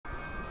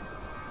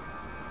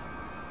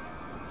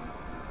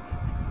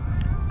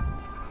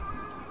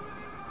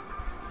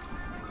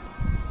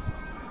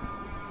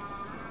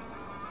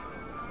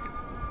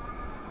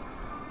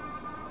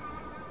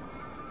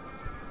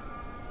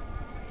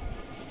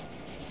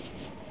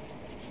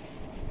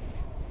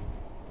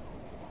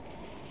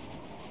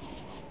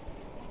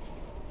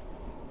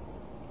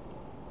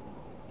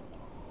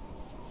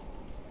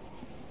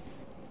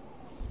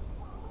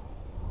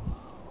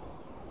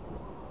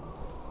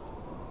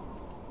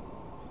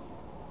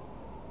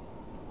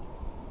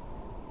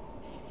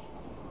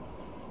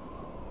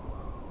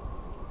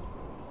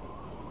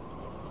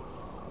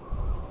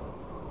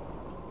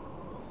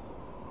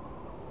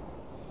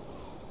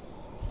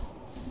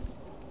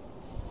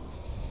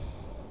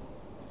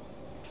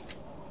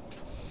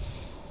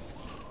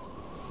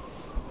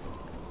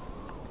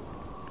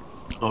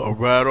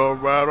Alright,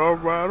 alright,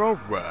 alright,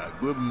 alright.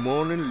 Good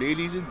morning,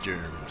 ladies and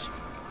germs.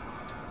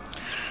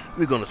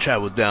 We're gonna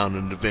travel down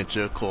an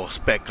adventure called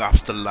Spec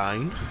The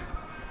Line. Is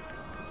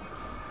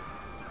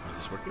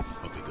this working?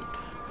 Okay, good.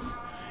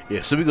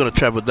 Yeah, so we're gonna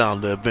travel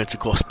down the adventure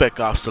called Spec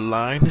The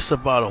Line. It's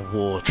about a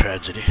war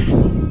tragedy.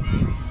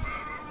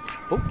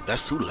 Oh,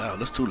 that's too loud.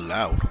 That's too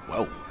loud.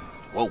 Whoa.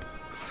 Whoa.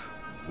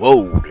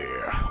 Whoa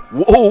there.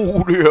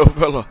 Whoa there,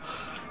 fella.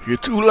 You're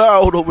too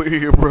loud over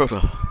here,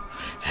 brother.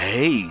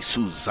 Hey,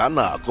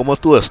 Susana, ¿cómo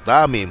tú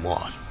estás, mi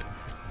amor?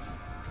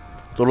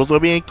 Todo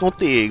bien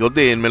contigo,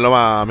 dímelo,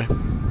 mami.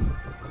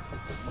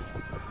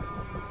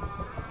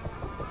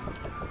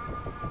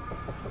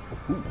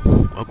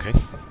 Ooh, okay.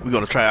 We're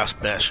gonna try our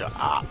special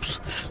ops.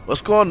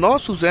 What's going on,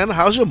 Susanna?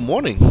 How's your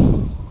morning?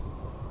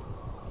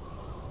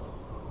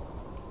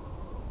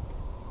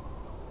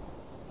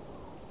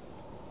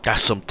 Got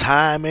some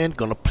time in,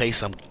 gonna play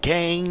some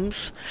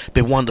games.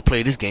 Been wanting to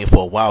play this game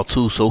for a while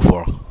too so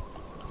far.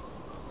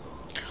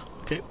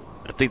 Okay,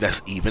 I think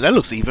that's even. That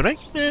looks even, right?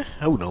 Yeah,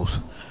 who knows?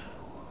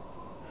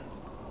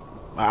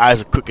 My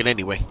eyes are crooked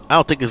anyway. I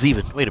don't think it's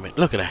even. Wait a minute,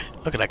 look at that.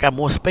 Look at that, I got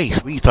more space.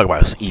 What are you talking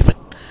about? It's even.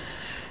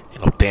 You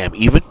know, damn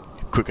even.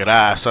 Crooked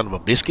eye, son of a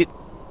biscuit.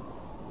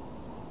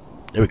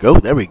 There we go,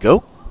 there we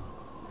go.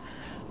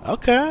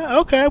 Okay,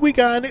 okay, we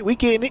got it, we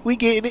getting it, we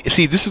getting it.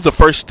 See, this is the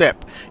first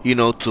step, you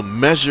know, to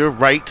measure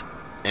right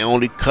and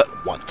only cut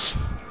once.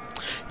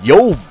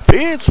 Yo,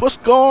 Vince, what's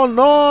going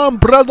on,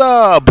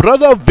 brother?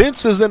 Brother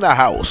Vince is in the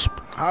house.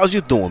 How's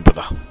you doing,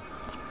 brother?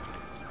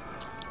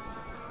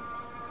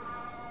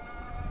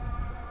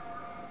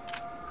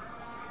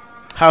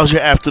 How's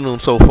your afternoon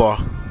so far?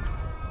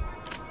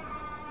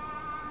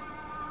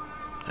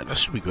 Yeah, that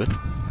should be good.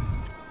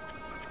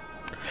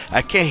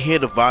 I can't hear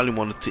the volume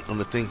on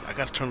the thing. I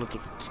gotta turn up the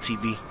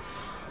TV.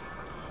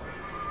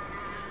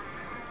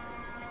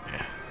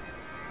 Yeah.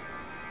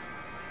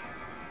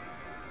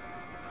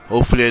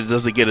 Hopefully it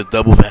doesn't get a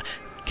double back.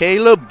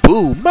 Kayla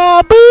Boo,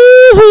 my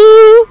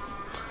boo.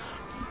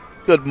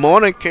 Good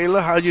morning,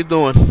 Kayla. How you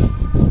doing?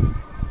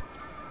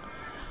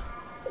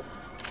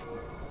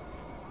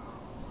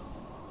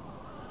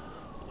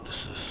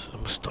 I'm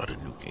gonna start a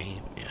new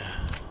game.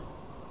 Yeah.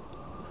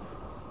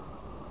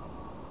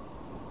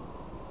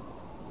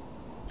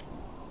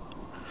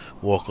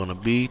 Walk on the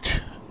beach,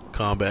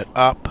 combat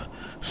op,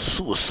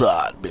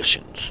 suicide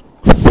missions,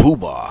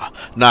 foobar.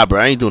 Nah,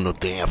 bro, I ain't doing no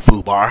damn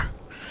foobar.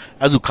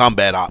 I do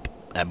combat op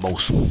at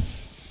most.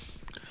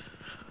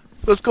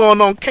 What's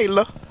going on,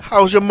 Kayla?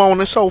 How's your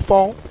morning so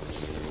far?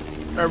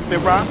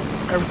 Everything right?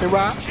 Everything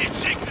right? Can't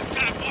shake this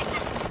guy, Walker.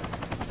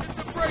 Hit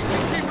the brakes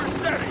and keep her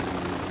steady.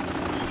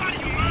 How do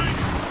you mind?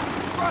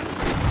 Trust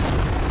me.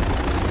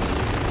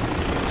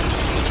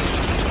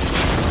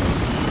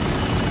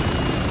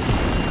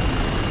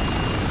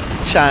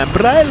 Shine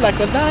bright like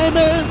a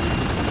diamond.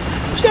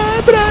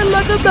 Shine bright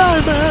like a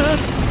diamond.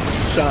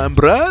 Shine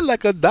bright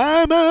like a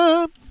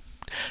diamond.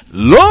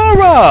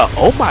 Laura!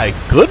 Oh my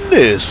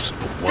goodness!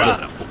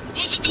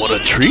 What a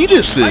treat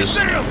this is!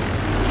 I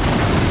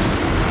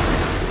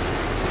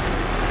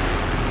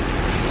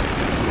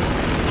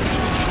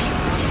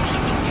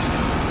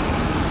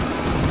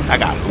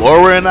got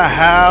Laura in the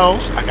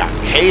house. I got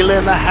Kayla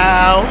in the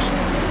house.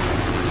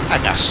 I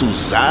got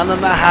Susanna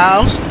in the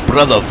house.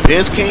 Brother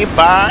Vince came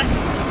by.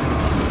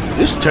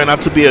 This turned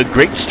out to be a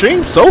great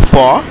stream so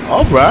far.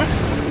 Alright.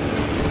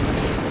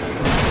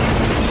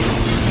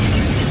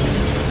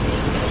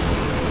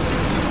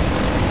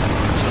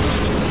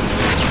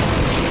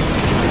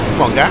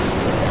 Come on, guy.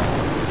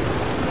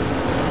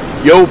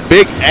 Yo,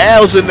 Big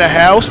Al's in the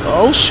house.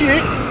 Oh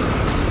shit.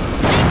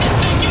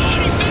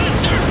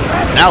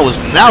 Now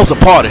it's a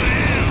party.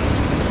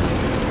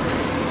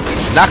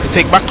 Now I can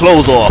take my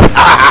clothes off.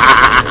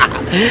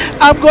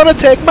 I'm gonna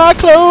take my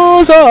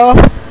clothes off.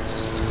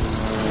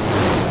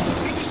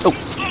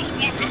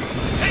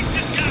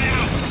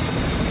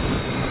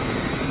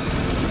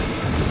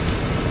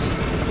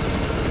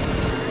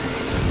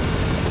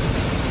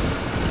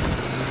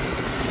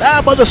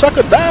 Die, mother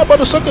sucker, die,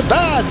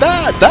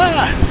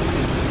 die.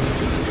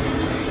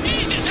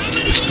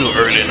 It's still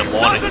early in the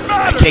morning.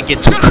 I can't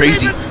get too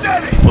crazy.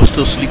 We're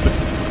still sleeping.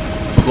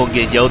 We're gonna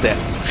get yelled at.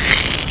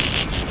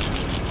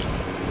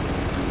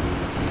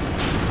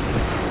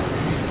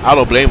 I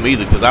don't blame him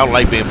either, because I don't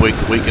like being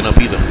waking up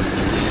either.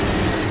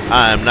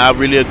 I am not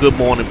really a good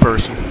morning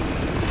person.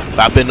 But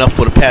I've been up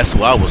for the past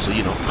 2 hours, so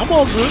you know, I'm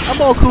all good. I'm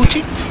all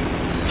coochie.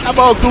 I'm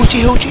all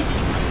Gucci hoochie.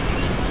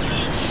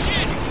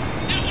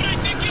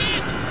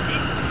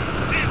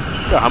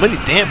 How many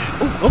damn?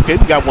 Oh, okay,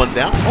 we got one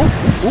down. Oh,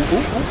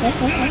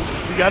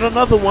 we got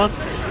another one,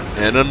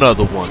 and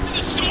another one.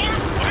 The store?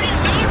 Are you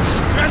nuts?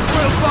 Guess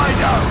we'll find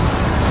out.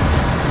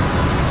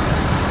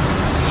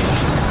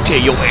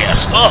 Tear your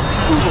ass up.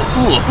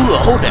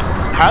 Hold that.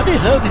 How the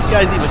hell these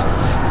guys even?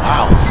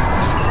 Wow.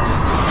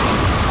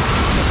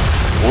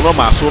 Uno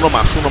más.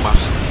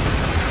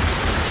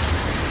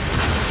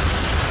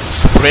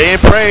 Spray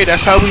and pray.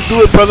 That's how we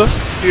do it, brother.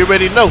 You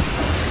already know.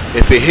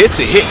 If it hits,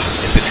 it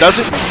hits. If it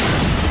doesn't,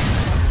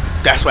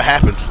 that's what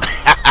happens.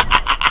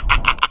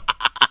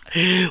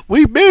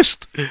 We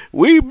missed.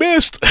 We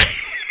missed.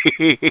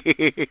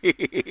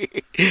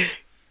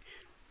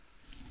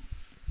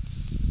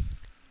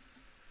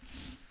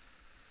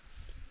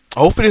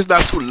 Hopefully it's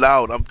not too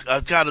loud. I'm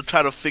trying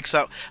to fix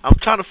out. I'm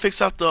trying to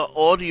fix out the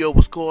audio.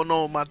 What's going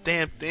on with my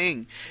damn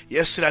thing?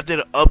 Yesterday I did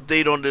an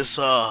update on this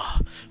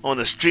on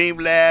the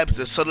Streamlabs,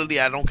 and suddenly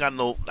I don't got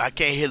no. I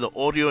can't hear the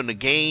audio in the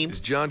game.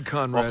 Is John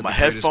Conrad off my the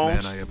headphones.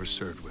 greatest man I ever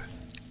served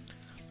with?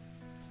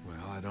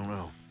 Well, I don't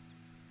know.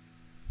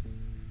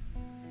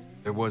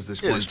 There was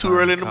this one It's too time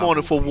early a in the cop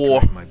morning for who war.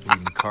 dragged my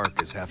bleeding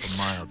carcass half a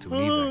mile to an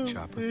evac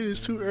chopper. It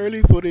is too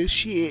early for this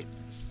shit.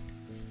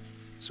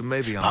 So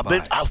maybe I'm I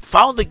biased.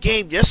 found the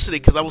game yesterday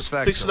because I was The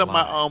facts fixing are up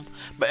my lying.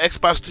 my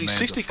Xbox The man's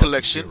 360 a fucking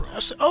collection. hero. I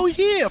said, oh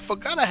yeah, I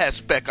forgot I had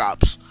Spec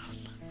Ops.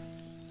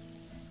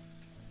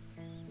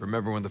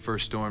 Remember when the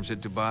first storms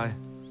hit Dubai?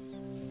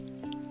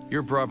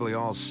 You're probably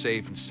all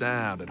safe and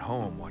sound at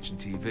home watching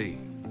TV.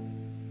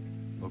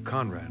 Well,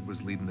 Conrad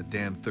was leading the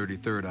damn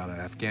 33rd out of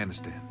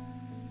Afghanistan.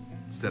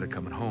 Instead of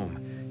coming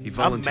home, he I'm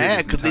volunteered mad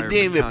his because they entire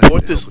didn't even battalion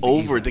port to this help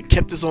with the over. evac. They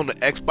kept this on the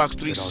Xbox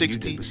That all you 360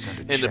 did was send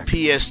a and the check.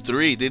 PS3.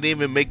 They didn't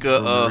even make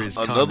Rumor is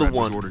another Conrad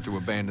was one. ordered to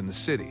abandon the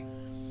city.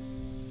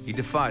 He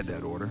defied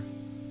that order,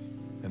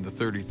 and the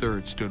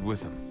 33rd stood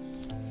with him.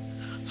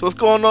 So what's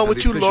going on Now, with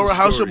the you, official Laura?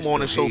 How's your story's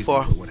morning still so hazy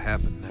far? about what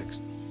happened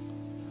next?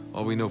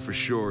 All we know for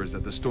sure is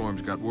that the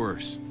storms got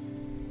worse.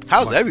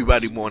 How's Much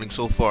everybody worse. morning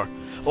so far?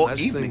 Or Last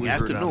thing evening, we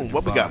heard out of afternoon?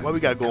 What we Dubai got? What we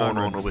was got that going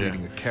Conrad on was over there?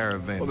 leading a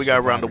caravan What of we got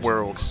around the survivors out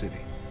of world? the city.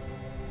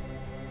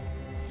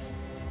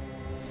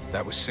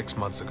 That was 6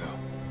 months ago.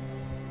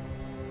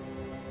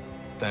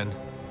 Then,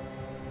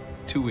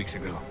 2 weeks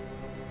ago,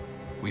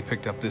 we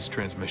picked up this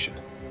transmission.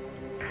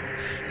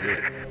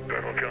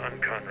 Colonel John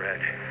Conrad,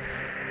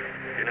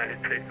 United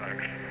States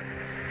Army.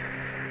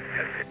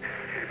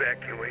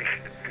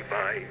 Evacuation of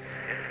Dubai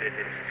ended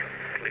in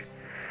complete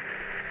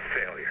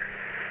failure.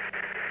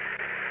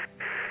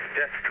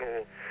 Death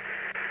toll,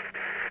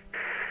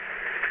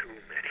 too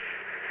many.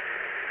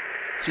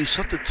 See,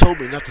 something told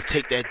me not to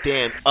take that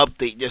damn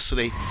update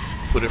yesterday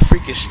for the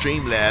freaking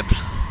Streamlabs.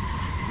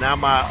 Now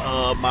my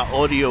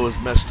audio is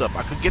messed up.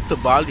 I could get the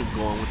volume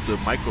going with the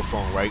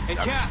microphone, right? Hey, I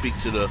can Cap. speak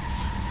to the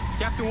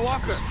Captain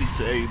Walker, speak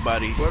to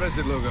everybody What is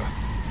it, Lugo?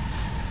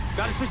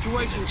 got a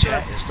situation, in sir.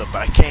 chat and stuff, but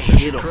I can't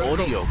hear the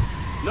critical? audio.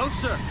 No,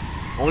 sir.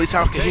 Only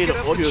time I can Take hear it the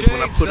up the audio is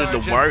when I chain, put in the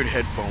Sergeant. wired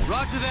headphones,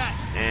 Roger that.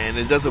 and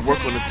it doesn't work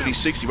on the Lieutenant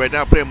 360. Right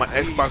now, I'm playing my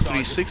Xbox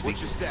 360.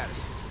 What's your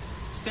status?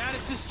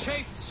 Status is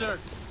chafed, sir.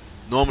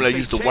 Normally, I You say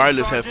use the change,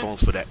 wireless Sergeant?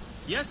 headphones for that.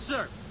 Yes,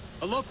 sir.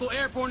 A local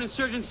airborne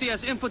insurgency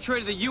has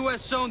infiltrated the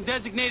U.S. zone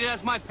designated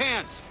as my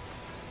pants.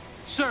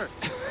 Sir,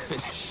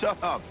 Shut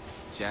up,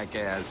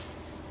 jackass.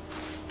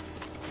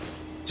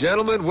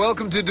 Gentlemen,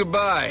 welcome to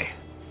Dubai.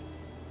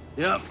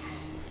 yep.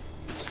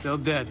 It's still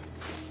dead.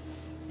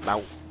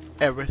 Now,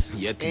 everything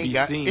Yet to ain't be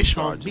got seen, ish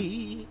on Sergeant.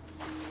 me.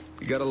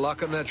 You got a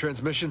lock on that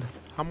transmission?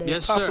 I'm on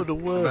Yes, top sir. of the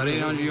world. About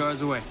 800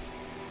 yards away.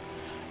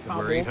 And I'm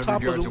we're on 800 top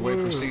of yards the away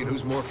from world. seeing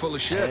who's more full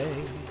of shit.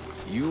 Hey,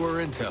 You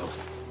or Intel?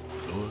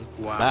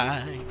 Wow.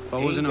 bye. If I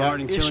wasn't a Ain't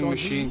hardened got ish killing on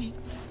machine, me.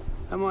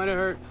 that might have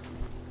hurt.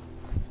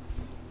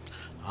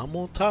 I'm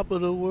on top of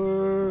the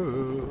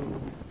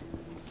world.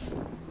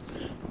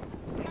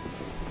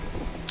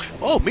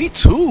 Oh, me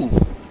too.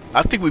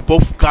 I think we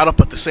both got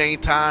up at the same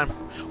time.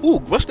 Ooh,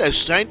 what's that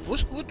shine? What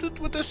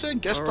that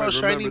said? Guest All star right,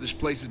 remember shiny. this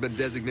place has been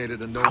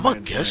designated a no I'm a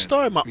man's guest land.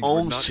 star in my Means we're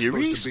own not supposed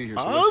series? to be here,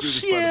 so Oh,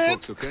 let's do this by the shit.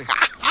 books, okay?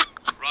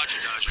 Roger,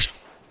 Dodger.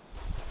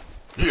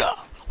 Yeah.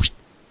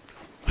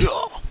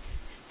 Yeah.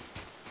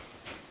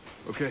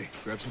 Okay,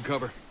 grab some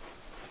cover.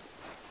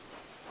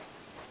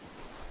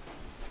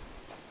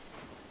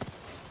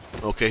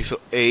 Okay, so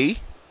A.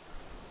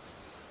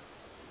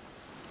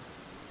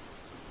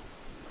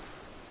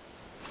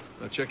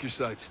 Now check your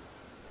sights.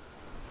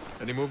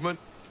 Any movement?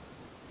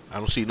 I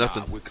don't see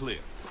nothing. We're clear.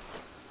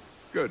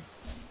 Good.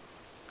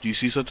 Do you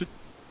see something?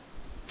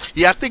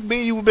 Yeah, I think me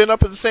and you have been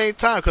up at the same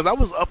time because I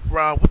was up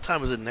around. What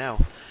time is it now?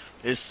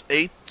 It's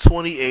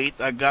 8:28.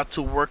 I got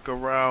to work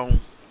around.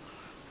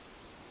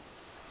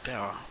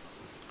 I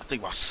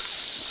think about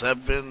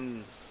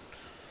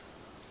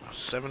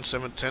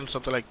 7:10,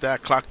 something like that. I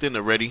clocked in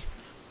already.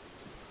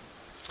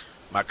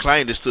 My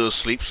client is still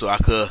asleep, so I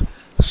could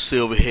sit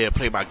over here and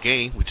play my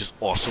game, which is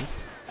awesome.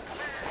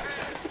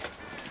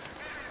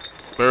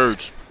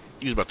 Birds,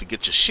 you was about to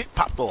get your shit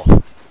popped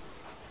off.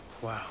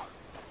 Wow.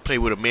 Play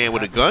with a man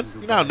with a gun.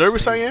 You know how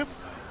nervous I am?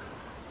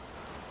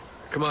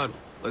 Come on,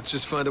 let's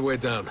just find a way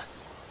down.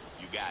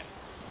 You got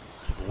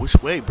it. Which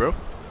way, bro?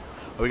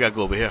 Oh, we gotta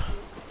go over here.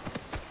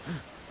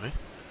 Right?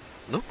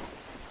 No?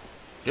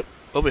 Yep,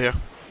 over here.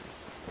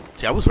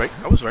 See, I was right.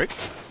 I was right.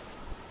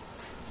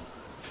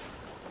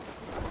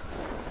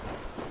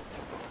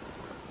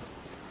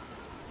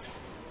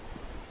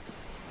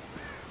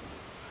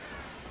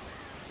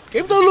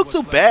 Game don't look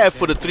too bad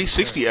for the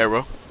 360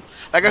 era.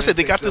 Like I said,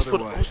 they got this for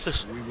the. What's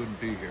this? We wouldn't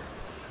be here.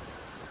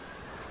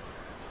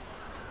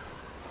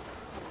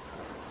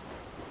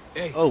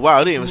 Hey, Oh wow,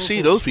 I didn't even some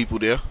see locals. those people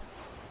there.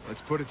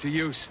 Let's put it to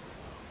use.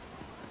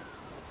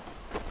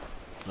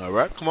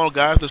 Alright, come on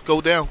guys, let's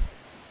go down.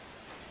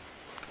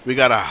 We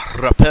gotta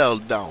rappel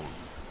down.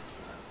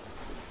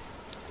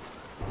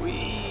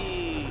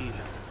 Whee!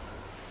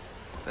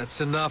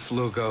 That's enough,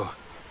 Lugo.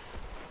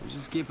 We're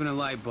just keeping it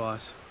light,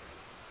 boss.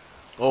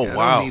 Oh Yeah, I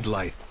wow. don't need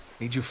light.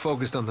 Need you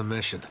focused on the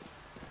mission.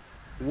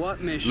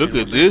 What mission? Look at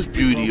We're this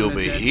basically beauty poking over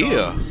a dead here.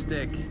 dog with a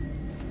stick.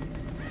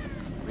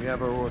 We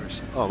have our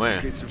orders. Oh man.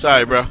 Locate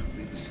Sorry, bro. survivors,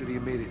 leave the city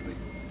immediately.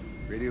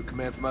 Radio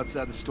command from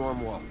outside the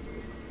storm wall.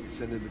 We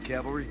send in the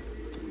cavalry.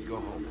 We go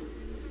home.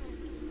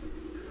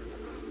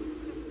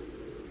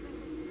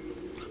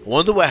 I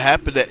wonder what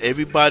happened that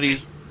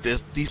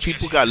these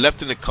people got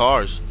left in the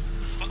cars.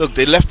 Look,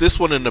 they left this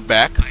one in the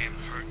back. I am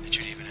hurt that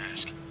you'd even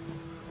ask.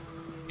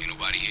 Ain't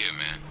nobody here,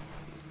 man.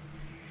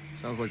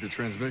 Sounds like the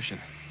transmission.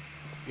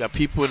 Got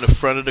people in the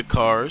front of the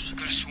cars.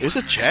 It's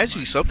a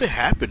tragedy. Something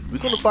happened. We're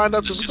gonna find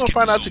out. We're gonna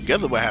find out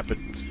together what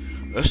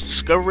happened. Let's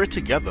discover it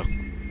together.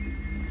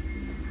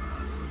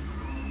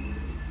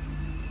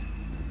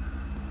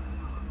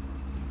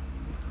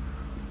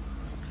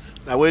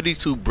 Now, where these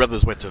two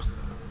brothers went to?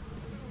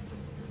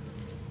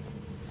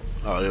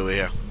 Oh, they were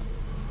here.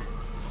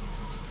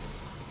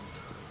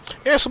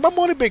 Yeah, so my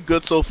morning been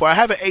good so far. I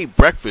haven't ate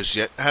breakfast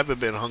yet. I haven't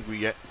been hungry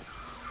yet.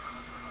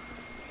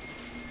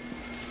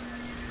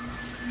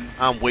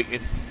 I'm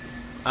waiting.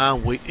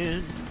 I'm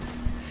waiting.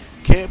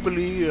 Can't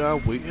believe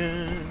I'm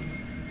waiting.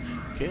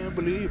 Can't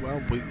believe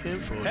I'm waiting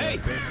for Hey!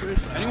 that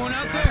breakfast. Anyone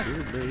out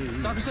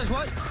there? Doctor says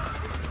what?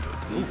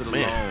 Oh,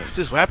 man, what's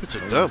this? What happened to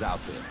them?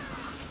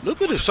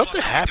 Look at this.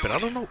 Something happened. I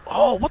don't know.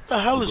 Oh, what the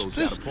hell is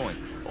this?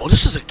 Oh,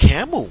 this is a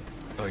camel.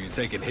 Oh, you're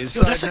taking his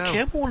Yo, side that's a now?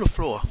 camel on the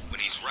floor. When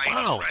he's right,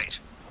 Wow. he's right.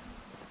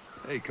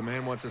 Hey,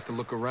 command wants us to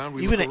look around.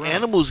 We Even look the around.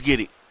 animals get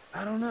it.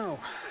 I don't know.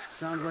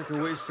 Sounds like a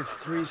waste of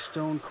 3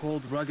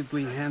 stone-cold,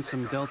 ruggedly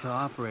handsome Delta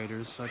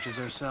operators such as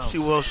ourselves. See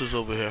what else is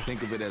over here.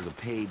 Think of it as a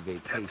paid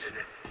vacation.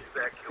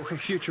 For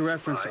future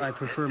reference, I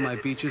prefer my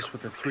beaches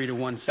with a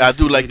 3-to-1. I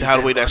do like how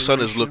the way that sun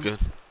is looking.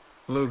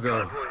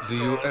 Lugo, do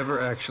you ever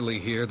actually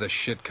hear the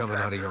shit coming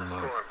out of your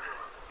mouth?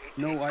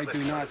 No, I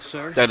do not,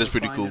 sir. That is I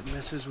pretty find cool. It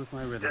messes with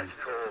my rhythm.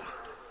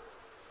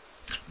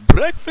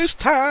 Breakfast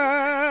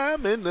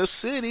time in the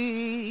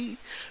city.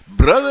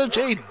 Brother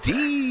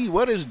JD,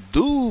 what is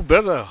due,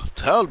 brother?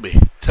 Tell me.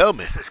 Colonel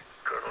John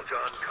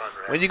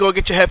Conrad, When you gonna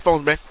get your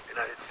headphones, man?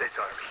 United States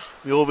Army.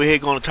 We over here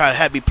gonna try to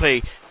have me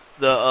play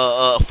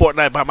the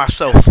Fortnite by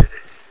myself.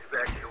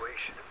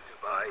 Evacuation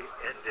of Dubai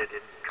ended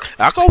in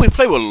I can always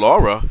play with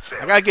Laura.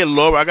 I gotta get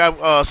Laura. I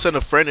gotta send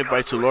a friend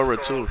invite to Laura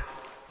too.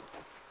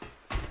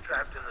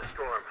 trapped in the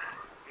storm.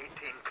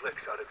 18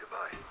 clicks out of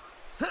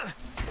Dubai.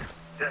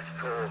 Death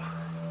toll.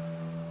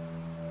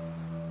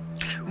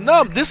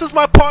 No, this is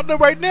my partner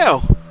right now.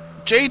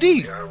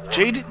 JD.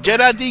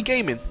 Jedi D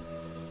Gaming.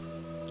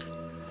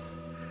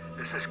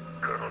 This is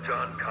Colonel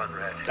John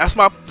Conrad. That's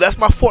my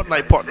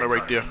Fortnite partner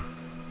right there.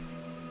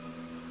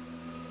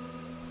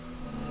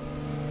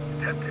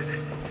 Attempted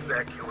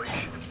evacuation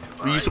of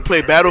Dubai. We used to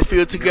play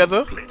Battlefield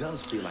together. It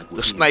does feel like we're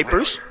The being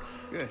snipers.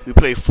 Good. We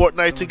play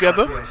Fortnite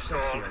together. How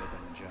sexy I'd have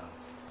been a job.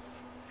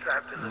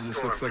 Trapped in the This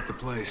storm. looks like the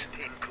place.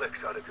 18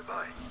 clicks out of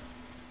Dubai.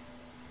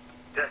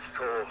 Death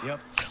toll. Yep.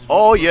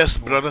 Oh yes,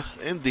 brother.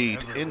 Indeed,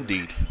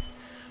 indeed.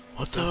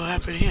 What the hell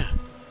happened here?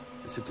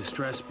 It's a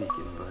distress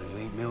beacon, but it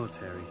ain't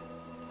military.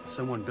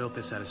 Someone built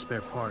this out of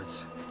spare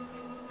parts.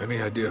 Any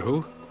idea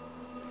who?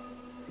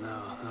 No,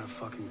 not a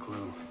fucking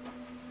clue.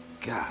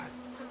 God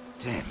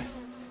damn it.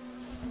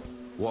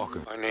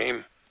 Walker. My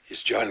name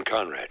is John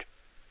Conrad,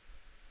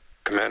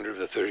 commander of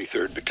the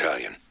 33rd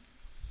Battalion.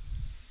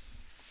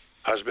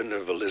 Husband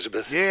of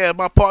Elizabeth. Yeah,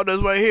 my partner's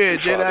right here,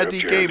 And father Jedi of D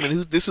Jeremy.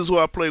 Gaming. This is who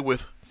I play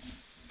with.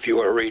 If you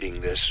are reading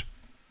this,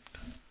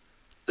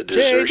 the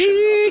desertion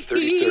of the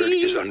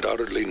 33rd is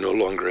undoubtedly no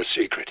longer a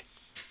secret.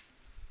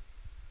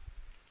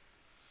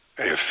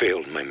 I have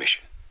failed my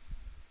mission.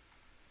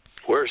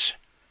 Worse,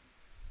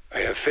 I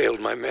have failed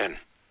my men.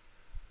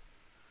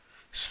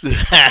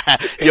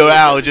 Yo,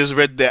 Al just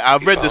read that. I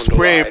read the found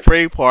spray and alive,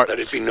 pray part. let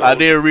it be known I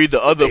didn't read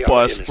the other they are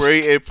part. innocent.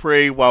 Spray and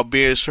pray while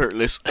being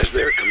shirtless. As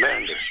their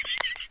commander,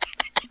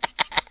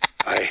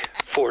 I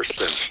forced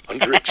them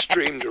under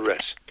extreme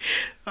duress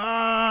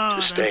Ah,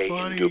 to that's stay in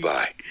funny.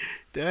 Dubai.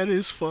 That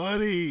is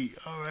funny.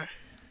 All right.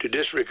 To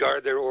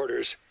disregard their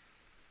orders,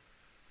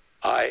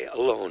 I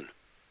alone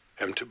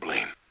am to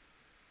blame.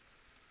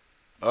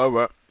 All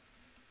right.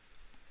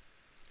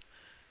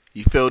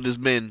 You failed his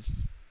men.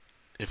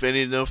 If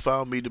any of them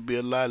found me to be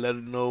a lie, let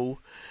them know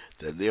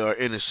that they are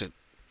innocent.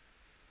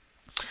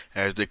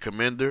 As their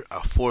commander,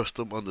 I forced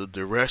them under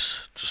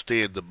duress to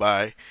stay in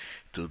Dubai.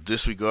 To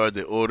disregard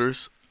their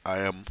orders, I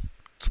am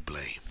to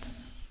blame.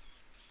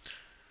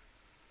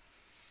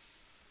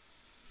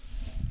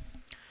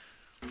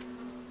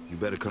 You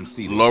better come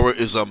see this. Laura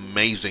is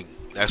amazing.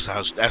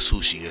 That's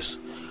who she is.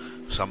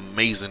 It's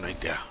amazing right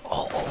there.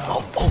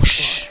 Oh,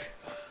 shh.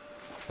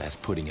 That's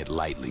putting it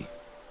lightly.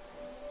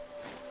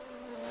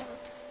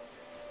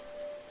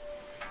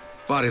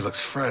 Body looks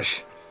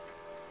fresh.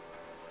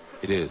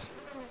 It is.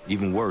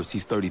 Even worse,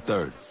 he's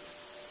 33rd.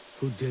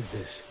 Who did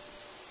this?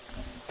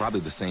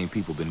 Probably the same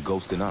people been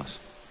ghosting us.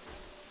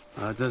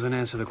 That doesn't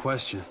answer the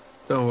question.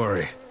 Don't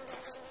worry.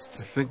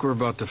 I think we're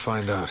about to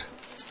find out.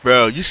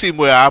 Bro, you see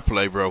where I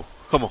play, bro.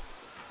 Come on.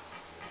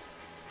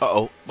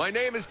 Uh-oh. My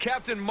name is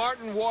Captain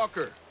Martin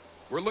Walker.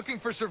 We're looking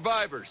for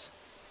survivors.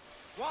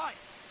 Why?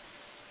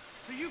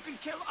 So you can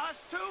kill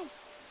us too?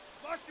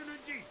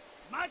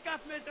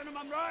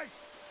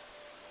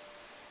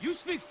 You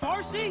speak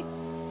Farsi?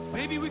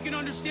 Maybe we can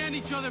understand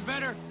each other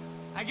better.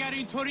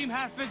 Agarin Torim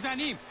harf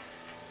bezanim.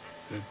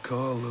 Good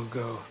call,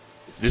 Lugo.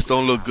 This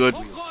don't look good.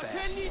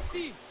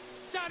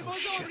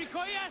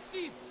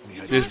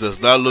 This does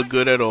not look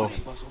good at all.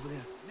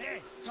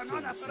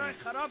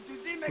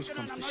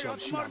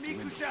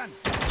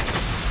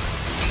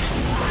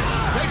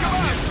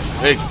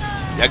 Hey,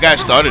 y'all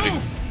guys started it.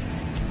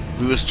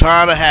 We was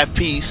trying to have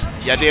peace.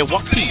 Y'all didn't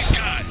want peace.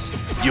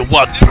 You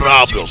want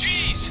problems.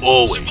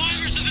 Always.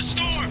 Survivors of the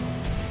storm.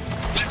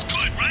 That's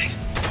good, right?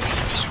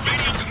 This is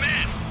radio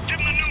command. Give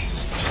them the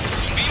news.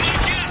 Be my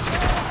guest.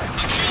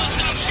 I'm sure they'll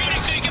stop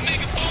shooting so you can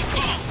make a phone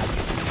call.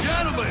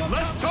 Gentlemen,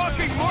 less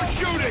talking, more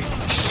shooting.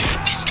 Shit,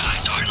 these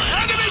guys aren't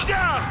letting Enemy up.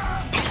 down!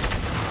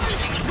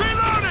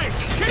 Reloading!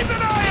 Keep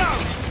an eye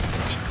out!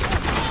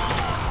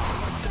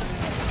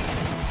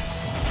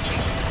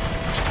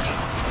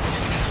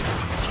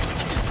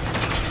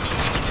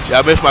 Yeah,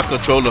 I missed my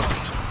controller.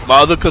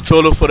 My other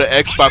controller for the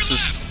Xbox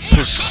is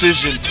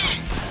precision.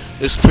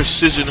 It's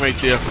precision right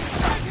there.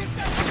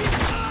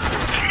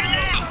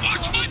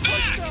 Watch my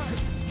back.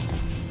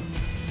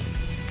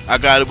 I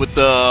got it with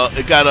the.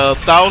 It got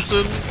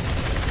 1,000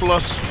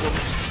 plus.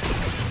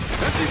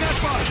 Empty that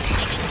bus!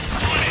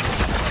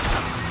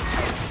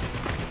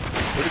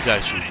 Where the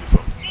guys shooting me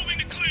from? Moving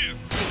to clear.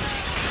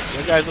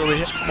 That guy's over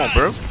here. Come on,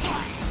 bro.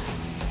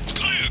 It's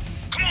clear.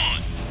 Come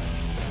on.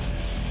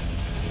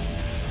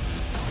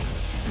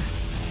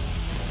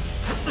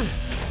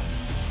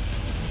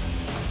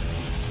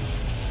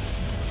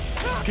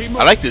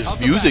 I like this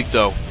music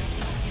though.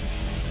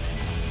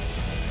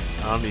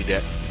 I don't need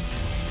that.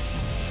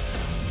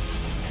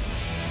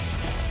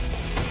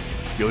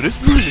 Yo,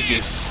 this music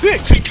is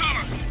sick. Take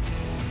cover.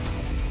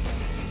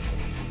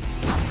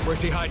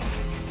 Where's he hiding?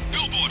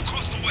 Billboard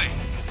across the way.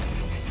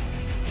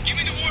 Give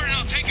me the word and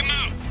I'll take him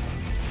out.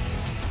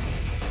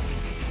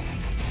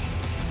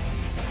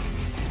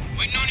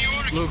 Waiting on your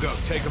order. Lugo,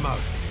 take him out.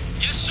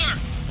 Yes, sir.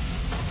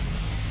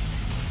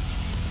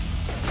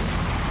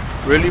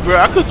 Really, bro?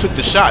 I could have took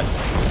the shot.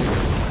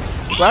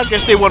 But I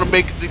guess they want to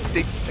make.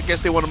 I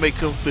guess they want to make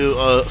him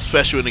feel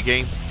special in the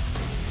game.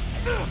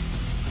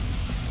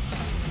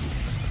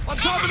 On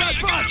top of that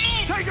bus!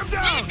 Take him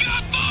down! We've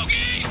got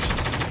bogeys.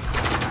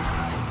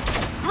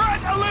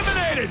 Threat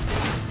eliminated!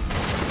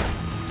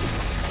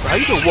 How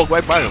you gonna walk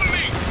right by him?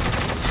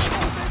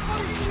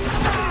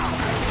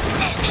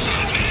 Oh shit,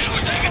 man!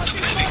 We're taking some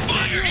heavy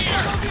fire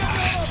here.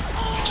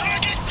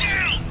 Target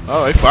down.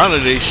 All right, finally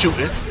they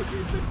shooting.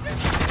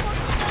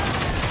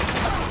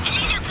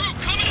 Another group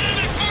coming out of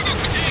that cargo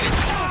container.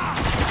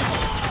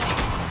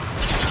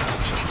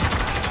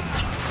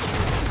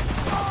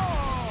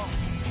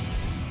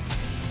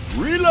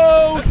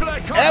 Reload! Head for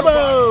that cargo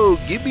Ammo!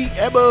 box. Give me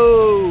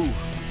ammo!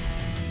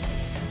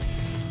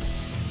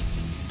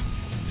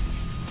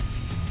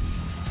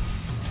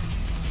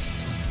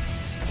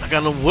 I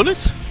got no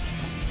bullets?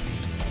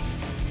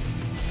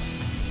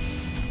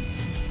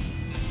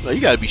 No,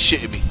 you gotta be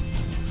shitting me.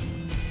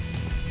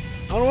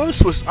 I don't want to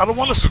switch. I don't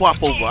want to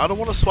swap over. I don't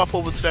want to swap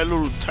over to that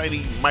little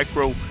tiny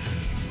micro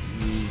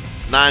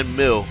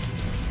 9mm.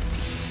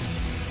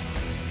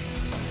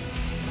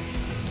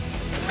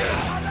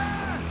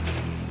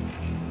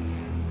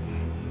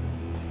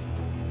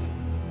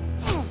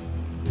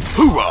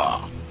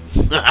 Hoorah!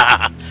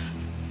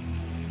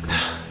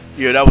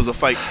 Yeah, that was a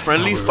fight.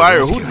 Friendly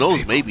fire, who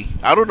knows, maybe.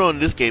 I don't know in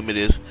this game it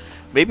is.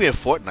 Maybe in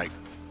Fortnite.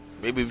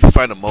 Maybe if you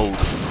find a mode.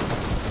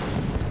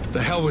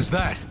 The hell was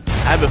that? I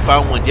haven't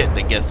found one yet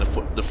that gets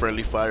the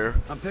friendly fire.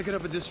 I'm picking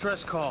up a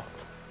distress call.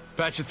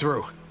 Patch it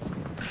through.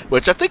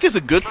 Which I think is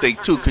a good thing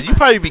too, because you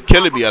probably be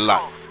killing me a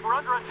lot.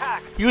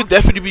 You would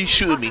definitely be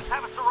shooting me.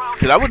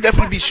 Because I would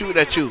definitely be shooting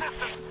at you.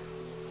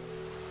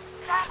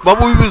 But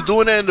when we was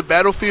doing that in the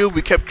battlefield,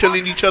 we kept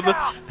killing each other.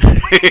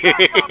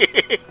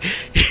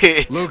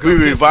 We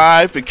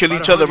revive and kill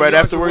each other right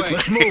afterwards.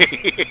 Let's move.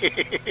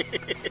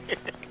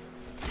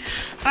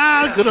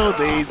 Ah, good old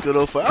days, good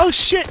old fun. Oh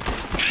shit!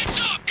 Heads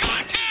up,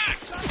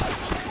 contact!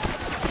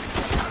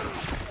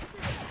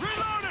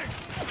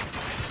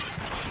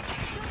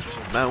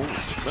 Now,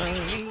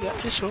 got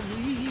this for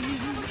me.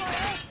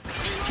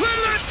 Clear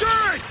that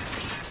turret!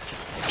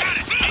 Got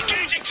it!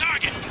 Engaging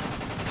target!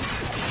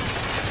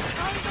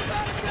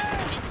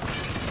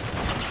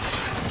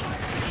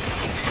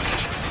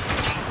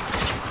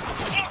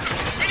 Walker,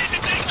 we need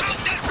to take out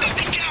that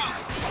 50 cal!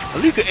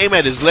 At least you can aim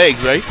at his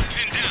legs, right?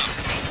 Pin down.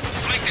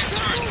 Flank that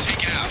turret and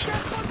take it out.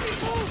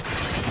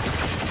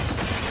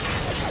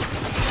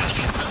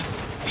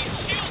 He's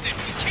shielded.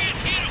 We can't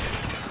hit him.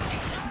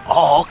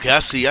 Oh, okay, I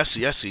see.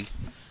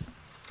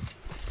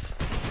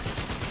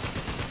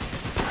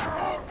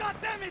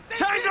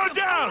 Tango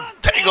down!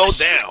 Tango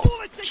down!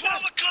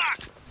 12 o'clock.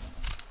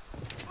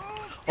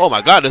 Oh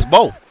my God, it's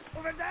Bo.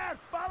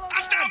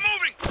 I'll start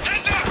moving.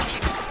 Heads up.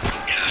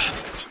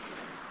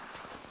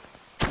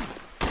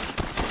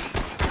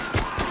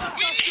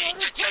 We need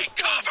to take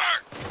cover.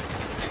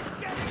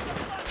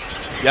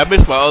 Yeah, I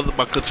missed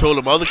my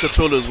controller. My other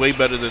controller is way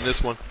better than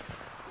this one.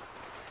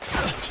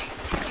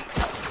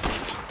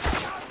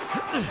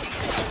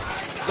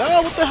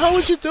 No, what the hell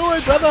was you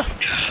doing, brother?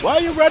 Why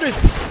are you running?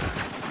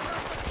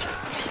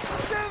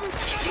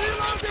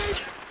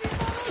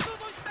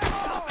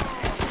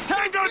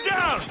 Tango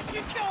down.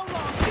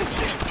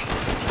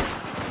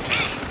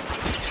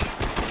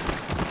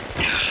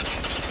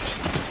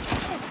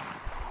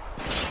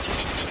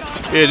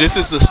 Yeah, this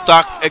is the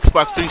stock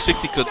Xbox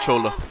 360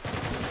 controller.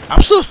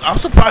 I'm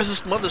surprised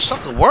this mother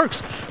sucker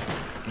works.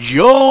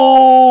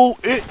 Yo,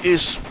 it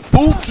is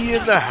spooky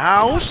in the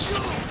house.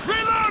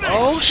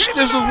 Oh,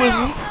 shizzle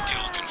whizzle.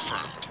 Kill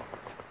confirmed.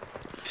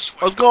 This way.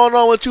 What's going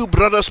on with you,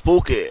 brother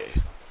Spooky?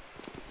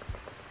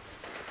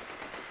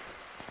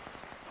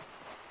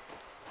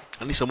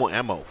 I need some more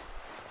ammo.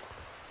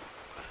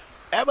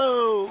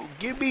 Ammo!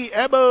 Give me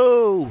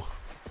ammo!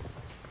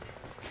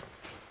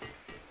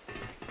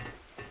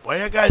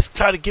 Why you guys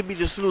try to give me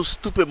this little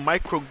stupid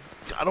micro?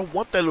 I don't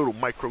want that little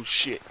micro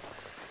shit.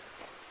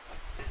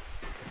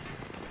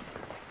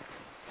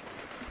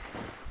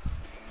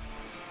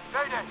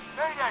 Mayday!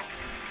 Mayday!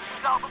 This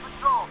is Alpha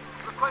Patrol.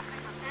 Requesting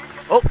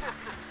immediate Oh. assistance.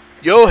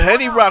 Yo,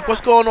 Henny Rock,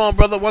 what's going on,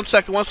 brother? 1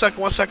 second, 1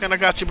 second, 1 second. I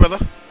got you, brother.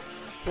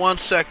 1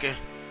 second.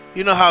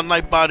 You know how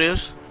Nightbot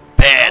is.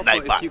 Bad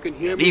Alpha, Nightbot. if you can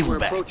hear me, Evil we're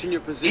bad. approaching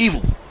your position.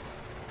 Evil.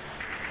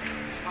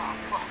 Oh,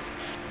 fuck.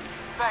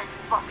 Thank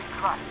fucking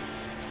Christ.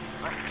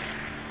 But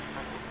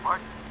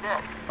Mark's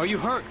dead. Are you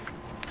hurt?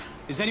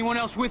 Is anyone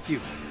else with you?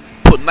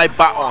 Put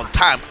Nightbot on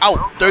time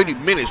out. 30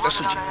 minutes. That's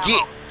what you get.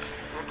 Yeah,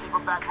 keep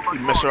him back from You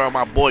mess around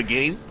my boy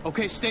game.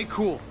 Okay, stay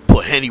cool.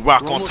 Put Henny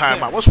Rock We're on almost time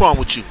there. out. What's wrong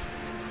with you?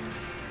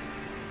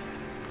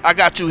 I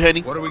got you,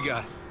 Henny. What do we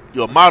got?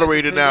 You're a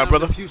moderator Pin now, down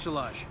brother. the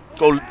fuselage.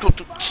 Go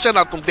send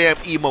out them damn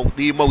the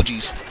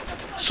emojis.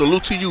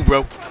 Salute to you,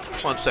 bro.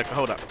 1 second.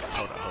 Hold up.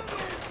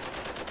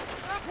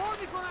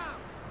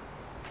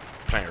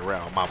 Playing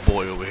around with my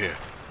boy over here.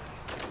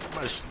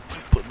 I just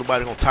put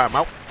nobody on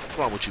timeout. What's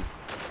wrong with you?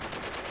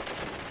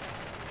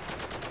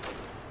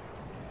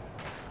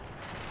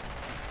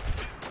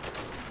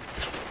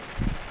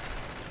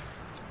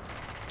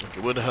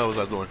 Okay, what the hell was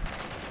I doing?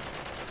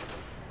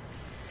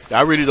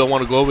 I really don't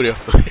want to go over there.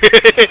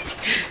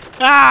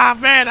 Ah,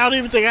 man, I don't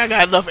even think I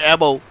got enough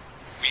ammo.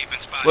 We've been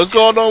spotted. What's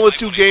going on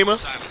with you, Light gamer?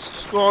 silences.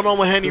 What's going on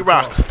with Henny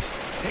Rock?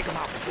 Take him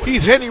out before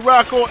He's Henny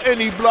Rock on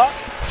any block.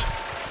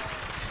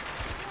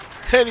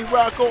 Henny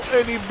Rock on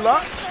any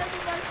block.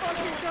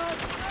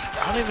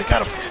 I don't even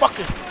got a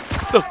fucking.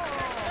 Look.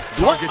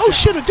 Do I? Oh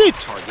shit, I did.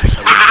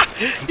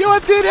 Yo, I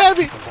did have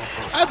it.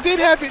 I did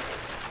have it.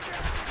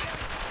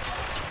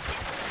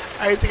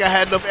 I didn't think I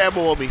had enough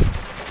ammo on me.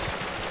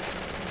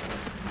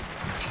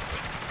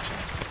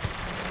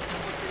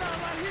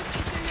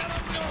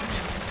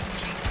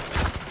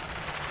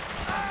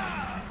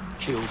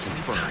 Kills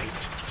confirmed.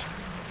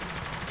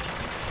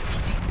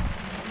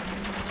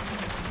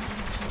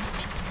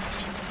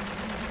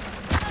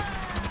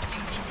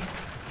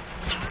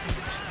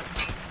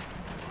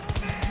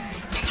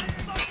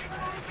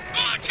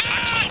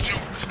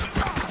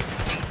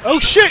 Oh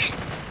shit!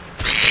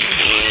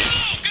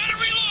 Gotta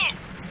reload.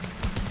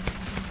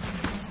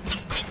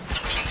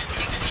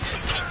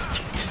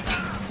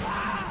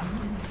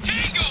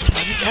 Tango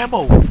down.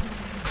 Ammo.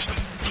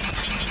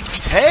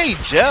 Hey,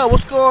 Jell,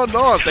 what's going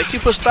on? Thank you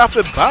for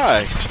stopping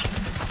by.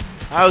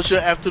 How's your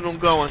afternoon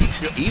going?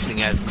 Your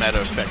evening, as a matter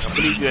of fact. I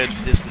believe you're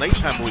at this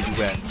nighttime where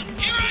you at.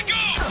 Here I go.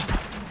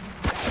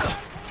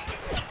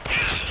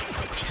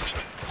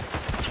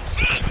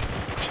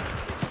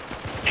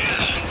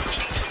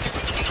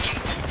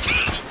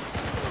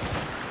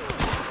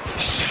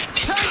 Shit,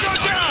 these guys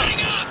are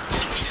lining up.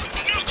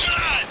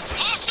 Neutralized.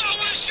 Hostile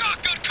with a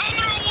shotgun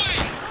coming our way.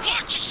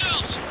 Watch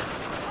yourselves.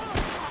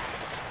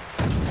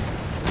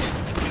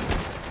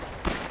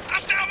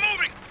 I'll start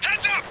moving.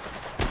 Heads up.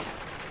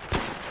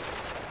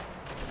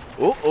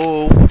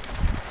 Uh-oh.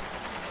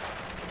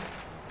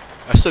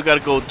 I still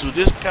gotta go through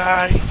this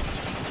guy.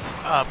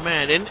 Oh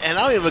man, and I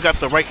don't even got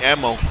the right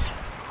ammo.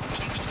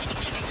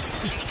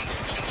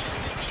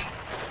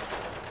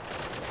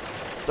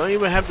 Don't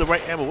even have the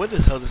right ammo. Where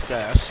the hell is this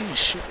guy? I see he's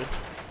shooting.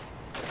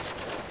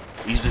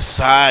 He's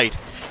inside.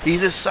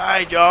 He's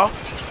inside, y'all.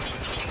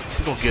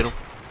 We're gonna get him.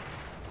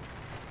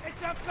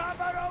 It's a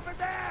combat over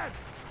there!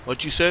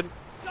 What you said?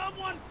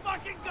 Someone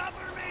fucking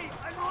cover me!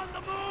 I'm on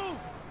the move!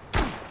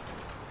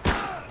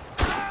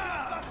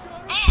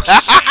 Oh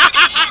shit!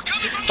 We're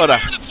coming from Hold the on.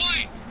 rear of the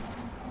plane.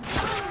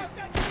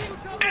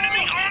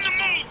 Enemy on the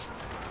move.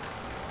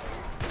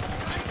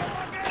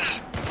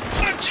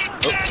 Watch your Oh,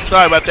 death.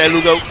 sorry about that,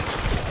 Lugo.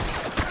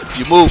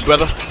 You move,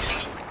 brother.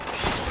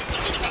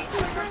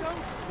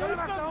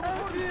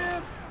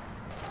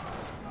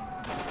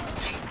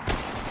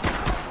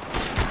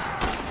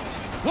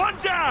 One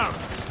down.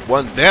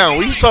 One down.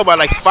 We talking about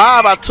like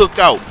 5 I took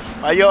out.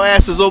 While your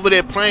ass is over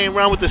there playing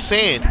around with the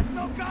sand.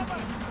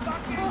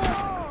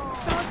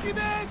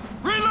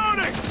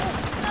 Reloading!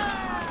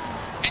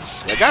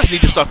 You guys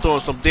need to start throwing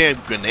some damn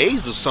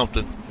grenades or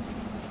something.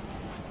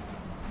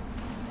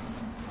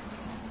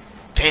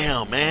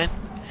 Damn, man.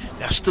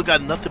 I still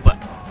got nothing but...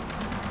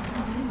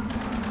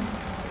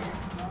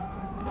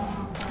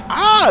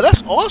 Ah,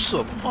 that's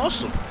awesome.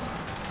 Awesome.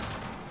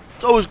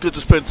 It's always good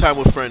to spend time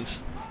with friends.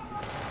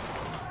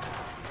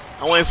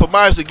 I'm waiting for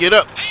Myers to get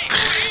up.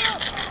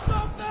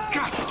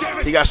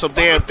 He got some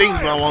damn things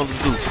I want him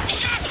to do.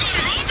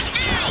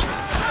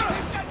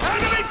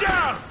 Enemy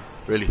down!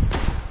 Really?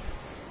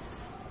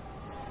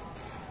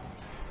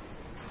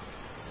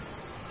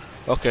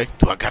 Okay.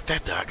 Do I got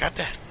that? Do I got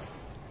that?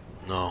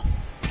 No.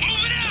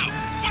 Moving out!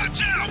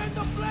 Watch out!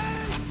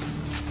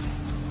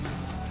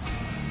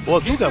 Boy, I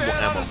do got more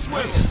ammo. Nice.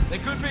 They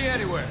could be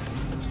anywhere.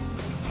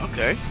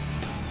 Okay.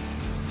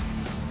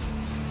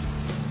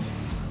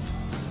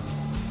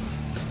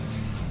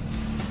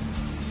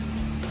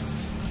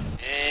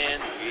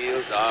 And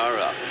wheels are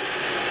up.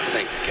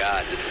 Thank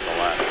God this is the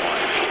last one.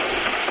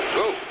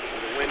 Whoa,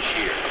 the wind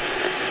shear.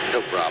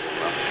 No problem,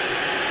 though.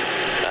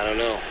 I don't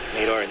know.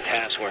 Nadar and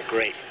Taps weren't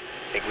great.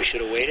 Think we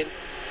should have waited?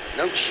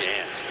 No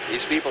chance.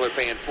 These people are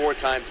paying 4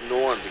 times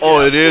norm to get Oh,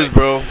 out it is, quick.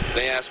 bro.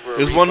 They ask for a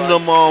It's one of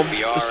them,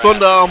 it's from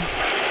the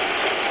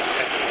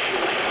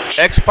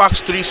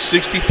Xbox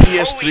 360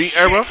 PS3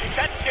 era. Is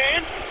that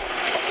sand?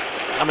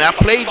 I mean, I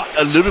played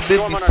a little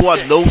bit before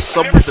I know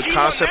some of the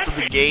concept of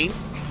the game.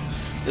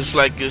 It's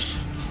like,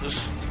 it's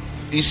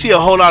you see a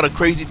whole lot of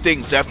crazy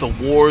things after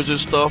wars and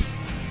stuff.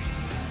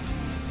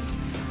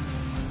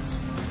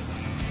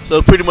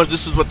 So pretty much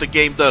this is what the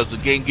game does. The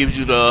game gives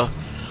you a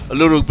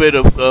little bit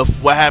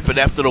of what happened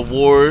after the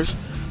wars.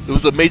 There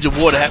was a major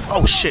war that happened.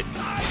 Oh shit.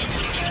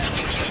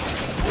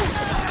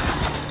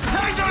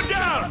 Tango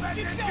down!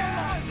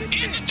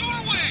 In the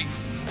doorway!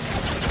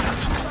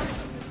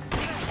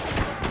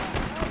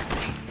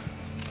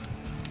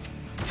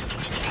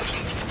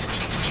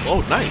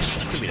 Oh nice.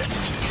 Give me that.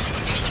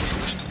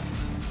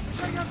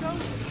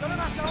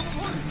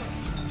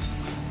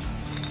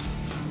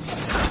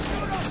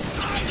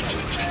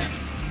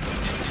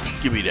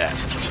 Give me that.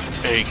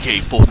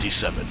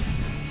 AK-47.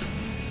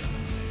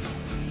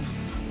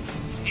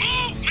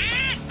 Move,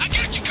 man! I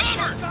got you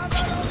covered!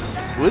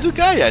 Where's the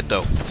guy at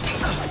though?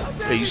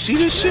 Hey, you see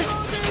this shit?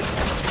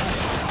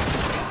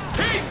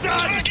 He's done!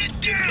 Target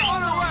down!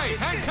 On our way.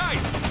 Hang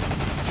tight.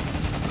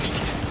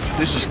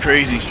 This is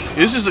crazy.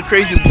 This is a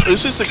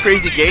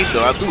crazy game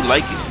though. I do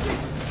like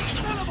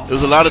it.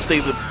 There's a lot of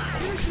things that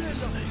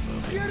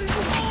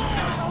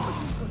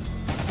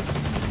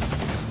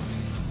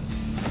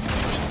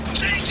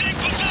Changing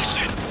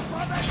position!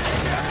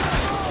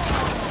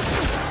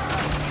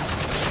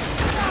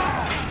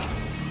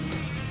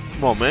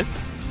 come on, man.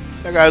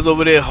 That guy's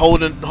over there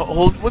holding.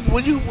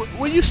 What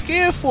you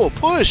scared for?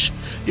 Push,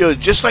 yo.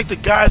 Just like the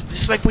guys.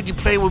 It's like when you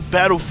play with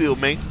Battlefield,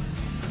 man.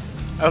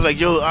 I was like,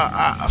 yo.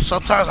 I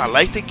sometimes I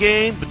like the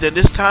game, but then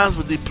there's times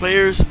with the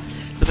players,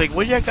 it's like,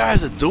 what y'all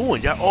guys are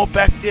doing? Y'all all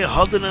back there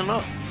hugging it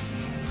up.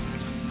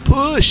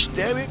 Push,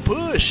 damn it,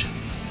 push.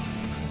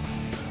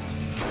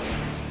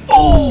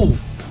 Oh.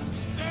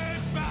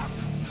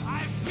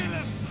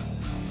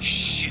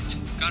 Shit!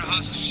 Got a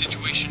hostage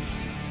situation.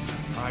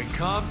 All right,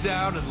 calm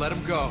down and let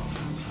him go.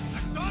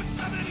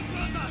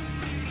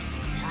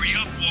 Hurry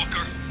up,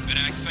 Walker.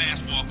 Better act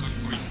fast, Walker,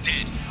 or he's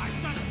dead.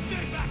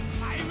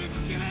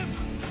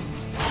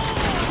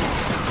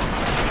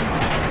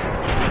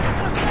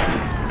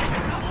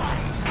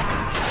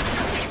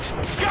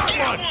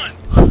 Got one!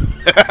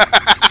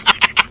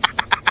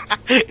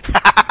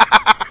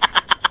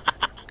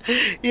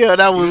 Yeah,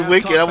 that was You have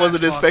wicked. to I talk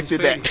wasn't fast, boss.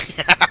 expecting It's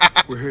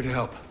that. We're here to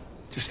help.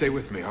 Just stay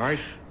with me, all right?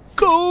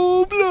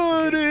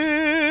 Cold-blooded.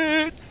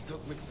 Doug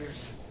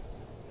McPherson.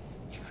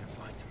 Try to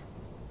find him.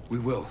 We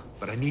will,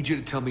 but I need you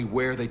to tell me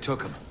where they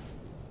took him.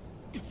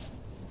 They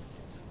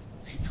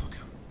took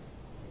him.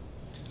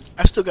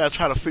 I still gotta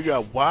try to figure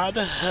out why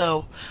the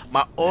hell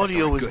my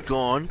audio is Good.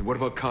 gone And what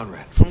about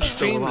Conrad? from He's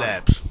still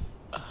alive. Streamlabs.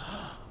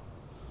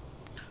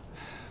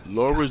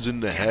 Laura's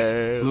in the house.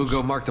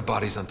 Lugo, mark the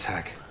bodies on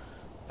tack.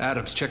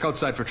 Adams, check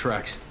outside for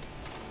tracks.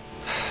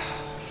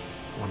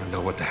 I want to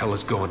know what the hell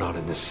is going on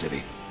in this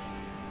city.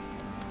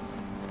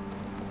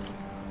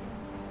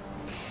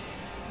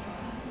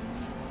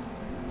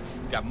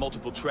 Got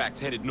multiple tracks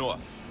headed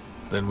north.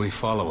 Then we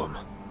follow him.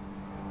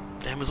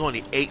 Damn, it's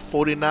only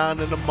 8:49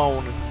 in the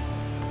morning.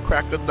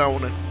 Crack of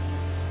dawning.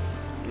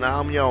 Now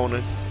I'm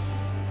yawning.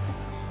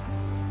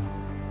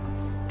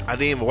 I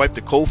didn't even wipe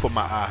the coal from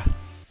my eye.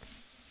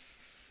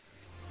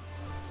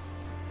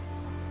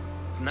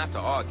 Not to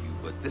argue,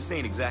 but this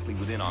ain't exactly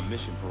within our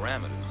mission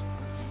parameters.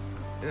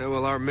 Yeah,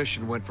 well, our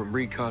mission went from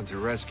recon to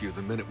rescue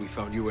the minute we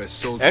found U.S.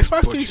 soldiers.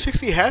 Xbox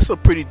 360 has some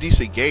pretty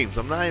decent games.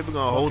 I'm not even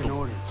gonna hold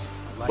them.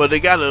 But they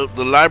got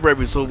the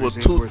library's over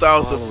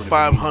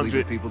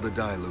 2,500 people to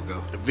die,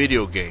 Lugo.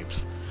 video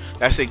games.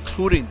 That's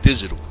including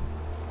digital.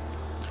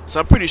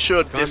 So I'm pretty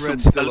sure there's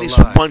Conrad's at still least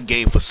alive. one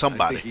game for I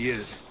somebody. think he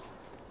is.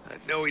 I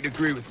know he'd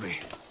agree with me.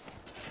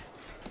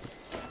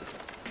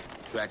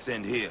 Tracks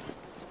end here.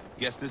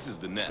 Guess this is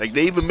the nest. Like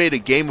they even made a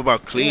game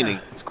about cleaning.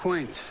 Yeah, it's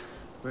quaint.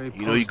 Very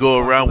You know, you go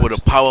around with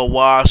a power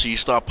wash, and you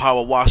start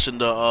power washing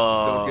the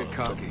Just don't get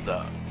cocky.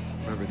 the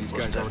Remember, these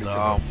what's guys that, already took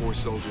out 4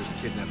 soldiers and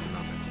kidnapped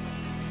another.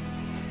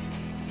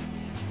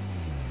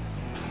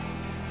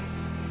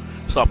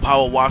 start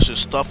power washing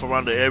stuff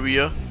around the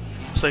area.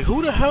 It's like,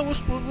 who the hell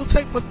will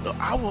take? But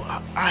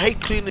I hate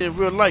cleaning in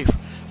real life.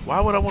 Why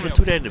would I want to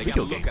do that in the They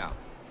video got a game? lookout.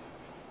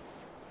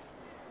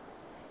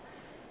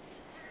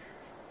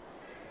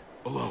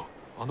 Below,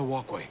 on the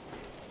walkway.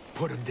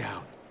 Put him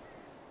down.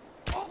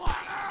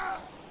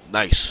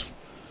 Nice.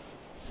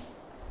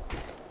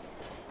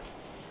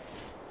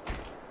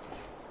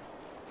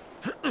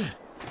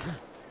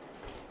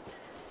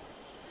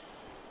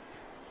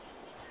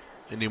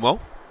 Any more?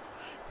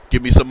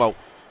 Give me some more.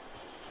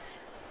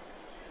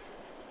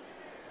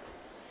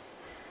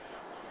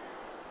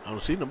 I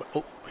don't see them.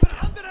 Oh,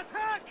 right there.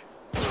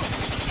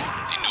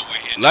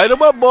 Light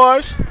them up,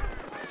 boys.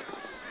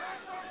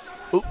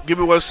 Oh, give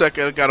me 1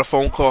 second. I got a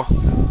phone call.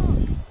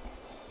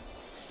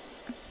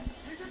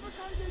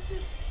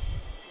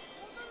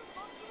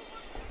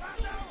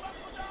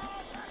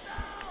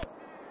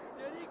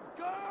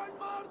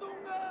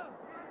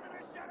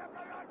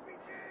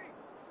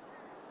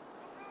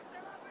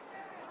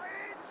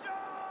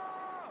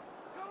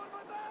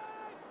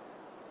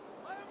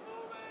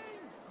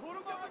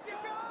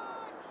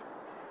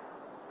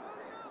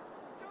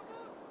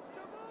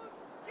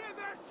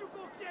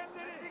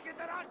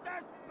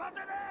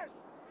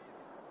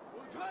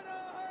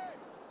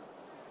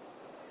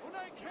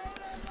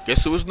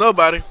 Guess it was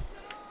nobody.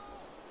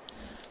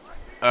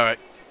 All right.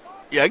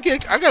 Yeah, I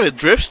got a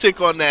drift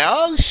stick on there.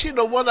 Oh shit!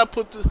 No wonder I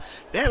put the.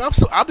 Man,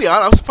 I'll be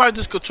honest. I'm surprised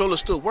this controller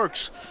still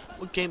works.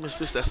 What game is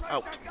this that's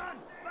out?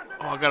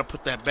 Oh, I gotta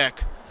put that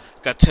back.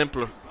 Got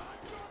Templar.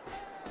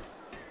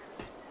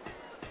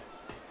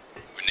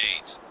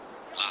 Grenades.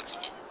 Lots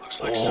of them.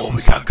 Looks like Oh,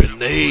 we got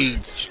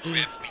grenades.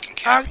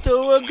 I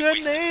throw a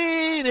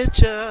grenade at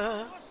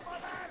ya.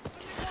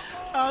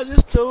 I'll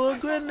just throw a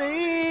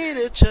grenade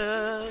at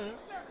ya.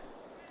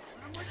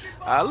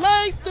 I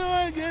like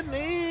throwing a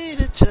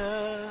grenade at ya.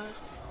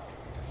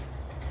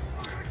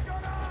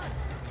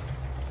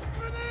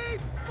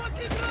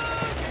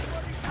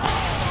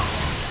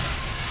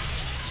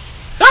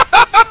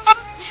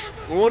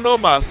 Uno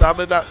más,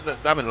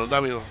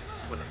 dámelo.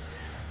 Bueno,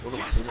 uno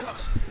más.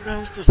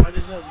 What's this? Why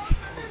this up?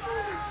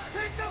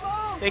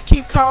 They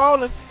keep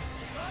calling.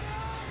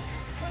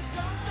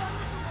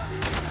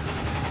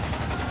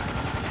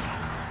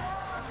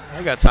 I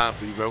ain't got time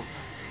for you, bro.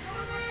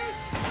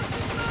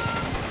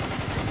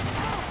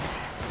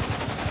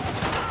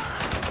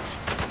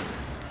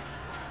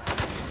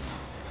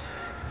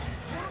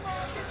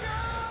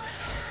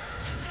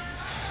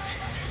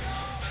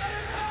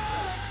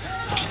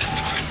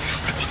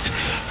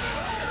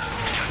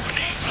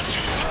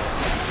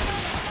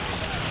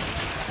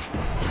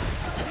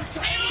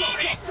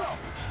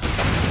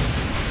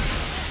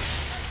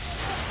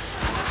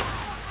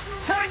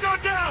 Tango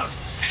down!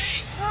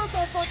 Hey!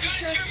 You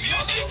guys hear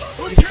music?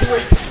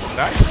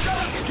 Nice.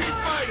 Keep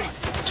fighting!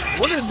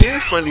 What is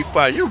this friendly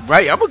fire? You're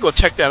right. I'm gonna go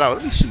check that out.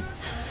 Let me see.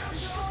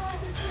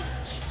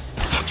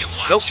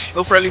 Nope,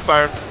 no friendly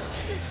fire.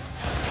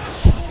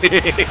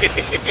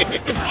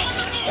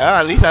 Ah,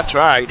 at least I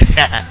tried.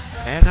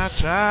 And I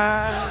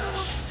tried.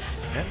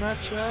 And I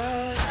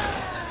tried.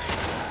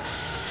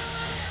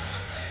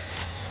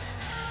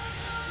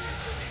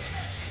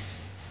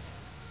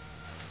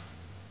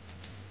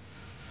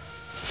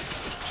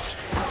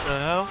 What the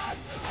hell?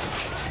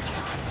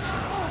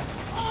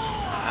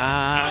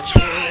 I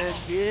can't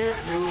get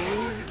me.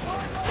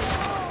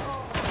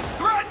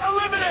 Threat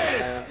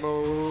eliminated!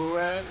 Ammo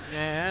right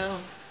now.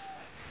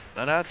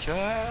 But I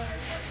tried.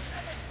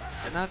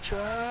 And I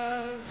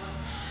tried.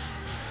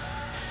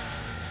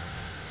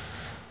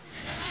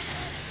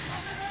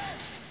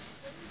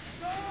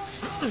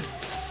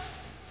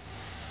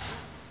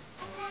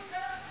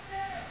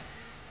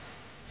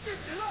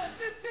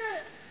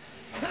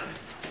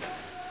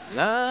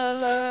 La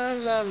la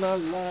la la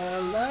la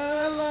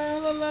la la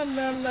la la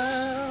la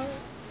la.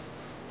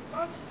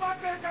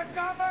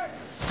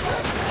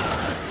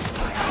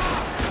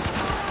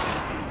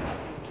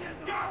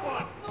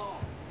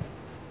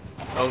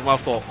 That was my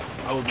fault.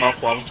 That was my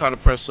fault. I was trying to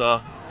press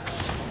A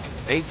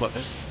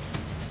button.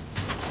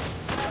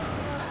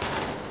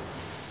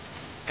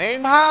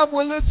 Aim high,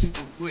 Willis.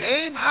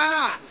 Aim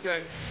high.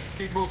 Okay, let's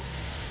keep moving.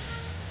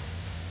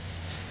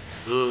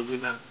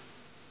 Good night.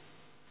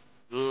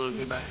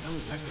 Good night.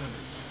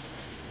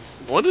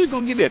 When are they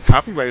gonna give me a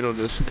copyright on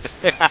this?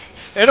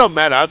 It don't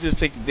matter. I'll just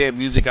take the damn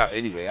music out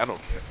anyway. I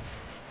don't care.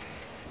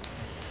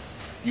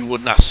 You will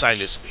not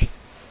silence me.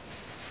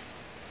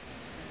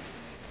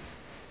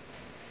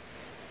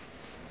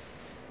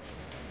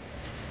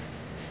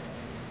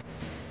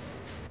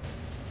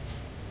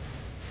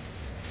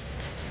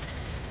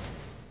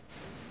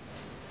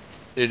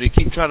 Yeah, they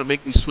keep trying to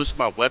make me switch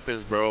my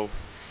weapons, bro.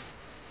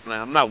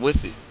 Nah, I'm not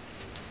with it.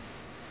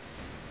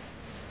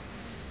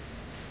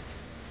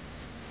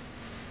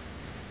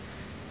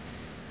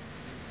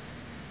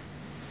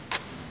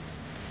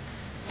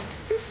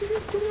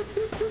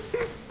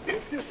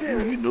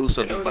 You know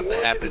something's about to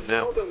happen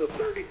now. On the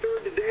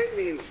 33rd today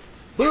means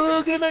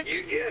Boogie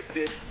Nights. you guessed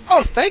it.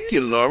 Oh, thank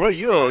you, Laura.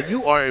 You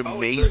are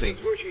amazing.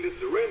 All persons wishing to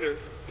surrender,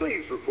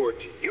 please report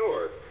to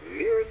your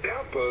nearest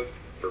outpost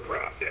for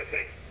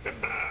processing.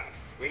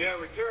 We now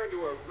return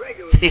to a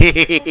regular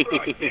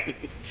broadcast.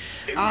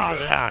 Oh,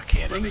 no, I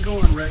can't. Let me go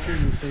on record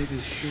and say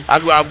this shit. I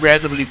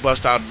randomly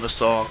bust out in the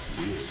song.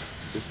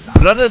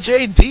 Blood of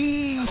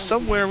JD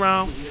somewhere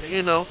around,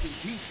 you know,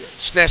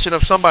 snatching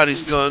up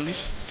somebody's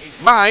guns.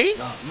 Mine.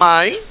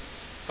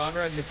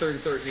 Conrad and the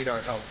 33rd need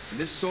our help. And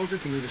this soldier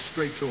can lead us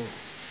straight to him.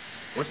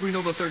 Once we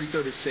know the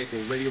 33rd is safe,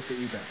 we'll radio for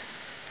evac.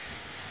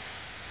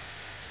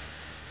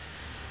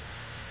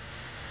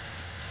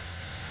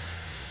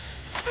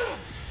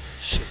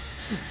 Shit.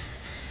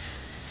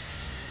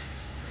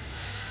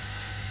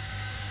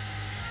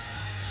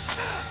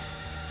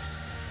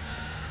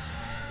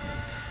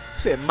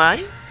 Said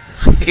mine?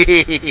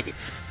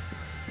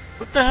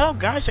 What the hell,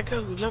 guys? I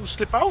gotta let him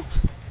slip out.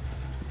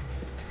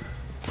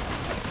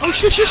 Oh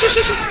shit! Enemy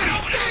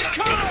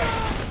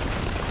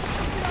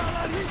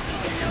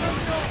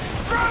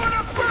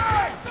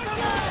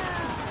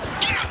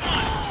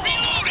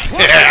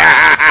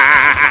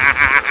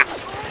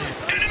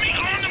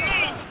on the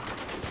move!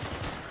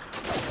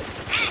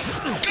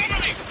 Cover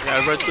me!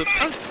 Gotta run to.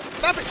 Oh,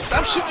 stop it!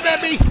 Stop shooting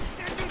at me!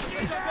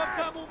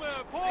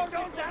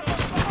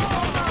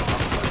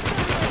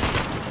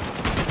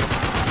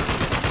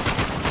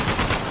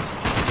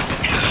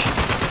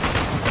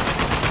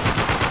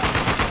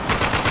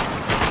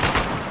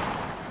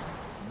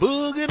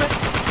 Boogie Nights.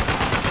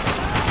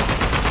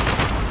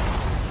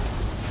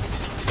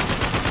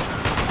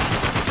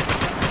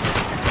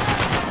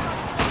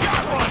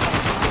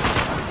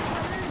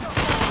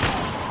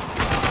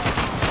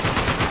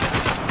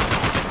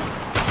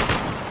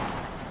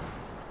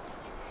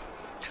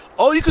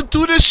 Oh, you can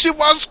do this shit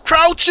while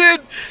crouching!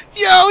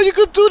 Yo, you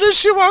can do this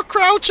shit while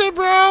crouching,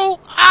 bro!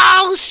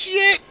 Oh,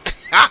 shit!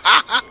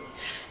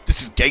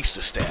 This is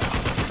gangster style.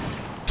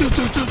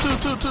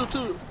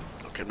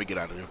 Okay, let me get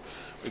out of here.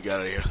 We get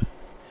out of here.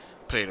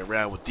 Playing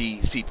around with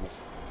these people.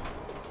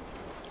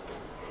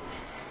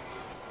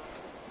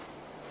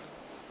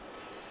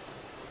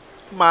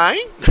 Mine?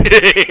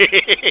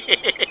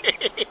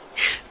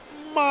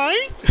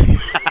 Mine?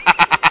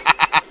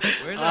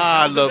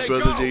 I love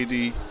Brother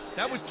JD.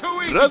 That was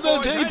too easy, Brother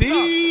boys. JD!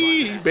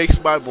 He makes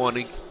my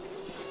morning.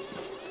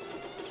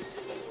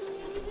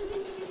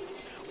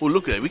 Oh,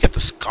 look at it. We got the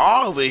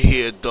scar over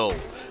here, though.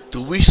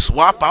 Do we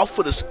swap out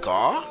for the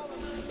scar?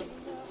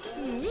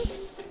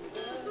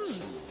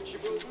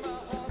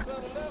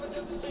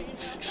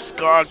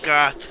 Scar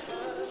got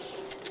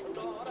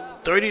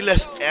 30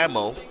 less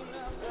ammo,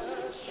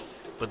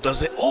 but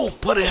does it? Oh,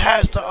 but it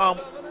has the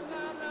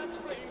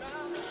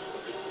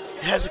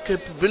it has the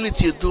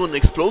capability of doing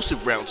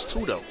explosive rounds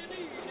too, though.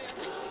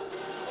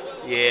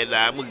 Yeah,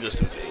 nah, I'm gonna just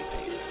do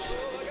anything.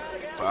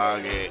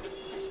 Fog it,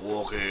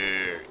 walk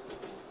it.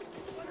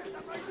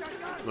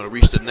 I'm gonna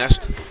reach the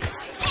nest.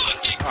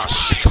 Oh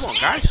shit! Come on,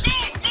 guys.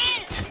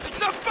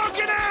 It's a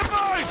fucking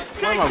ambush!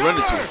 Where am I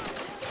running to?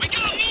 We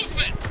got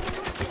movement!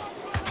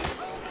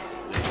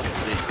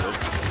 There you go.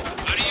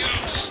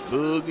 Adios!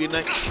 Boogie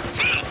Nights.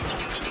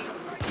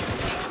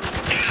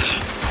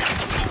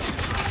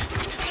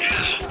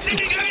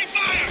 Taking heavy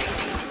fire!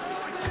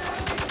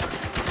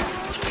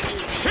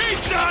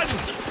 He's done!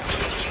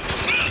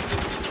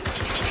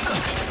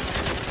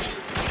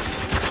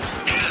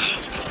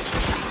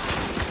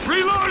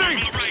 Reloading!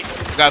 All right.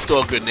 Gotta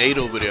throw a grenade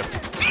over there.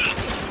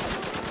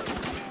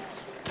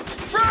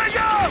 Frag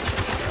up!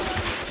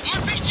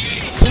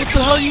 RPGs! What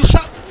the hell you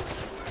shot?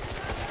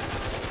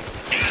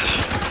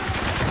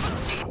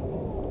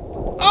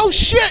 Oh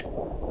shit!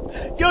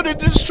 Yo, they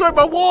destroyed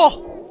my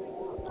wall.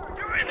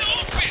 You're in the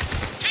open!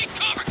 Take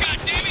cover,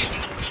 goddammit!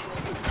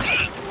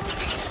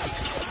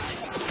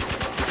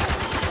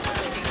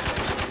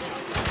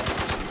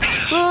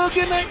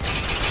 Boogie Nights.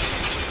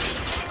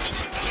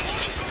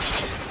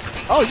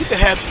 Oh, you can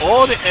have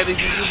all the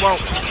energy you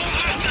want.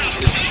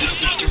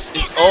 It's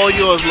all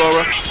yours,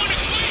 Laura.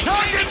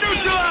 Target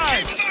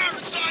neutralized!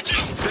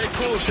 Stay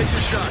cool, take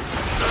your shots.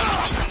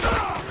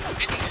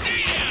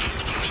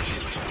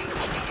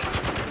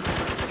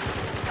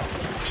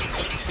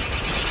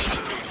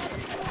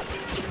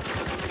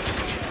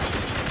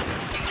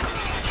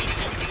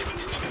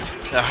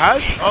 Now,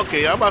 how's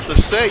okay? I'm about to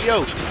say,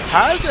 yo,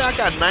 how is it? I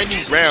got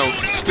 90 rounds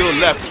still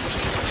left.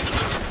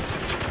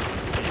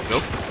 There you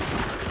go.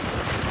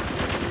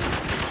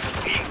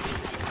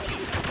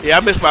 Yeah, I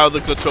missed my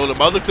other controller.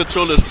 My other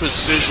controller is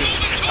precision.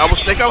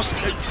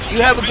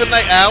 You have a good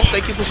night, Al.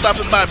 Thank you for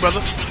stopping by, brother.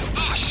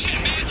 Oh shit,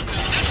 man!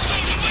 That's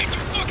going way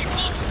too fucking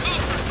close for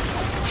cover!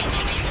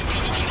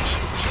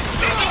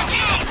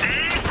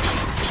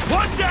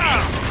 One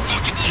down!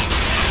 Fucking look!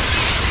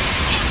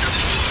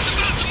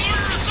 About to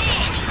murder us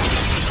all!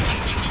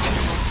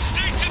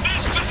 Stay to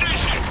this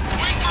position!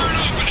 Wait for an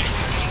opening!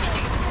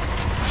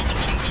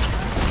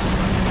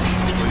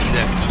 Where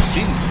you at? I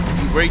see you.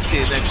 You right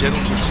there in that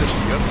general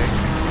vicinity. Okay.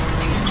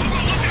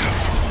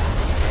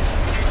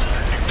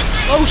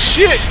 Oh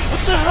shit! What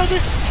the hell?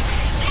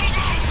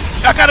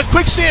 I got a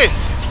quicksand!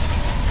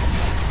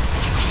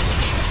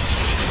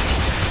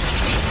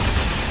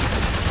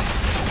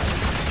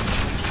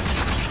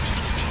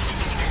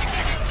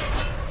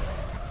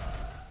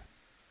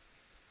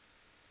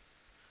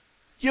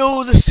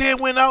 Yo, the sand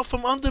went out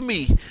from under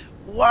me.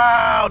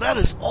 Wow, that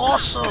is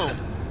awesome.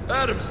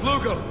 Adams,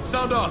 Lugo,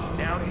 sound off.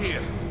 Down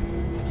here.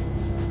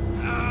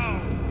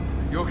 Ow.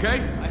 You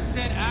okay? I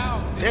said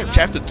ow. Damn,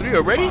 chapter 3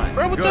 already?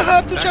 Bro, what Good. the hell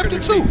after Back on chapter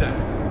your 2? feet,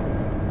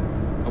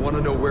 then. I want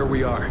to know where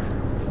we are.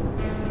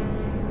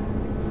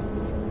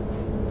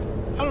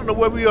 I don't know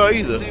where we are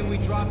either. Saying we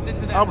dropped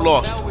into that I'm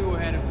lost. hotel we were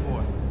headed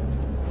for.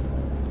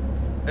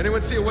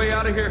 Anyone see a way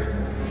out of here?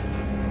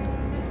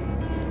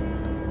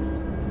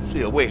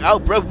 See a way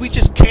out, bro. We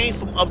just came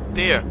from up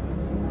there.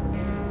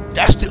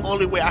 That's the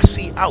only way I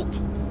see out.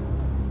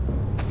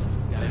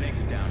 Got an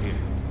exit down here.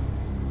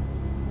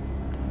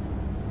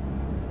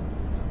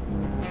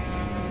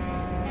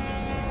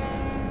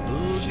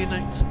 Boogie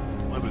nights.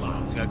 Where we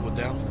going? We gotta go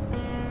down.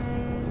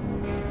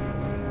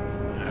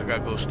 I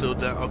gotta go still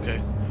down.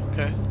 Okay.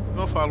 Okay. We're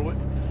gonna follow it.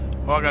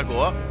 Oh, I gotta go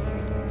up.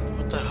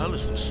 What the hell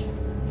is this?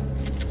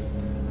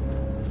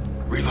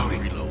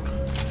 Reloading. Reload.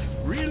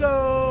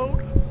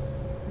 Reload.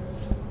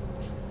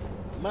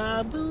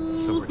 My boo.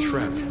 So we're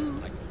trapped.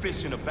 Like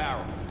fish in a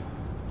barrel.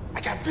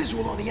 I got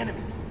visual on the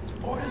enemy.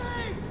 Orders?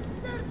 Hey,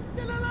 they're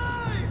still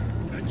alive!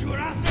 Here it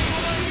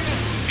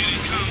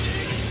comes.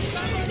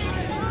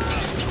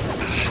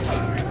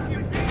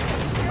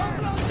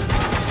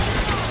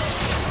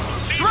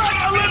 Threat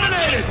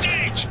eliminated!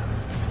 Stage!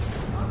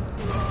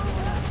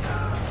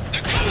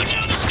 They're coming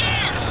down the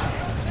stairs!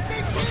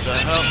 What the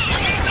hell?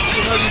 Where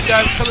the hell these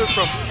guys coming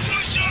from?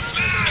 Push up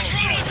fast!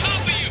 Right on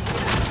top of you!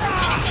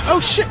 Oh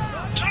shit!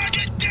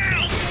 Target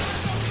down!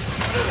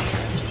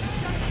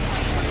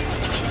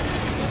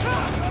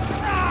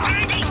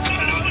 Tangle's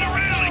coming over the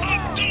railing!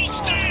 Up those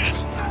stairs!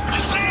 You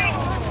see him?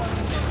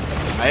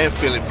 I am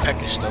feeling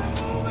peckish though. I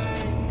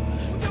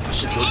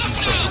should go do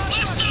something.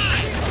 Left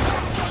side!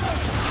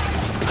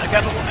 I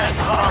got no more.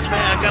 Oh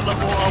man, I got no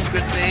more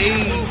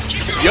grenades.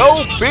 Yo,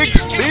 Big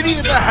Smitty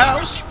in the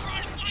house.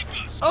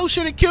 Oh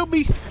shit, it killed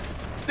me.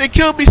 They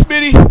killed me,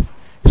 Smitty.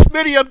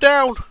 Smitty, I'm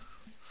down.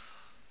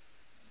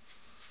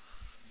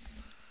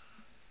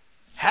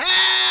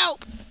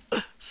 Help!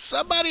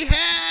 Somebody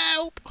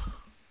help!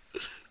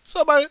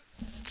 Somebody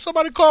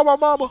call my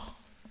mama.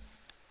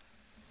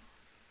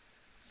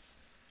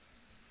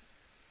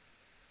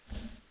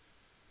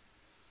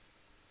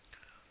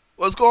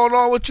 What's going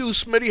on with you,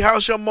 Smitty?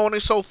 How's your morning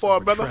so far,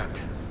 brother?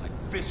 Trapped.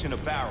 Like fish in a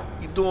barrel.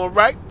 You doing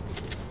right?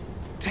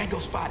 Tango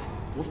spotted.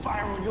 We'll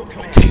fire on your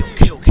command.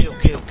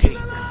 Okay.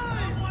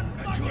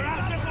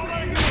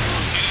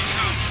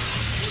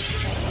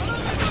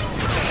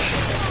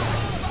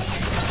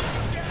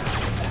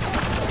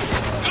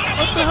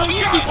 What the hell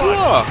you think you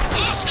are?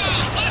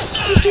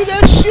 You see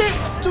that shit?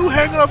 Dude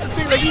hanging off the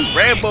thing like he's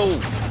Rambo.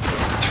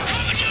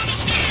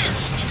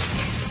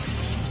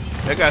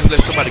 That guy's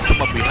let somebody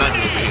come up behind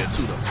you over here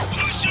too though.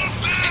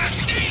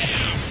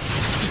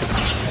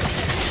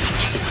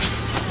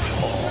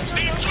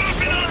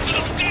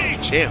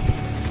 Damn.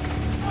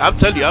 I'm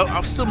telling you,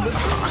 I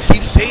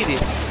keep saying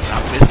it.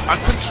 I miss my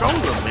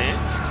controller, man.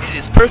 It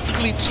is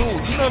perfectly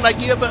tuned. You know, like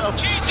you ever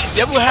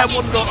have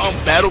one of the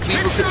Battle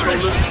Beaver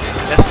controllers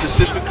that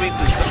specifically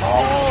this?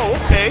 Oh,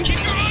 okay.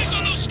 Keep your eyes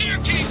on those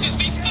staircases.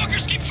 These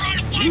fuckers keep trying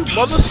to flank You us.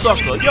 mother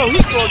sucker. Yo,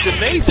 he's throwing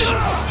grenades at me.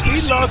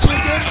 He's launching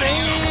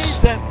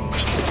grenades at me.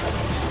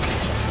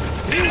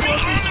 He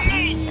wants to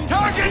see.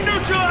 Target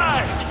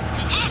neutralized!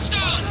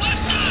 Hostiles,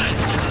 left side!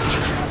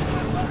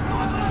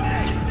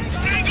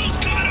 Angle's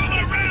coming over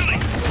the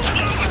railing!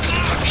 12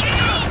 o'clock!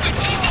 Now, we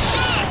take the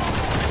shot!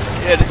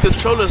 Yeah, the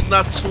controller's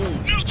not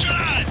tuned.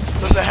 Neutralized!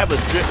 Doesn't have a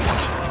drip.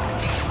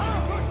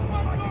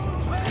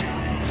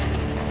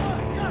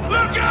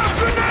 Look out,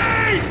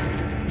 grenade!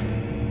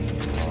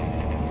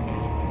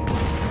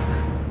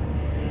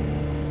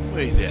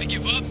 Where is They that?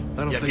 give up? I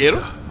don't You think get so.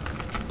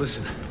 him?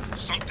 Listen,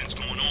 Something's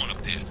going on up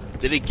there.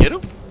 Did they get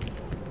him?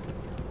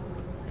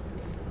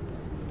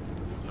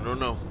 I don't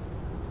know.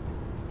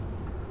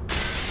 They're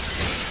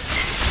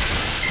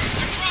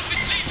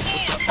dropping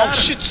C4! Oh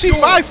shit,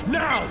 C5!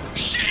 now!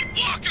 Shit,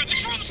 Walker,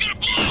 this room's gonna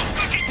blow!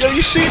 Fucking Yo,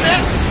 you seen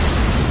that?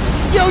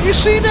 Yo, you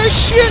seen that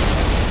shit?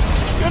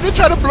 Yo, they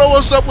try to blow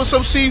us up with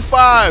some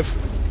C5.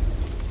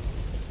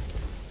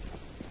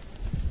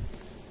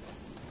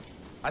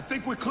 I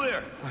think we're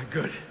clear. All right,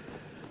 good.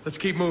 Let's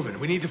keep moving.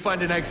 We need to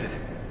find an exit.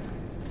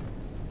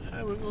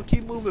 Alright, we're gonna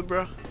keep moving,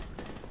 bro.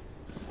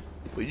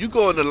 But you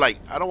go in the light.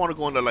 I don't want to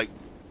go in the light.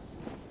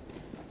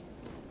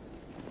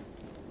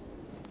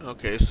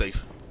 Okay, it's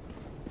safe.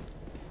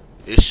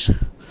 It's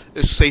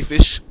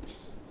safe-ish.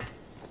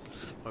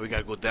 Oh, we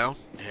gotta go down?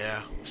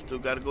 Yeah, we still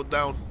gotta go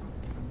down.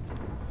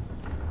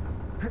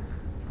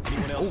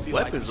 Anyone else Oh, feel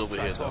weapons like over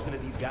try here, though. talking to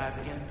these guys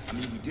again? I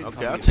mean, we did Okay,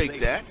 come I'll here take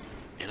safe. that.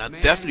 And I'm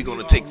Man, definitely we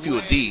gonna are take a few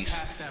of way these.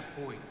 past that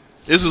point.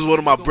 This is one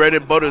of my bread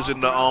and butters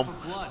in the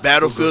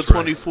Battlefield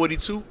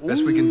 2042. Ooh.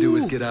 Best we can do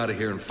is get out of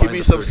here and find Give me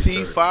the some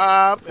 33rd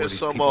C5 and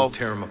some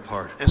tear 'em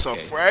apart. and some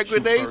frag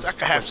grenades. I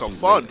could have some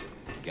fun.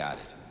 Got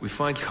it. We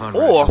find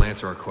Conrad, Or he'll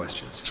answer our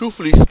questions.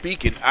 truthfully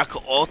speaking, I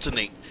could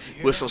alternate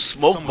with some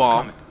smoke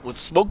bomb, with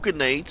smoke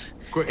grenades,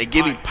 and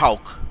give me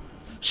Pauk.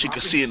 She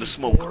could see in the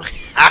smoke.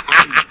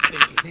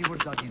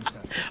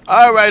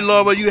 All right,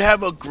 Laura, you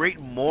have a great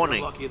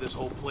morning.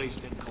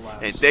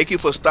 And thank you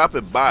for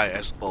stopping by,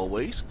 as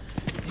always.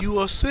 You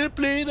are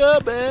simply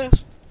the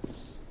best.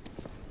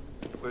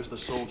 Where's the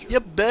soldier?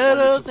 You're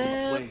better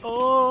than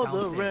all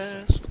the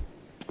rest.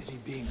 Is he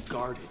being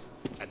guarded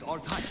at all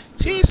times?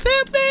 She's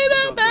simply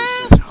the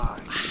best.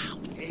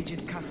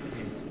 Agent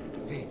Custody.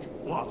 Wait.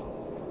 What?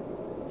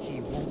 He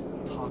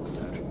won't talk,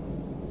 sir.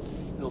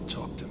 He'll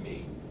talk to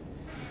me.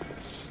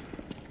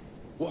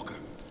 Walker,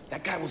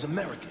 that guy was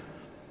American.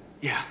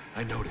 Yeah,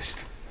 I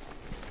noticed.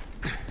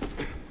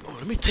 Oh,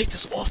 let me take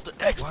this off the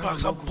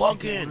Xbox. I'm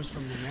bugging.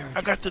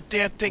 I got the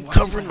damn thing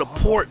covering the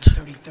port.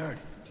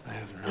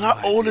 And how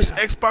old this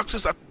Xbox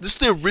is? This is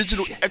the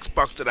original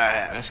Xbox that I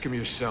have. Ask him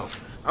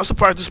yourself. I'm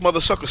surprised this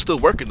mother sucker's still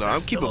working though.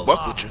 I'm keeping a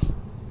buck with you.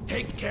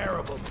 Take care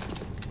of him.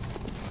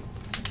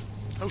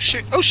 Oh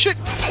shit! Oh shit!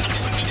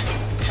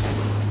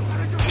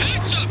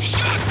 Heads up,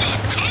 shotgun,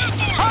 coming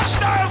for us!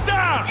 Hostile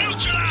down!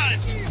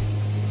 Neutralized!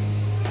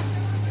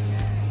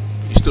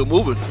 He's still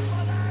moving.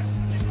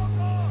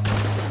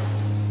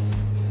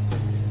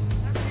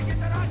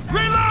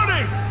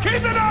 Reloading!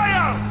 Keep an eye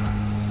out!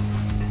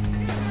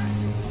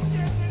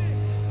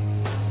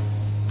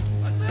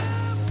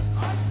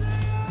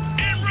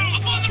 En route,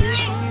 on the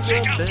roof!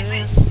 Take out the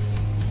roof!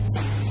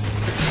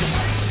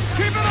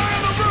 Keep an eye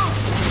on the roof!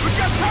 We've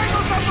got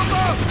tangles up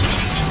above!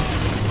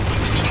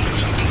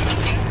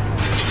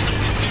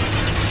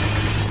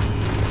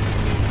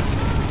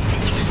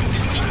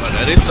 Oh,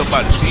 that is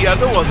somebody. See, I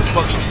know I was a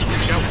fucking.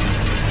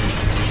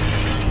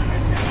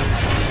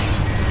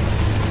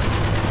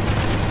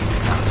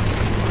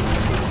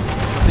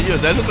 Yeah,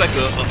 that look like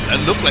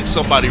that look like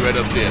somebody right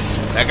up there.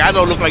 That guy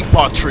don't look like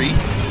Partry.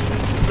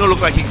 Don't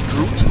look like he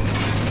drooped.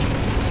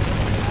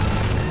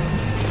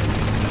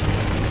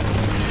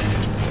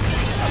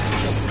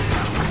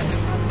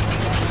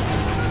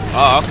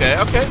 Oh, okay,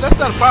 okay. That's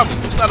not a problem.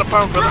 It's not a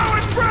problem, brother.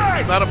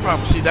 It's not a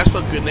problem. See, that's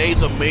what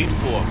grenades are made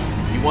for.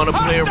 You want to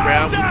play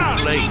around, you can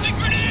play.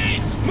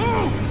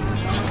 Move!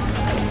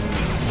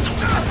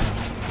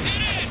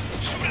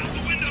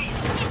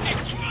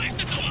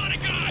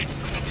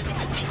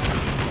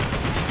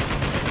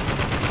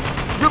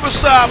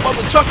 Riverside,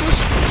 mother truckers.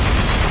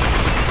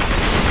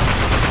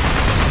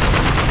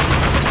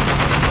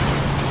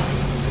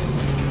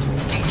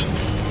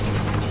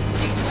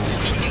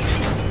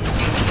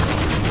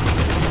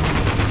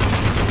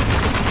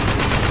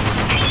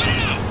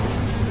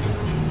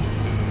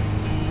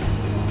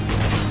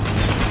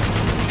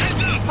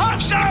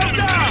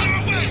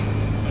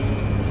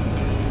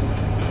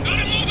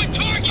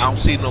 I don't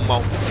see no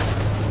more.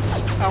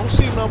 I don't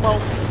see no more.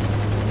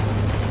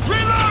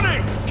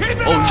 Reloading! Keep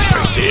it Oh,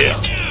 he's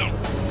still.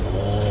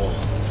 Oh.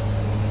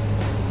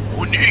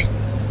 Oh, neat.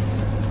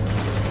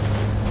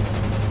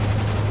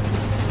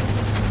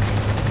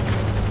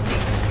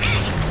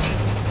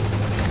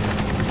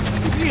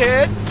 Give me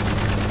head.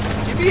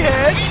 Give me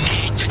head. We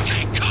need to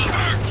take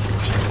cover!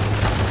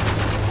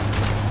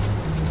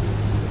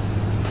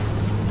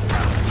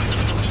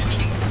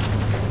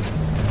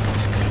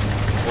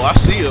 Oh, I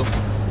see him.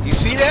 You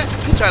see that?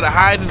 He tried to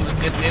hide in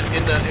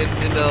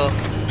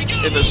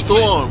the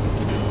storm.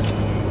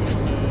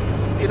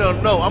 You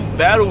don't know. I'm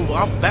battle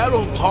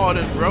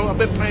hardened, bro. I've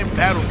been playing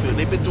Battlefield.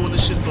 They've been doing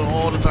this shit for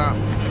all the time.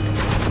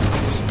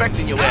 I'm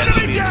expecting your ass to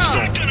be in the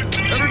storm.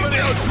 Everybody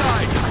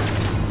outside!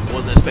 I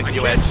wasn't expecting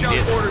your ass to be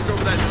in. orders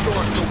over that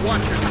storm, so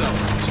watch yourself.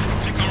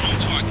 Pick our own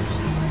targets.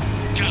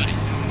 Got it.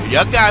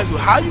 Y'all guys,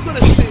 how you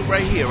gonna sit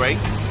right here, right?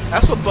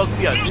 That's what bugged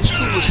me out. This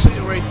dude was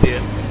sitting right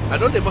there. I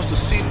know they must have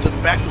seen the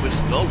back of his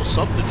skull or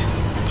something.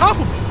 Pop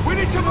him. We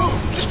need to move!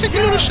 Just take a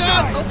little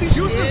shot. Don't be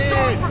scared. Use the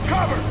storm for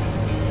cover!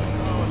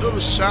 A little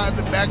shot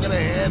in the back of the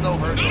head don't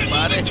hurt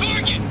nobody.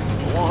 Target.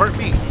 It won't hurt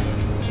me.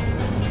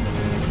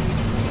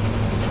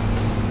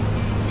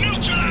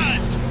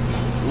 Neutralized.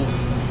 Ooh.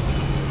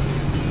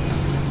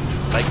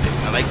 I like that.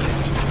 I like that.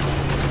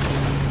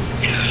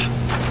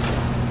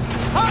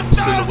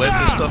 Silhouettes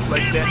and stuff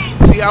like that.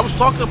 See, I was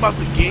talking about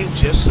the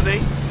games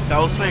yesterday. I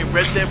was playing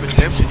Red Dead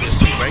Redemption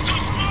yesterday, right?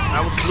 I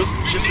was looking,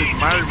 just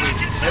admiring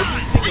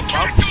everything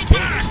about the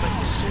game. It's like,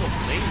 it's so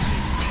amazing.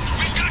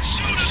 We've got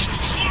shooters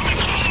swarming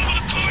all over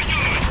the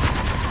courtyard.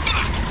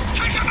 Fuck!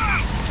 Take them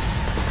out!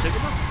 Take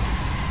him out.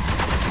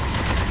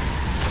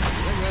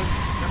 Yeah, man.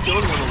 Not the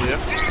only one over there.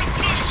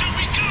 Closer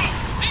we go.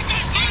 They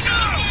got you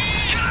now.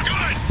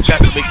 Good. You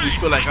guys make me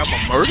feel like I'm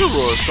a murderer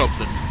or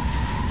something.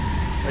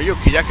 Hey, yo,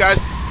 can y'all guys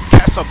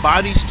catch some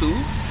bodies too?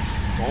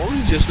 Or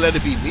you just let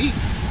it be me?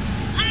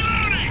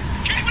 Reloading.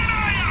 Keep an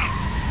eye out.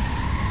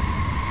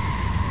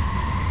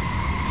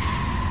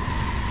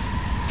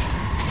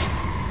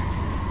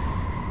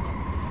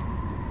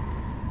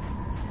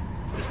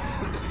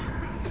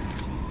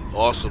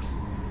 Awesome.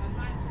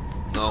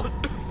 No.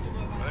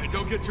 Hey,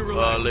 don't get too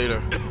relaxed.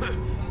 Later.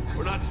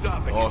 We're not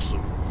stopping.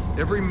 Awesome.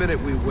 Every minute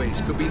we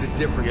waste could be the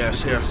difference Yes,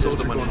 between a here's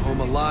soldier the money. going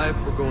home alive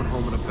or going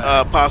home in a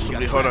bag.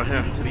 Possibly. Hold on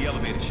here. To the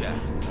elevator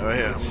shaft. Right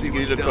here. Let's see Give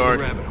what's you the down card.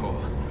 the rabbit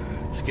hole.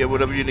 Just get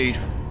whatever you need.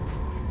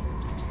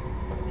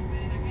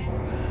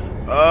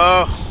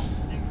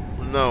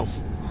 No,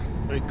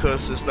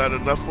 because it's not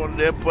enough on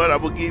there. But I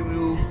will give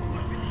you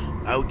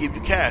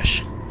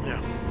cash.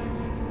 Yeah,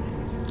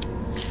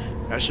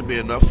 that should be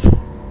enough.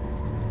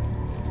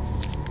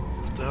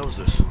 What the hell is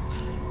this?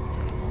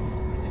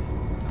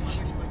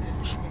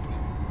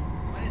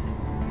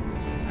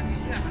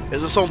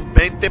 Esos son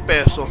 20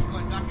 pesos.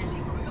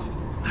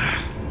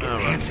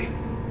 Nancy.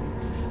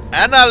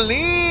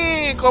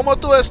 Annalene, ¿cómo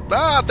tú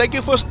estás? Thank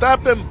you for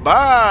stopping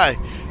by.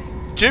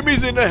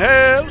 Jimmy's in the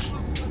house.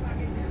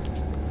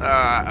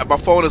 My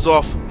phone is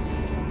off.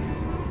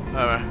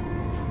 Alright.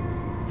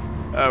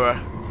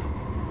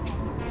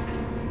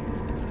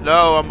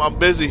 No, I'm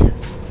busy.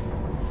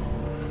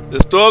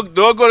 This door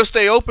gonna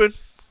stay open.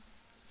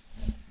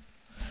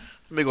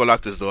 Let me go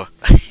lock this door.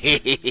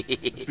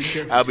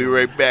 I'll be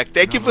right back.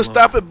 Thank you for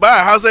stopping by.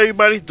 How's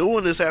everybody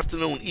doing this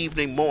afternoon,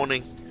 evening,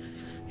 morning?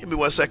 Give me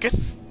 1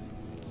 second.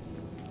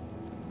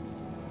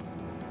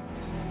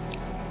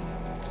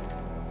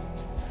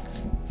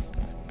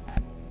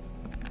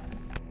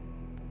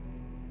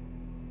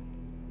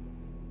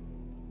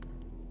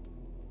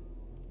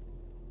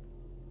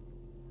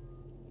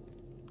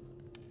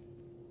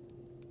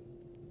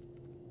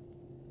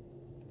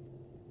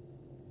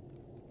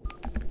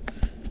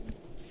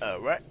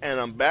 Alright, and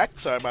I'm back.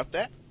 Sorry about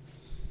that.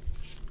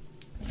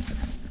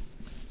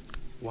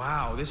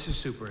 Wow, this is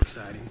super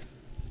exciting.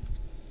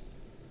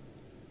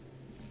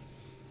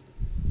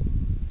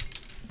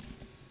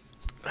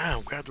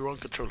 Damn, grabbed the wrong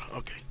controller.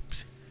 Okay.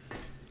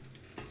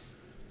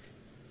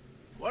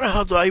 What the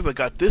hell do I even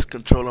got this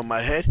controller on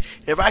my head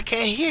if I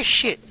can't hear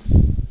shit?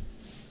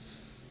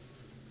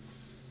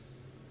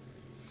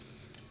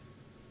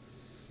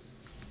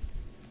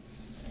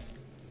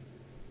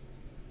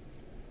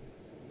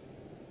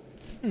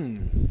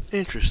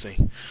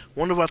 Interesting.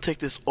 Wonder if I take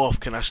this off,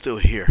 can I still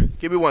hear?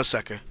 Give me 1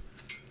 second.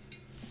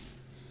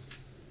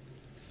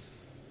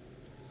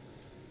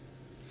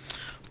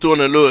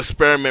 Doing a little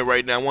experiment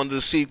right now. I wanted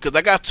to see, because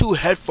I got 2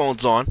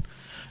 headphones on.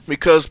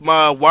 Because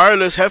my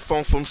wireless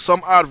headphone, from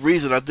some odd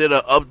reason, I did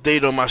an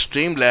update on my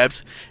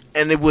Streamlabs,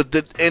 and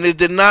it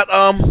did not,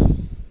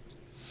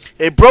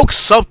 it broke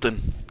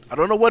something. I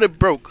don't know what it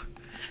broke,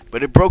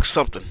 but it broke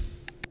something.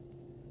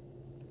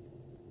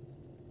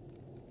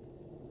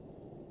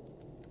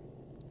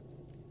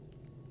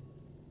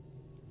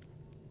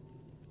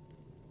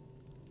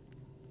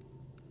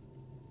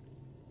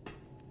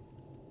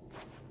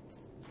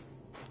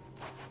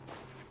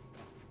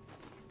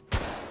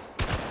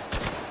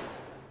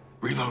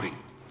 Reloading.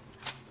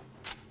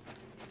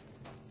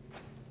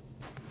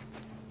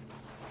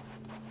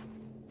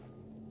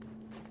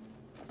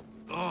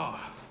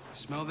 Oh,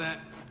 smell that?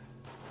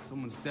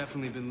 Someone's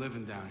definitely been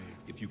living down here.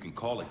 If you can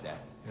call it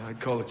that. Yeah, I'd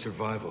call it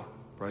survival.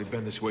 Probably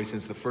been this way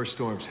since the first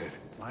storms hit.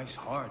 Life's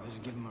hard.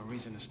 Doesn't give him a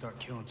reason to start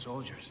killing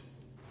soldiers.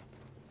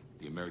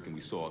 The American we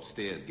saw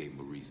upstairs gave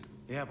him a reason.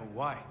 Yeah, but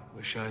why?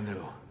 Wish I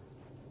knew.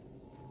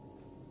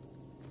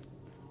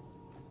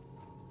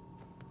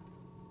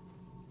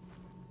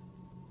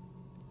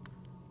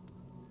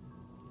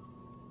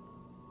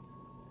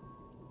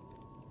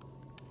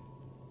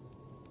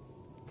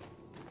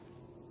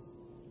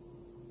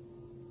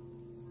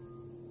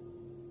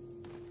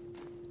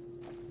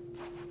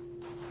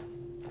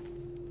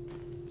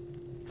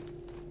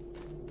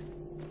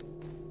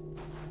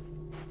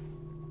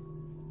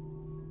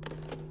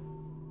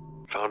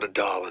 Found a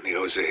doll in the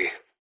OZ.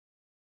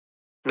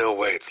 No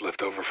way it's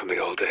left over from the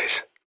old days.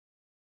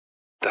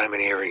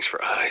 Diamond earrings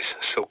for eyes,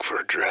 silk for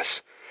a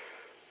dress.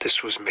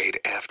 This was made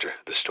after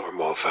the storm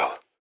wall fell.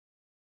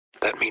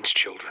 That means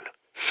children,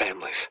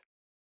 families.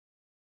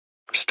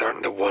 I'm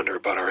starting to wonder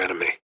about our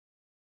enemy.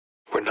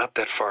 We're not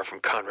that far from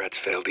Conrad's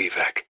failed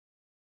evac.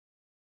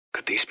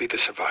 Could these be the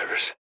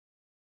survivors?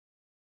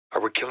 Are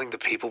we killing the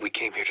people we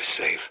came here to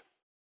save?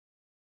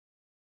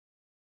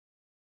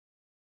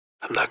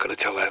 I'm not going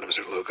to tell Adams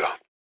or Lugo.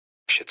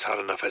 Shit's hot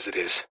enough as it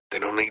is. They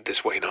don't need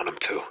this weight on them,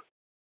 too.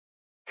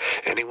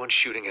 Anyone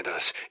shooting at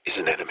us is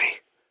an enemy,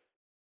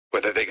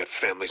 whether they got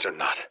families or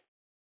not.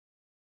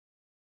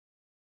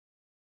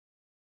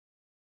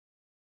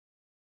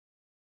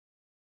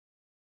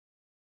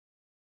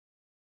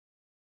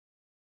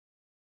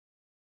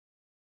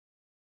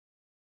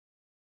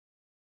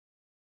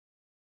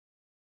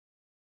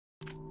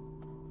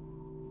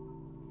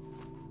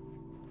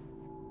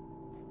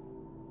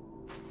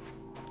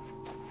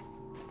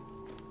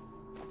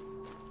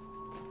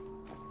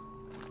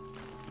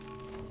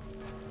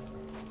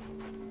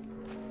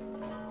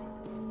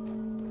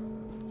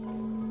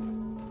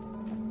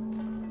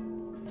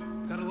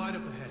 Got a light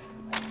up ahead.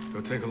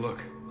 Go take a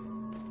look.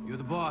 You're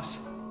the boss.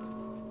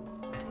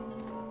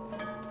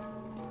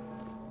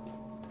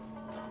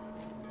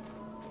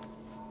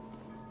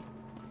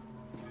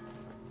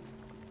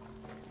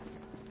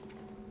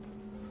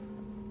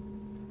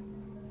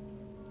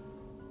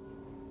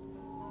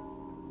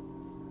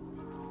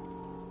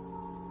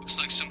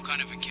 like some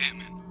kind of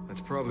encampment.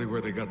 That's probably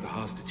where they got the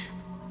hostage.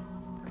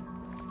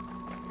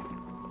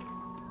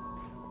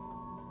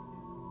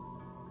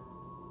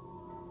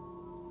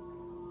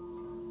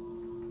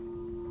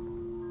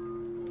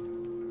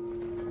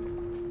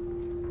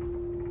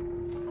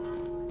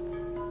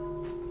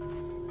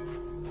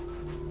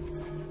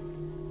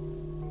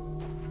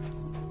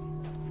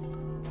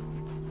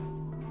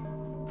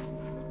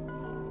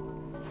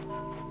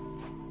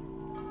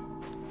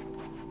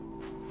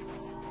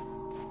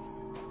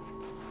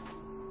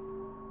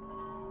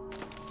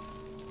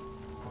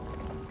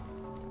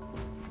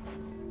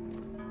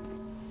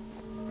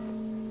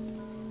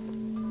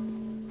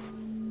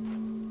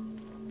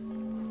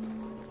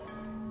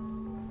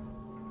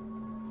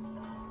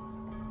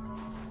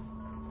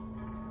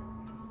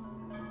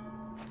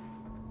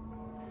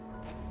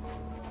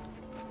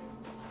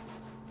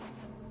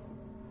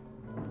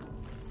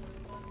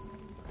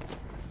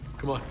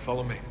 Come on,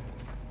 follow me.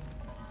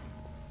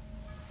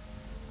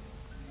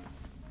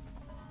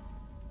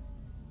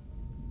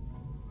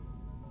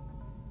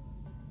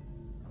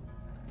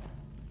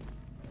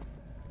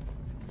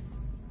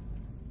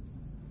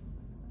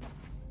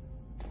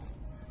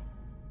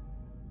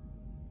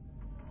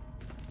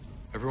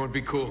 Everyone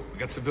be cool. We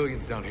got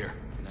civilians down here.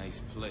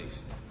 Nice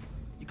place.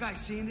 You guys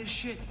seeing this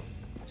shit?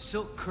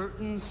 Silk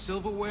curtains,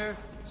 silverware,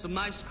 some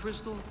nice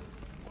crystal.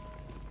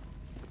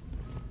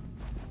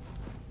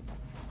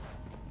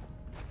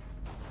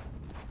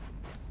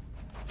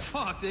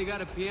 Fuck, they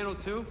got a piano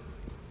too?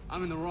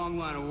 I'm in the wrong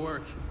line of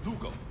work.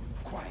 Lugo,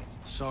 quiet.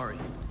 Sorry.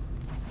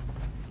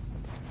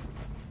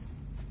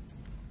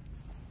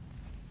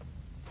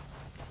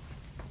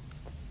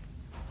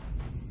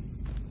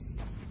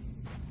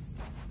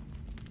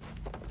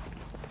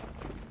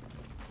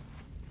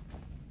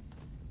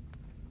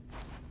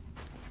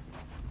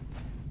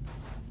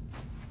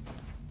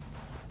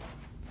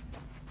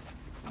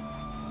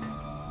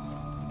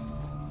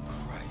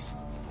 Christ,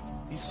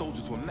 these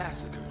soldiers were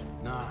massacred.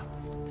 Nah.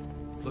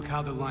 Look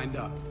how they're lined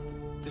up.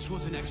 This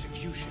was an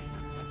execution.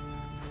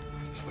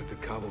 Just like the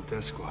Kabul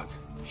death squads.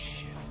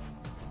 Shit.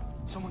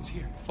 Someone's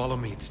here. Follow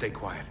me and stay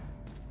quiet.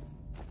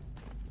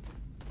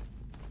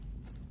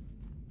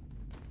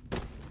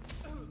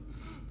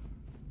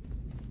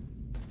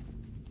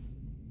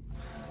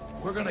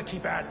 We're gonna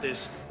keep at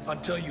this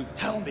until you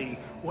tell me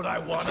what I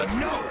want to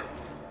know.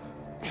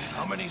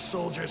 How many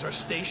soldiers are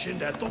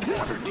stationed at the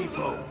water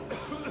depot?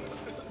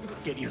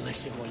 Get your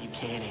licks in while you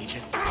can,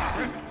 Agent.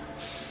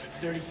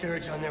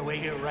 33rd's on their way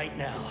here right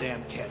now. The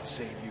damn can't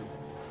save you.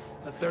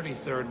 The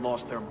 33rd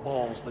lost their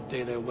balls the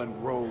day they went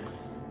rogue.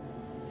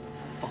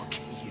 Fuck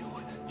you.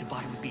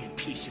 Dubai would be at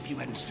peace if you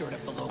hadn't stirred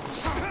up the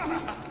locals.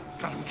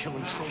 Got them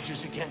killing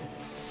soldiers again.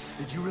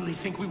 Did you really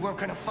think we weren't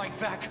gonna fight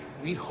back?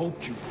 We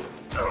hoped you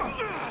would.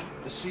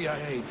 The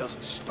CIA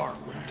doesn't start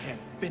when it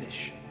can't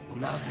finish. Well,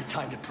 now's the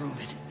time to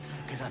prove it.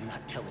 Because I'm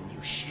not telling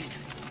you shit.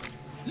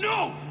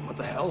 No! What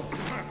the hell?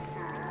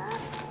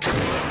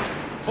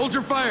 Hold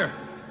your fire!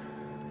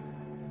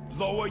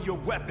 Lower your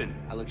weapon.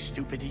 I look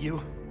stupid to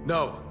you?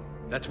 No.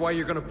 That's why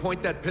you're gonna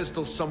point that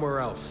pistol somewhere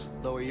else.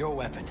 Lower your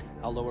weapon.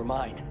 I'll lower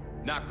mine.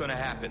 Not gonna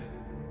happen.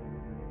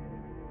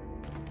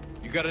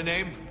 You got a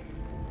name?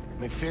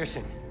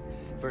 McPherson.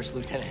 First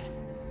Lieutenant.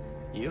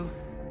 You?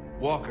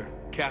 Walker,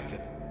 Captain.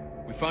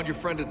 We found your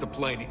friend at the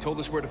plane. He told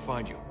us where to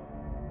find you.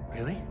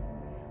 Really?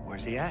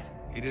 Where's he at?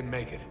 He didn't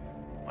make it.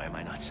 Why am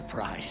I not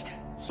surprised?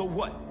 So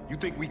what? You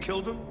think we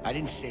killed him? I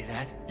didn't say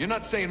that. You're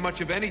not saying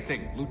much of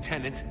anything,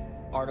 Lieutenant.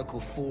 Article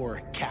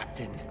 4,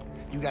 Captain.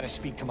 You gotta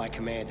speak to my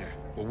commander.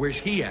 Well, where's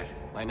he at?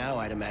 By now,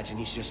 I'd imagine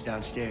he's just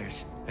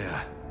downstairs.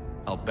 Yeah,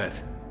 I'll bet.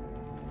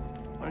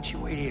 Why don't you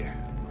wait here?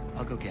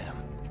 I'll go get him.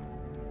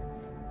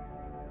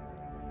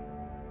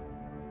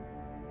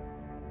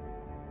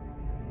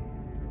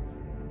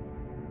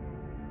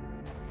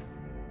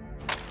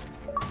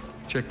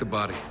 Check the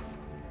body.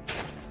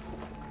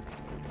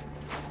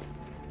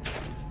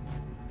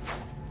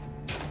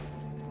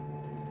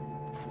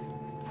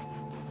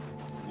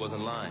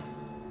 Wasn't lying.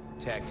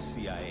 Tagged the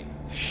CIA.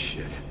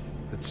 Shit.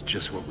 That's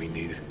just what we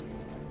needed.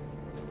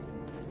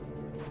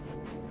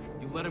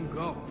 You let him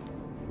go.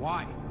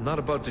 Why? I'm not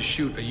about to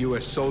shoot a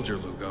U.S. soldier,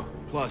 Lugo.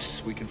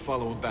 Plus, we can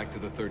follow him back to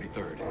the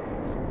 33rd.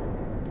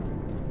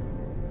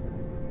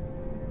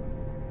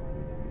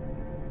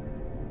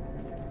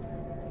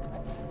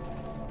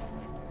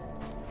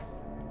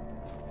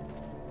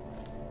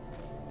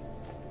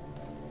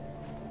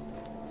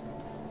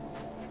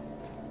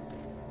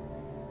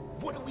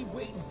 What are we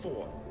waiting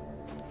for?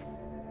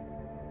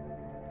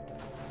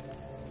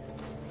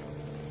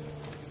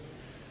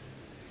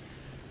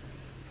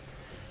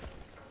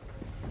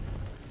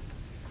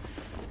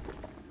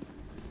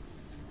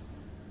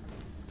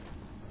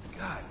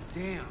 God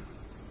damn.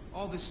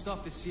 All this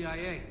stuff is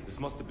CIA. This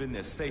must have been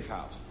their safe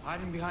house.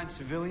 Hiding behind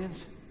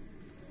civilians?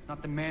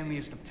 Not the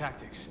manliest of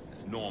tactics.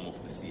 That's normal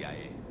for the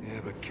CIA.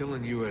 Yeah, but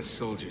killing U.S.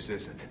 soldiers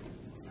isn't.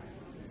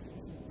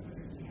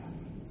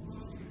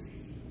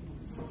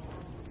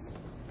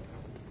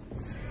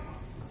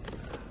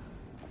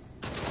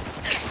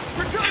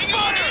 Return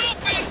fire!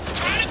 Open!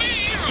 Try to be a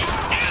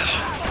hero!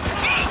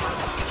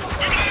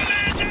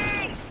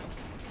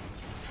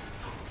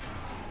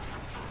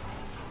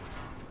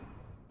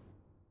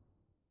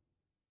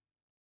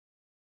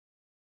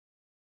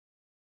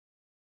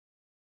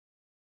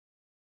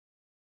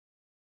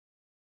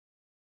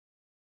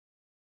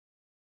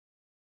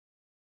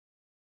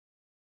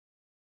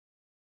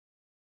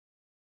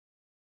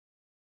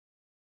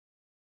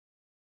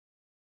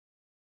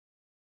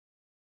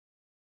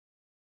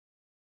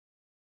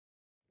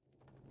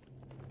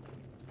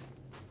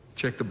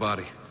 Check the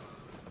body.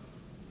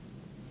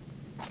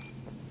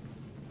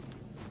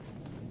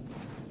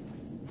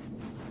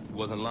 He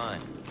wasn't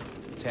lying.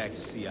 Tagged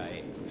to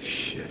CIA.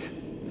 Shit.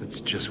 That's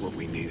just what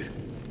we needed.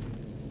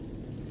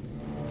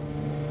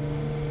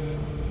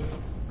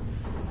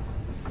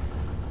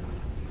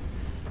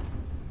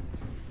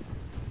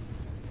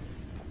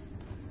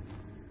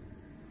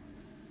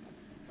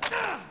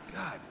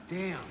 God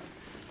damn.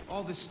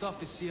 All this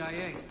stuff is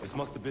CIA. This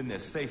must have been their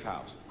safe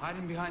house.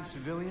 Hiding behind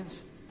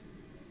civilians?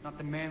 Not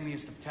the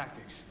manliest of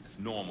tactics. It's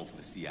normal for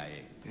the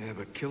CIA. Yeah,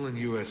 but killing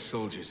U.S.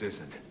 soldiers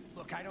isn't.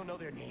 Look, I don't know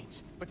their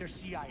names, but they're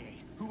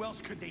CIA. Who else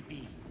could they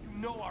be? You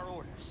know our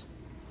orders.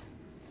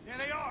 There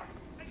they are!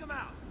 Take them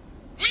out!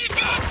 We've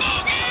got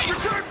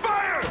bogeys! Return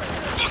fire!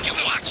 Fucking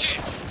watch it!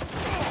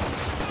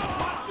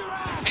 Watch your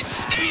ass! And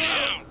stay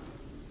down!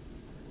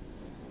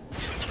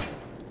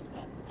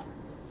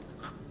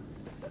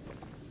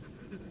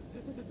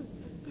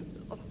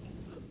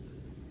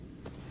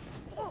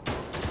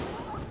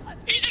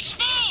 He's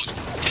exposed!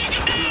 Take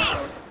him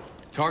down!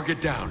 Target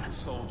down.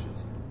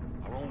 Soldiers.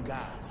 Our own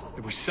guys.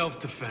 It was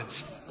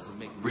self-defense. Doesn't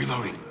make me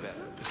Reloading. feel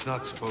better. It's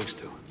not supposed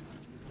to.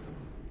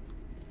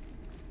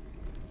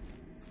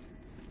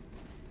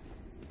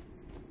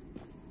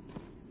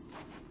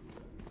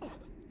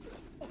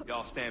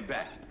 Y'all stand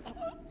back.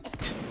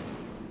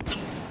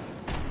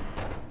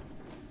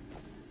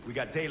 We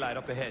got daylight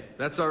up ahead.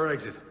 That's our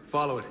exit.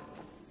 Follow it.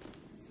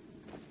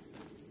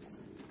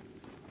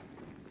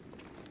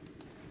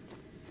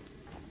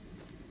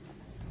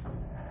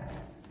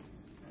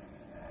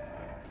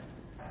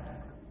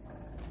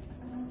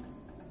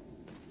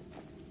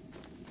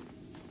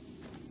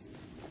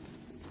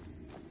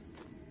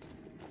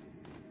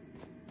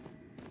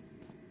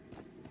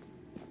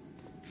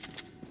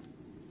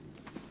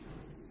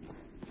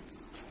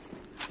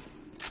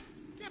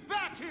 Get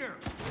back here!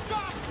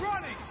 Stop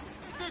running!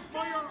 This is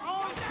for your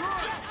own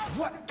good!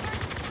 What? The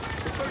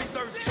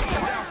 33rd's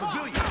chasing down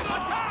civilians.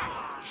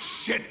 Attack!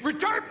 Shit!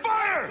 Return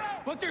fire!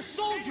 But they're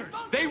soldiers!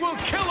 They will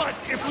kill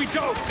us if we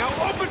don't! Now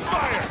open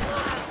fire!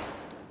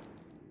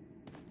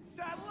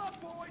 Saddle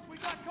up, boys! We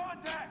got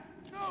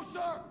contact! No,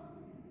 sir!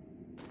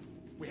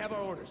 We have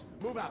our orders.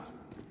 Move out.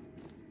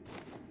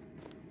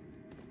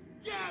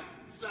 Yes,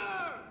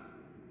 sir!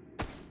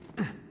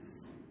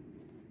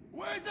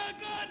 Where's the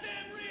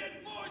goddamn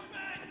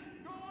reinforcements?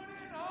 Going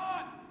in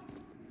hot!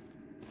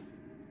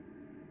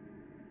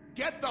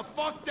 Get the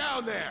fuck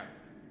down there!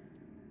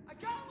 I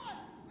got one!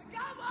 I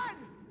got one!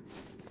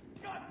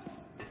 Got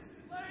one!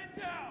 Lay it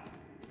down!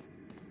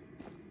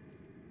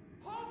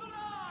 Hold the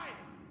line!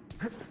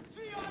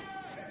 CIA!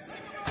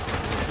 Take him out!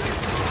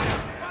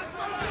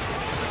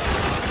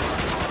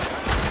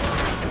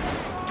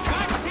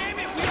 God damn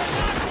it, we are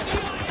not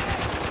CIA!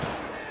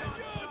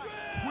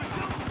 We're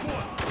Delta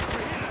Force!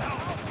 We're here to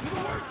help! Do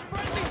the work!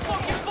 Friendly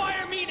fucking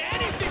fire mean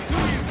anything to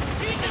you!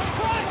 Jesus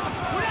Christ!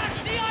 We're not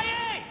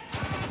CIA!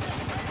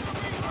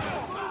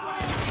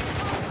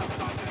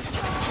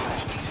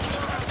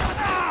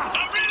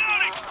 I'm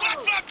reloading!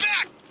 Watch my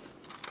back!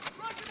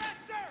 Roger that,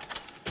 sir!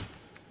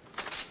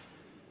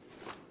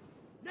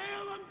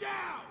 Nail him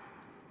down!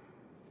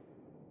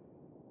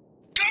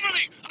 Cover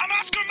me! I'm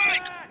Oscar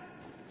Mike!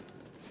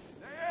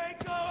 They ain't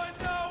going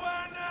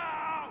nowhere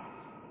now!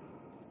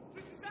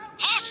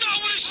 Hostile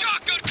with a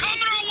shotgun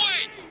coming our way!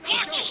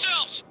 Watch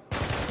yourselves!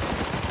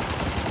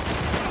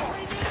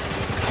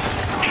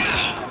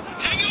 Ow!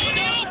 Tango in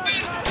the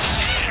open!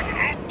 Shit!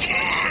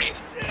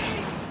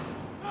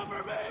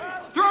 Cover me!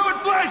 Throw in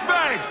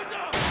flashbang!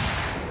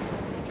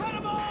 Cut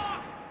him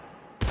off!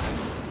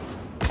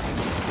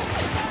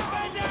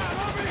 Man down,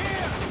 over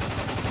here!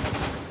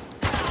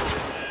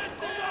 This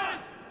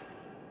is...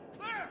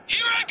 There!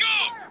 Here I go!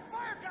 Fire,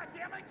 fire,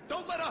 goddammit!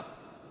 Don't let up!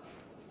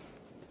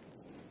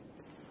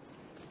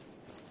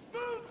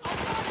 Move!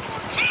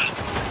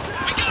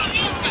 We got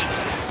movement!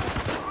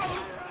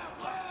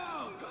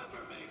 Wow!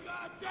 Cover me,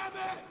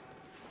 goddammit!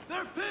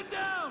 They're pinned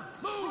down!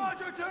 Move!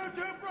 Roger, 2-2,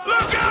 bro!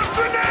 Look out,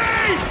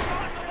 grenade!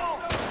 Possible!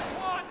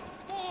 One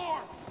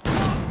more!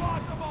 Not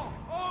possible!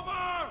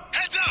 Over!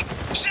 Heads up!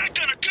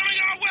 Shotgunner coming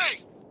our way!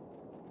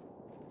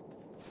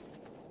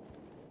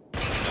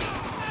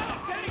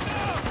 Take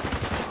out!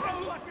 I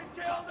fucking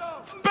killed them!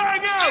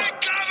 Bang out! Take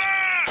cover!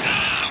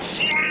 Ah,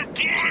 fire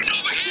blind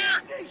over here! I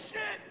can't see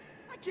shit!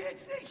 I can't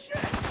see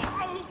shit!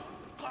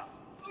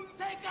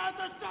 Take out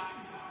the sun!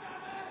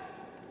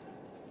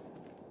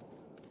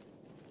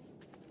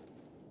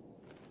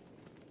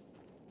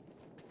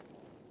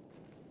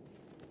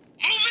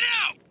 Move it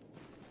out!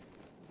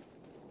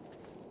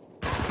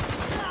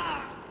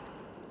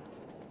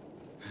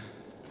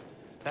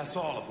 That's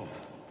all of them.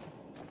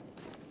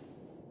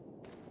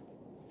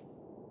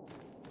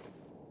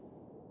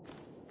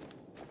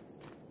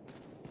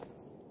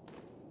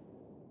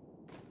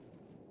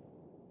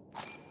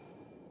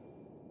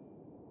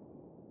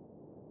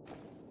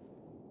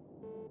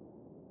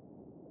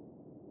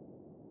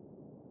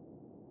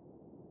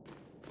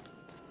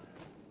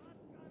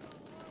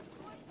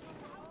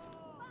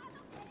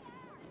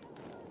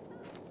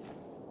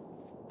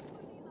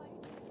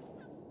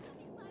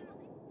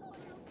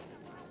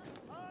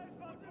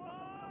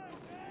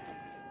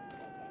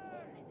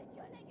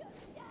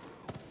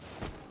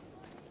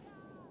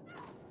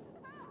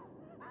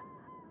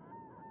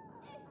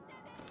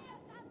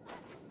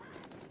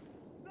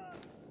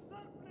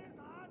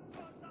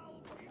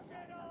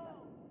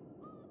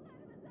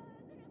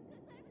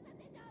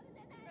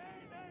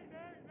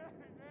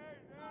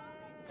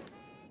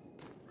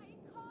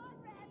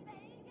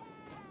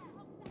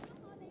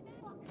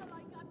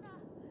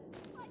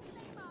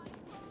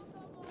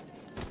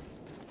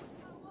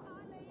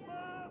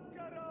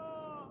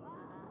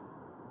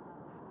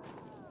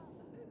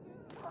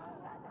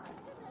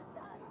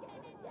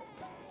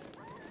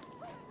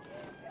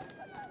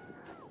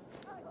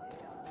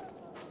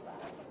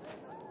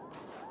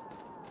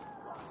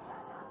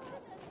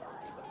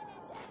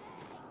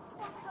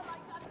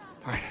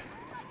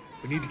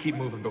 We need to keep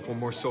moving before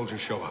more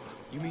soldiers show up.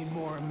 You mean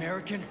more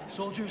American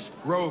soldiers?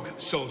 Rogue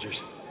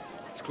soldiers.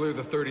 It's clear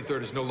the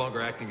 33rd is no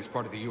longer acting as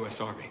part of the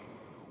U.S. Army.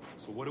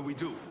 So what do we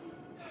do?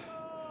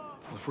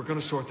 Well, if we're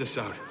gonna sort this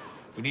out,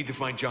 we need to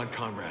find John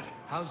Conrad.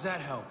 How's that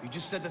help? You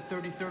just said the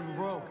 33rd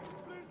were rogue.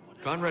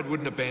 Conrad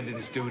wouldn't abandon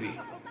his duty.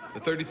 The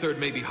 33rd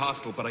may be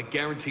hostile, but I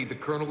guarantee the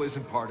Colonel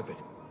isn't part of it.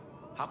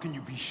 How can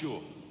you be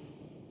sure?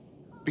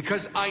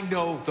 Because I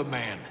know the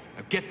man.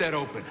 Now get that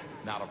open.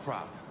 Not a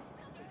problem.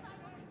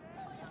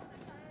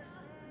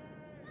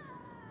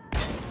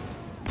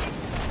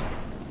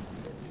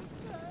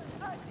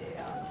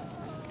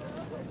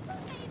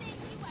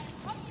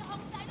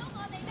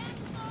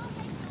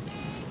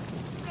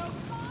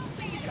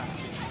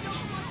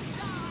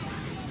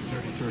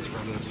 Third's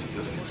rounded up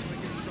civilians.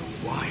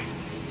 Why?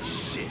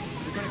 Shit,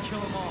 they're gonna kill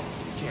them all.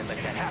 Can't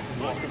let that happen,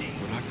 Walker.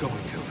 We're not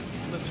going to.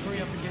 Let's hurry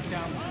up and get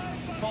down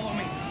there. Follow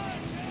me.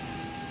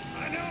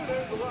 I know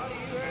there's a lot of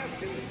you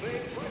asking the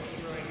same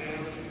question right now.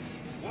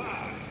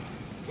 Why?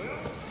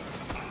 Well,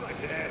 I'd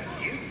like to ask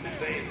you the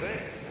same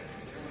thing.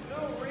 There's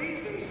no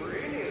reason for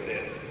any of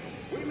this.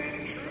 We made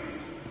a truce.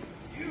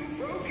 You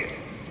broke it.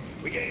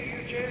 We gave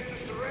you a chance to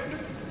surrender,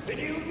 and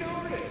you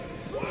ignored it.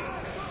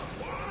 Why?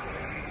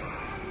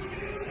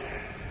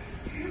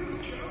 You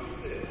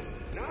chose this,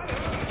 not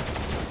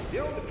us. The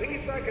only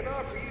piece I can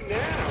offer you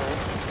now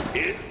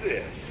is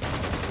this.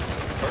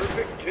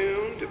 Perfect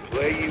tune to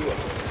play you up.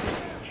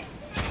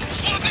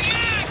 Swapping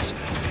mags!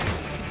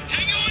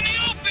 Tango in the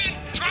open!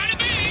 Trying to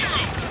be a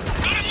hero!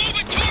 Got a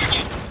moving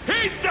target!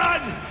 He's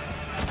done!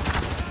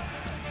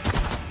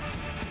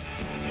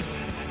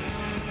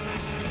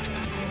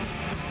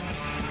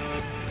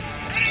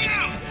 Heading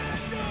out!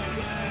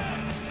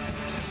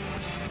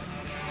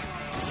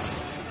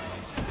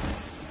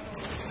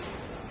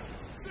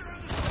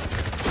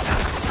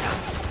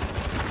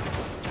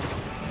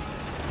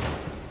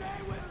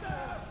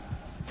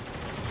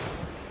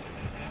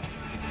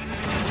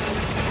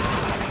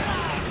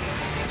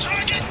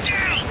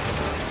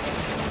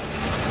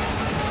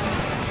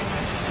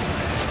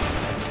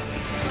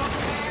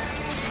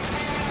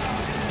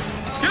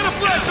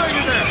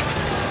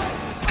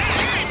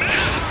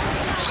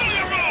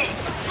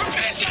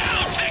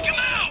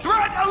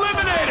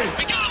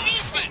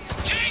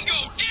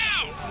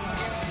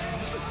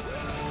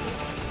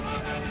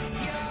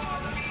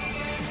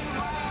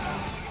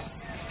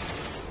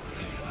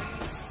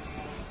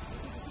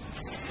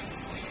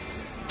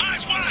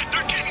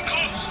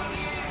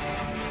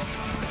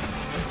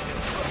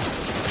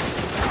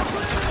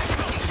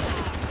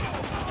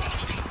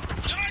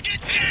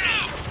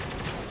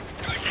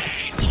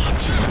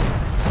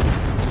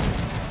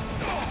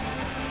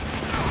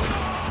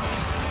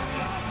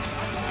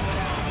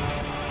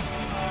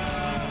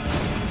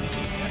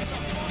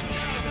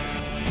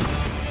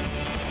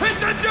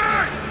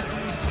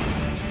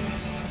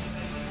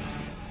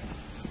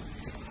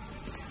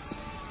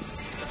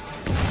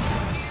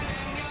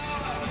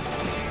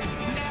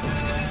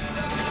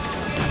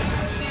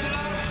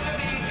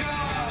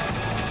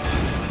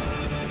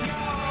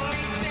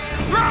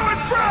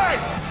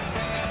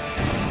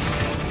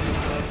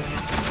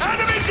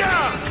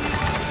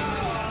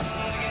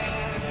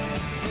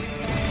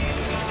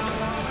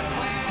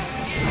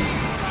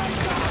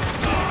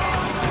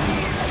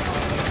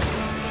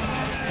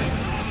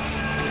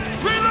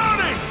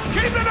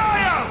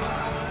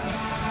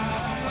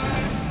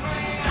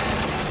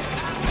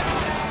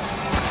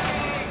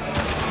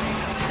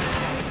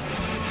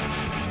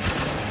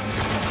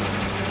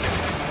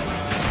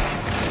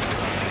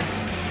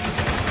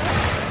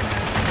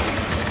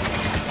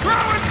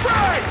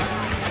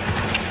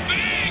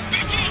 Bang,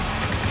 bitches!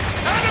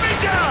 Enemy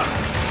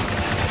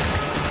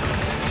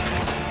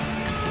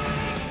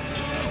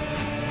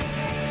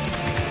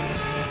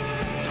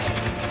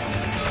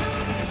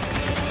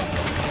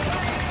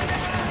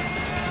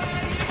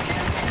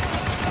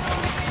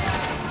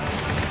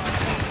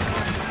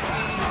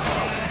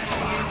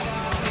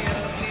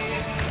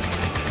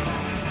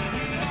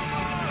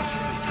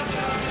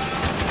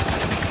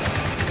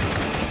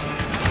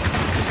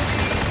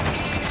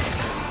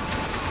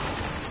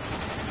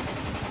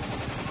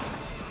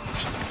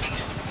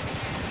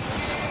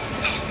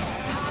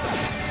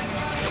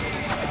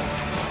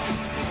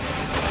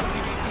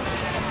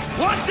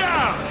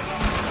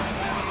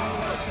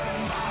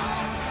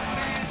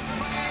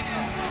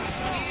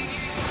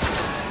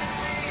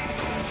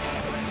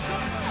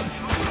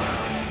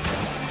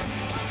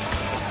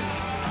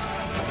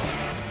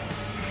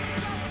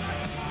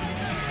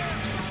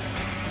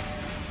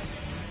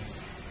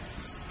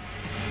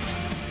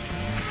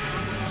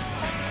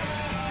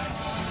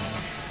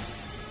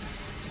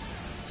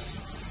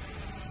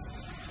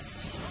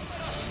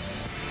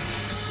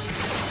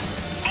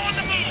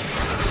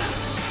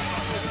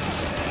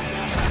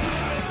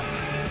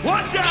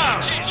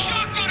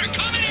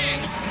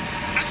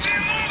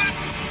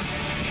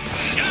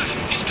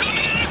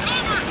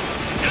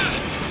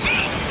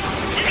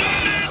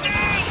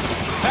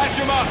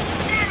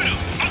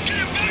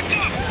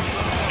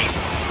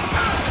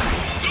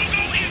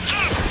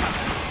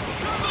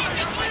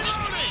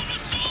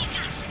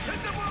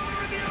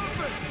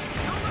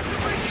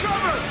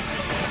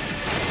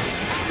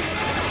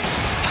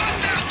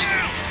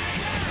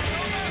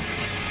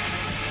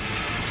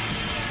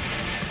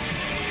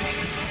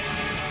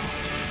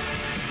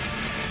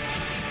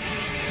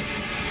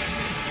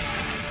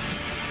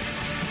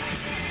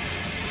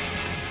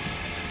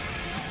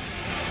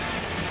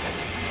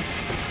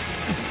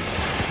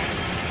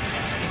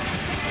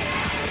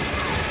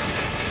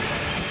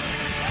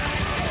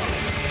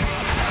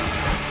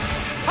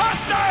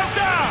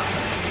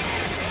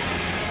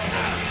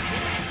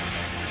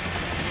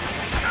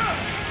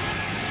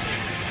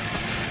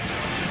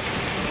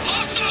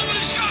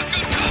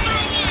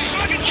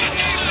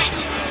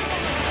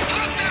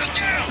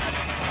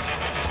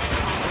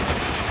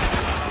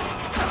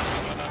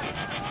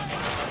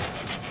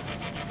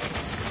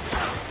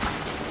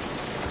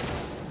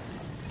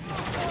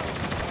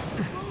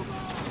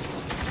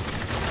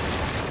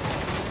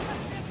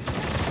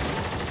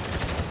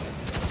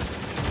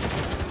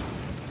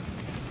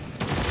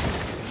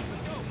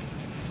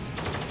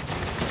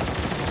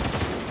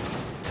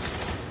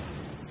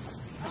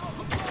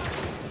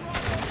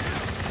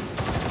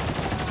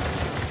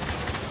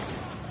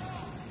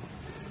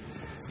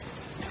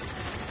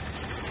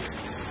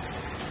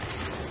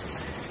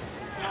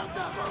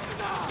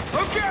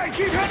Okay,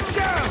 keep heading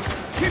down!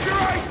 Keep your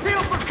eyes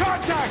peeled for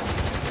contact!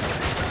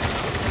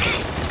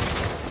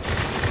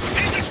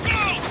 Hey, let's go!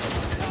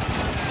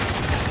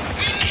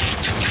 We need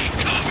to take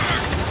cover!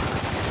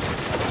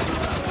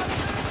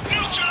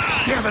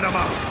 Neutralize! Damn it, I'm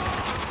out!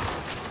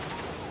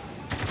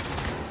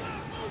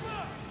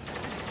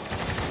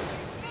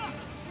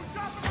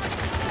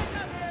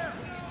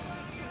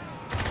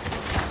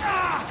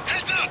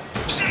 Heads up!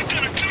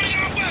 Shotgunner coming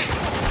our way!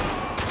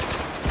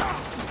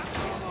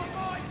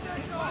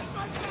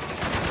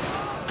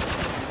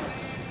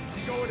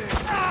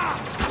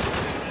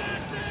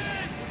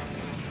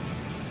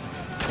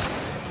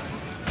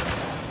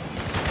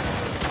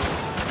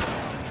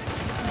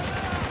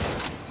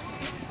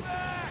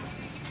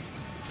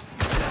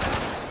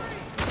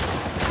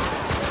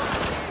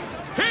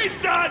 He's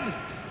done!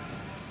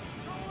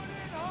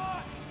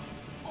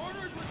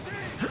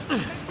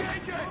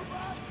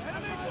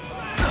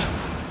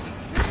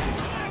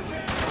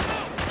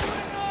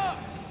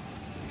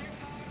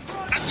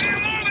 I see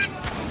him moving!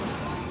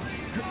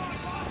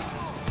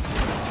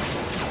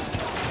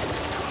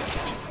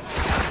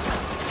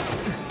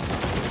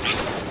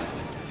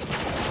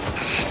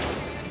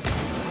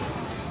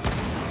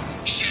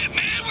 Shit,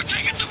 man, we're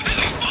taking some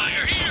heavy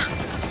fire here!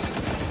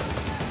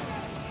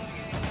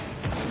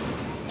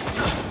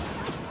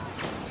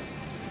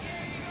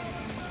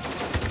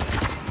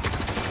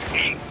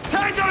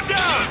 Tango down!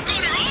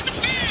 Shotgunner on the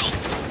field!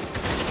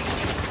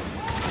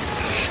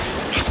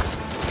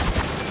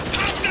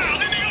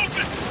 Hostile in the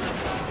open!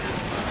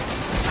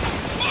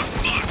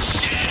 Fuck,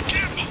 shit!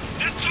 Careful!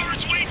 That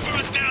turret's waiting for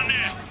us down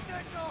there!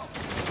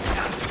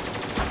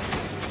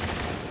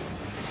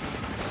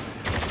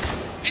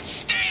 And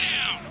stay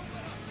down!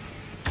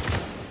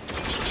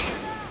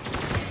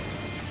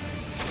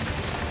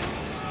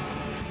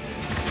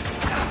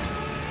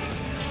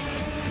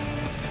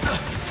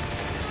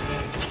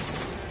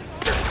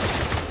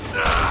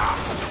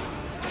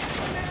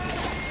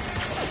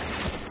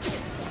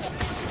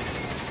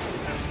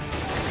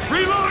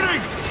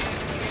 Reloading!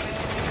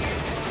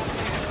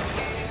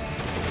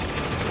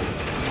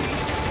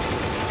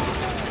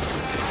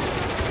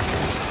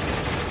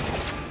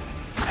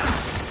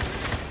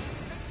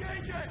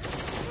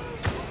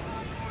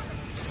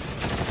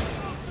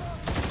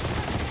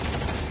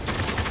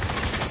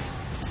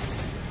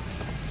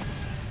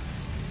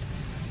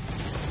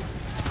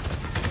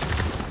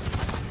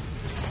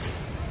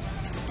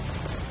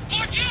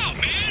 Watch out,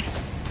 man!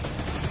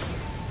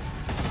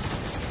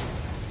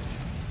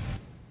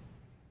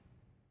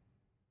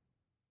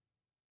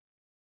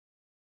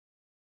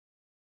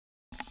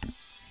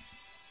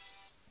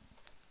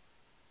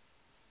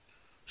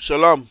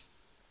 Shalom.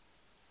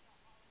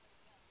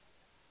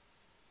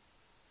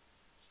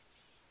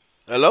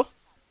 Hello?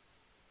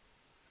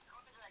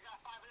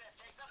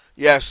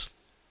 Yes.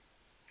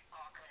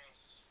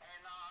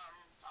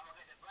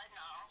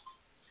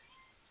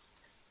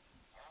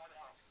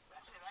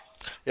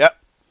 Yep.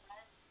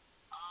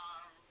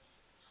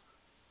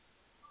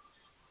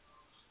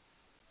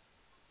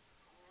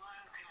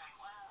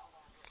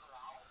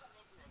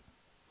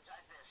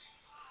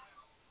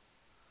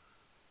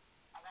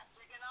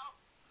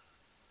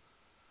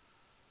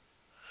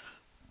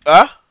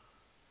 Huh?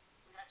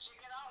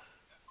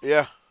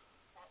 Yeah.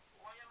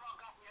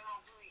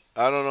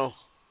 I don't know.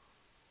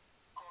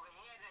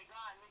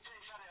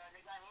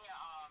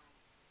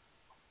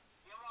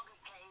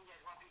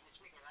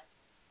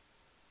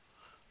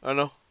 I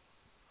know.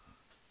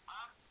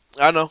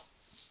 I know.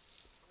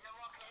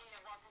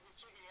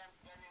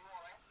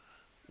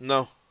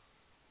 No.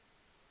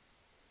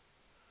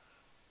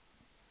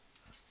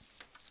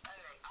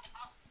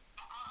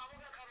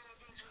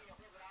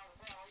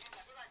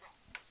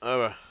 All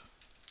right.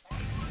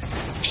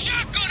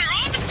 Shotgunner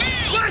on the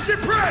field! Flash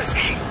and press!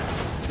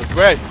 The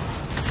bread.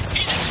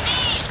 He's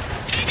exposed!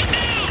 Take him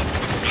down!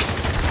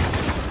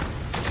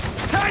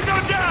 Tango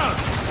down!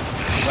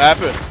 What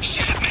happened?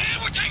 Shit, man,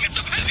 we're taking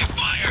some heavy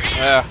fire here!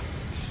 Yeah.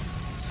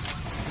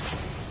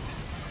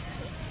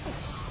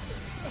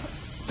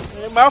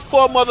 Ain't my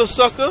fault, mother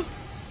sucker.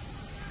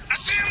 I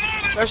see him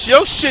moving! That's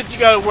your shit you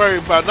gotta worry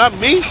about, not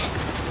me.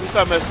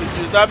 Stop messing with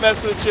you. Stop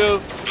messing with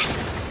you.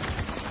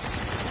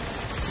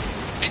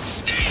 And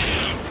stay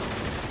down!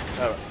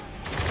 All right.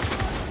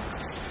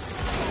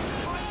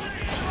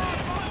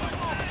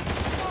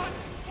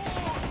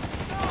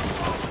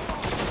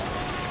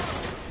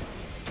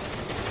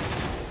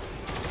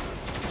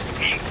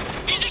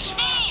 He's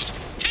exposed!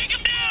 Take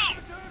him down!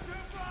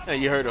 Hey,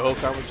 you heard the whole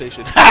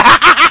conversation.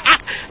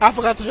 I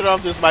forgot to turn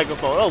off this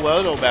microphone. Oh well,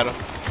 it don't matter.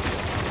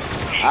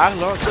 I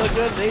launched a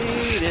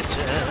grenade at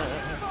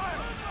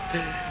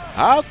ya.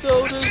 I'll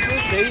throw this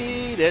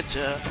grenade at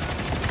ya.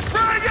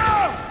 Frag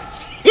out!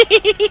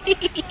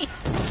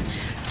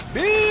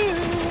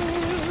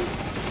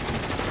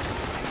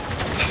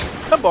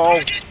 Come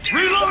on.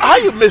 Reload! How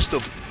you missed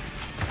him?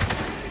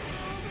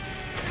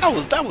 That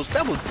was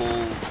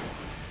bull.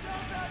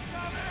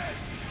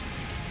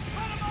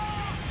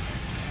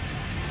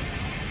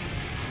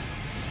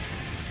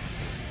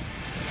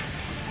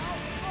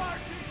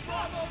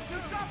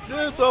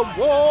 There's a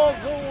war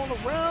going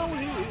around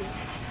here.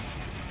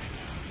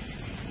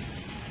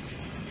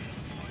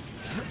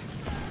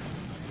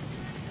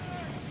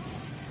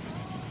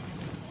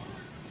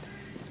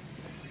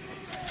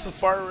 It's a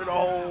fire in the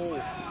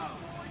hole.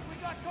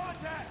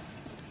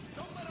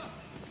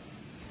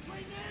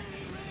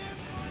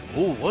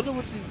 Oh, wonder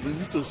what we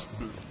just.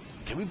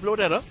 Can we blow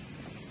that up?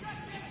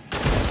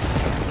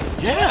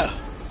 Yeah.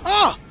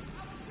 Ah,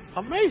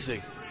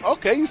 amazing.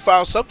 Okay, you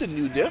found something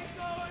new there.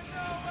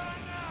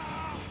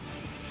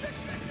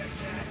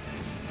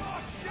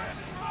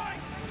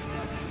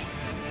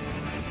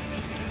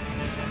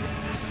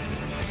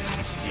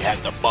 You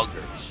have the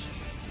buggers.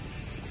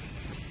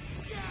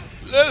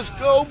 Let's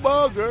go,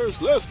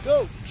 buggers. Let's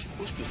go.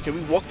 What's this? Can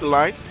we walk the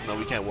line? No,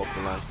 we can't walk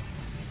the line.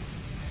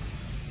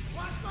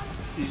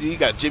 You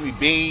got Jimmy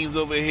Beans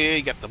over here.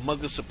 You got the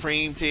Mugger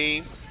Supreme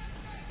team.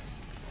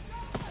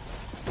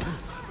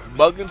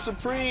 Muggin'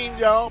 Supreme,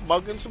 y'all.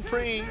 Muggin'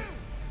 Supreme.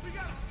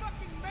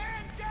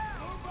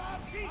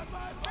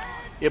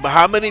 Yeah, but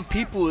how many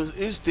people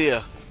is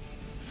there?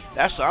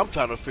 That's what I'm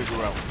trying to figure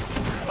out.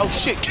 Oh,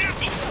 shit.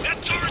 Careful!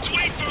 That turret's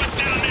waiting for us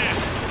down there!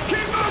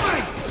 Keep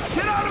moving!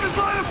 Get out of his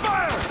line of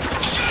fire!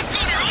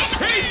 Shotgunner on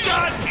the He's field!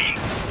 done!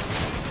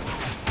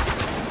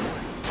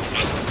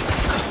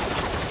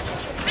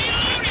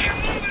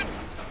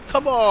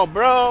 Come on,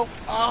 bro.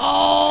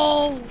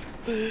 Oh,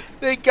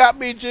 they got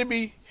me,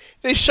 Jimmy.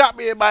 They shot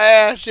me in my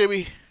ass,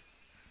 Jimmy.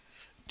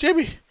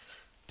 Jimmy,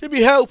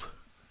 help.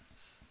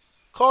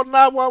 Call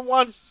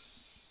 911.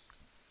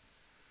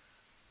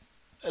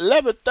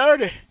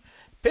 11:30.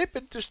 Pip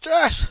in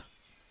distress.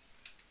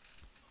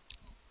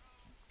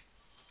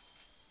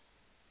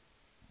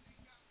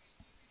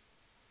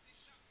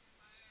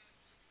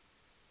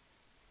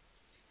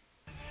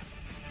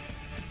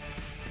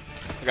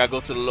 I gotta go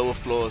to the lower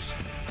floors.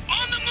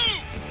 On the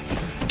move!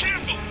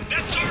 Careful!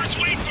 That turret's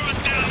waiting for us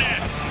down there!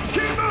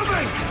 Keep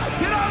moving!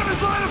 Get out of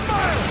his line of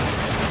fire!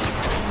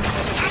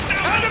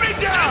 Enemy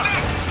down!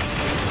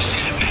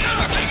 Shit, man!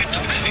 We're taking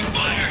some heavy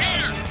fire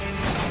here!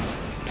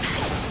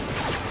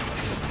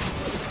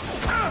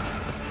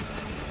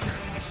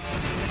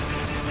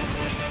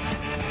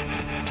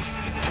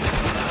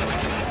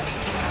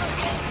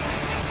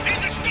 In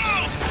the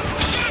spells!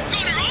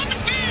 Shotgunner on the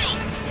field!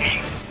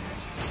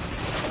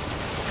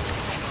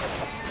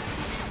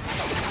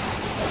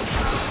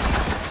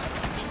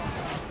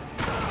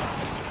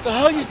 The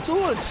hell you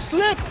doing?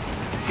 Slip!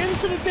 Get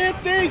into the damn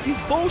thing! He's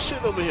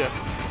bullshit over here.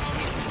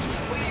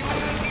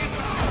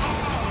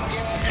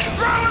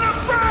 Throwing a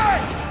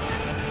frag!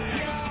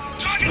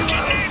 Target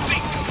get Nancy!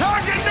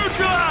 Target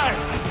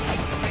neutralized!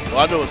 Well,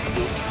 I know what to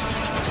do.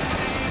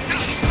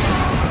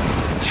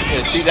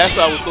 Yeah, see, that's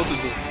what I was supposed to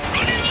do.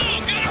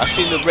 I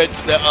seen the red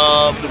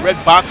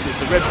boxes.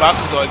 The red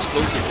boxes are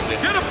explosive in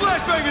there. Get a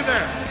flashbang in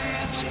there!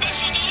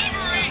 Special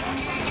delivery!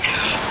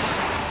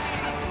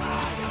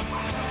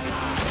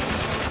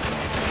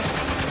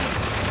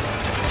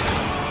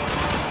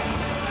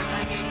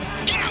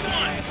 Got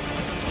one!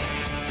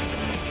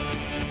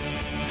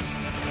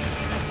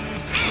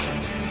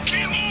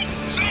 Can't move!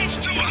 Zone's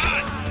too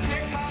hot!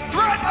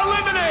 Threat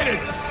eliminated!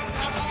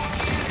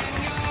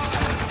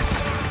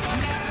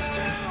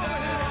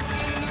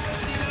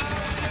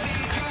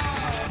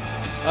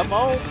 Come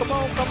on, come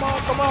on, come on,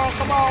 come on,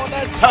 come on,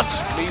 and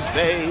touch me,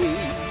 babe.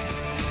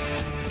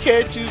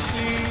 Can't you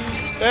see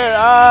that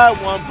I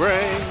want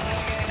brain?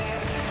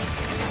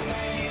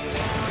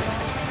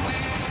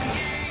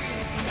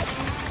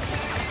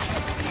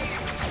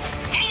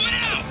 Moving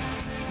out!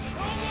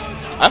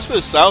 That's what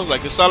it sounds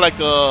like. It sounds like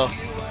The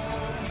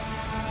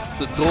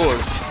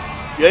Doors.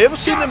 Yeah, you ever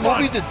seen the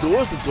movie The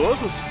Doors? The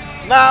Doors was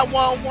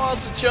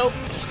 911's a joke.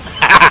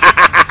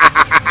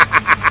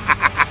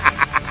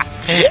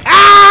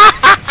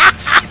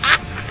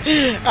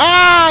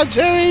 Ah,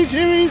 Jimmy.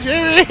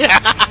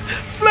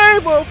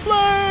 Flavor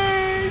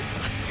Flav.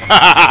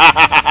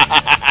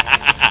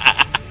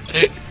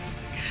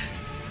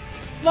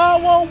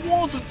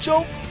 911's a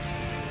joke.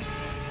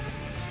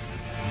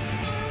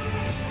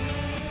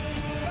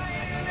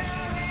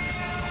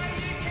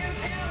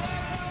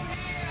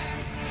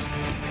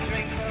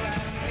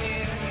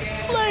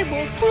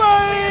 Flavor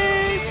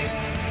Flav.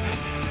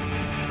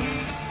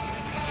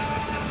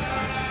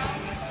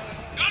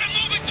 Got a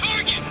moving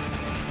target!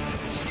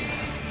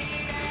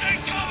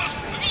 Take cover!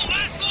 We won't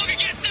last long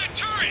against that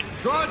turret!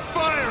 Draw its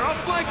fire! I'll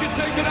flank and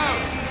take it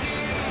out!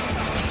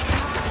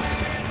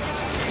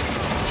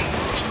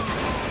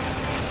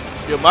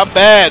 Yo, my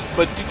bad,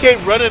 but you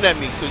came running at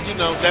me, so you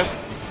know that's.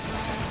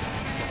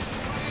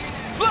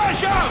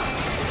 Flash out!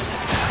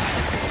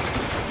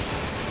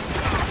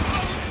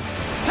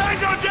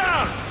 Tango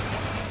down!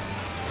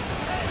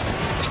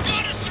 We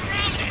got it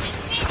surrounded!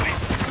 Move it!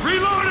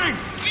 Reloading!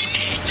 We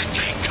need to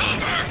take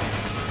cover!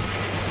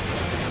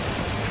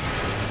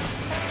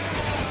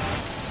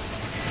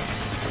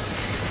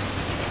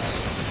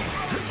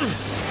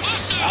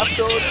 Hostile, I he's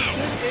told down!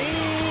 you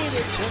need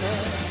it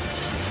tonight.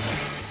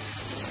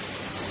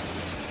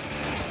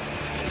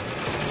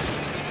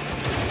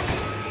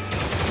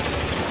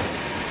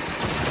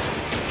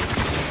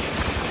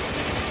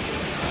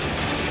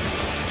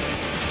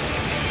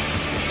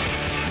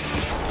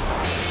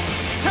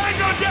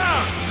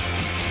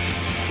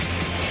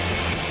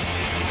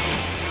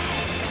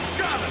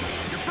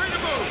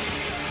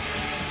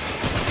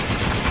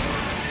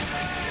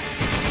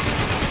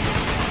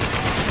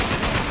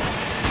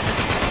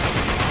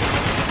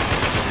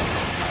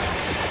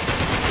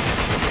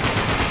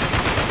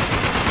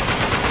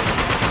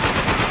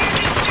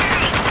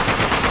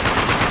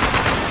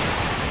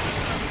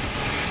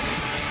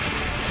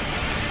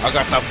 I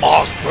got the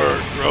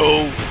Mossberg,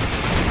 bro.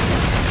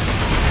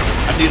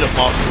 I need a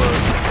Mossberg.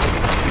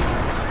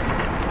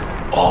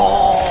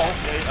 Oh,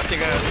 okay. I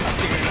think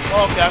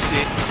oh, okay, I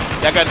see it.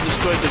 I gotta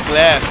destroy the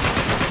glass.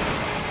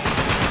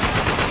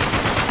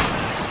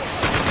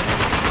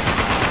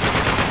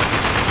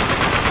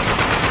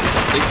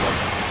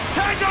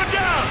 Tango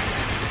down!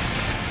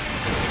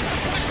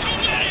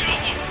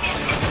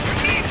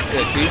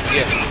 Yeah, see?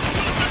 Yeah.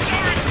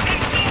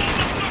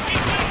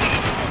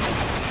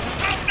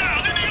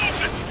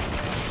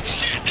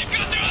 Shit, they've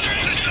got their other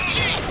HMG!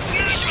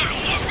 Shoot him,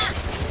 Walker!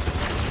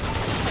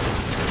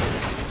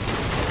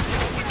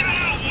 What the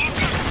hell,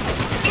 Walker?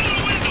 Blow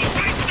the window,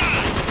 right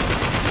side!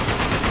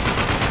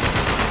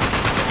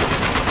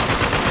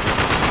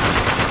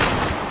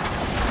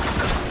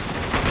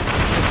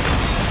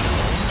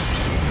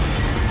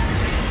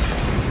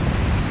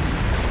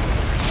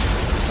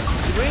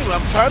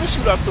 I'm trying to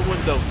shoot out the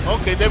window.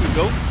 Okay, there we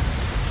go.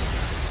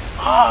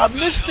 Ah, I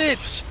missed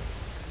it.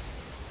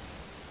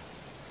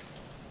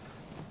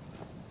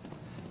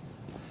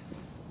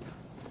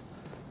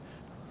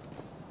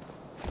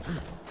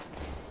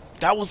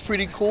 That was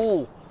pretty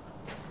cool.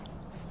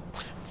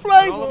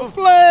 Flame,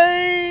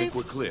 flame. Think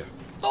we're clear.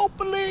 Don't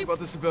believe. What about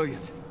the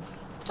civilians?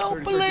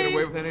 Don't Get away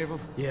believe. with any of them?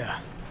 Yeah.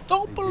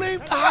 Don't believe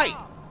the hype.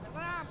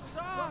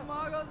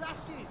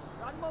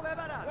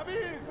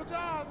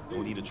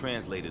 Don't need a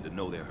translator to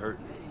know they're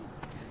hurting.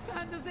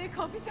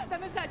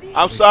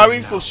 I'm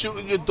sorry for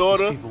shooting your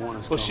daughter,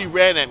 but she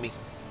ran at me.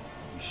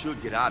 We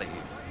should get out of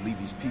here and leave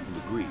these people to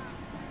grieve.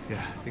 Yeah,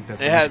 I think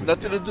that's It had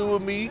nothing to do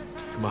with me,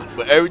 Come on.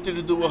 but everything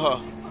to do with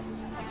her.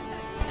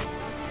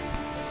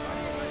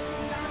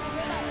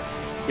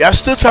 Yeah, I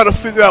still trying to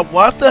figure out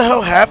what the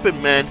hell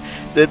happened, man.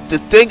 The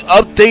thing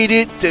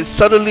updated, then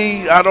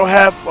suddenly I don't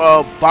have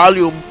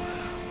volume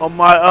on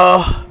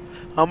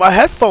my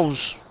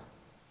headphones.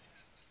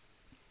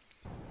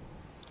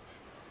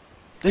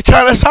 They're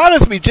trying to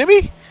silence me,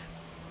 Jimmy.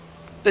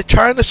 They're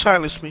trying to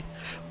silence me.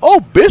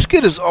 Oh,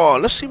 Biscuit is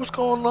on. Let's see what's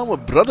going on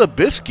with Brother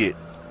Biscuit.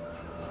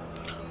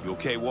 You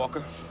okay,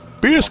 Walker?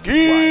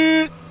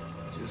 Biscuit!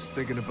 Just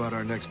thinking about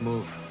our next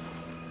move.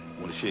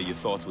 Want to share your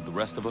thoughts with the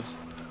rest of us?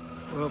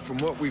 Well, from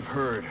what we've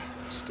heard,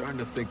 I'm starting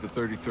to think the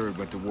 33rd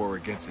went to war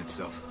against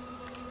itself.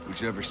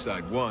 Whichever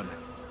side won,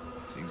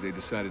 seems they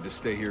decided to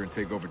stay here and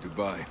take over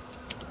Dubai.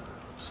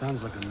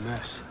 Sounds like a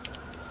mess.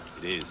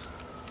 It is.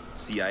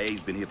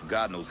 CIA's been here for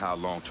God knows how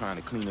long trying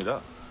to clean it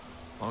up.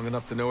 Long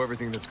enough to know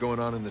everything that's going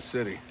on in the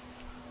city.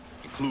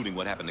 Including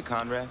what happened to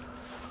Conrad?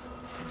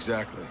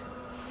 Exactly.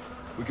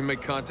 We can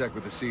make contact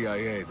with the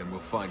CIA, then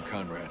we'll find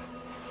Conrad.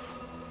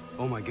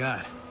 Oh my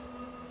God.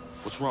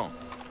 What's wrong?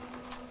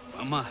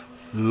 I'm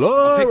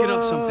picking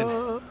up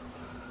something.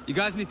 You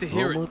guys need to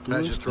hear it.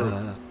 Patch it through.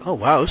 Oh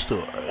wow, it's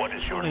still. What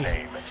is your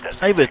name?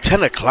 It's not even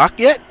 10 o'clock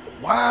yet.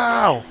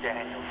 Wow.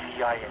 Daniel,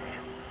 CIA.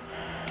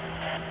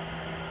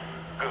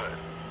 Good.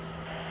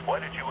 Why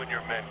did you and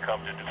your men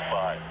come to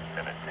Dubai,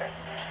 Lieutenant Daniels?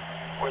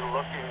 We're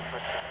looking for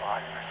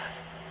survivors.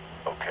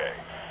 Okay.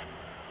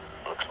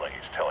 Looks like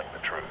he's telling the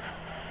truth.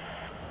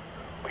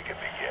 We can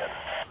begin.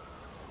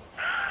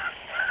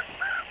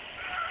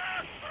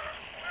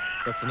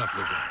 That's enough,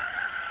 Lugo.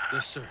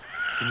 Yes, sir.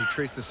 Can you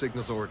trace the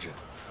signal's origin?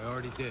 I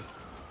already did.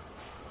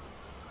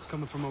 It's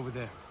coming from over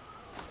there.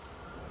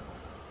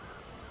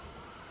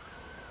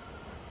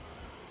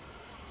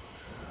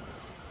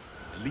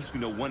 At least we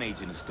know one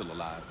agent is still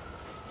alive.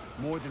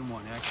 More than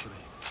one, actually.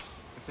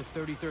 If the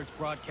 33rd's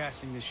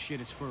broadcasting this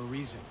shit, it's for a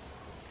reason.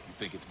 You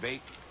think it's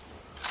bait?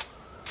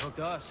 Hooked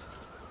us.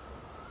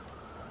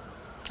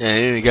 Yeah,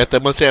 you ain't got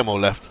that much ammo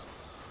left.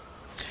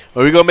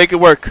 But we're gonna make it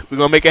work. We're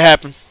gonna make it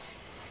happen.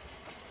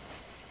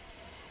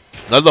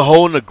 Another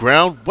hole in the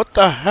ground? What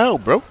the hell,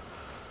 bro?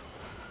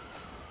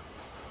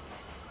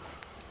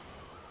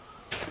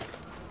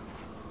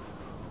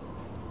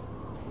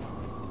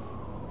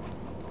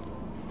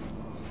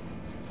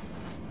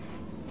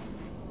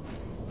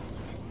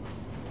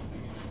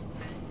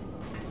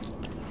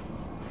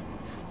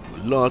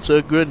 Launch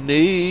a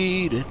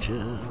grenade at you.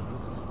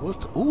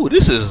 What's the, ooh,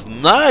 this is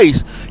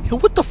nice. Yo,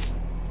 what the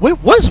where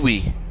was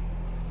we?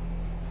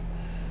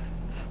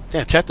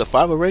 Damn, chapter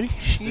 5 already?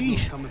 Signal's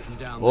Sheesh. coming from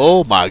down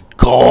Oh my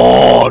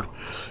god.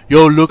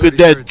 Yo, look at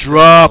that 33rd 's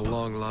drop. a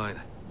long line.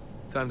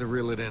 Time to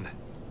reel it in.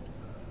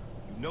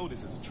 You know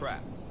this is a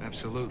trap.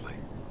 Absolutely.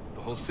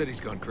 The whole city's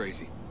gone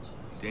crazy.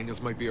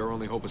 Daniels might be our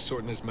only hope of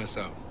sorting this mess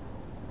out.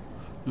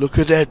 Look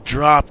at that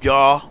drop,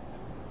 y'all.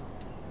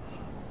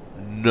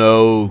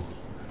 No.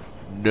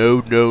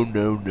 No, no,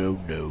 no, no,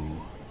 no.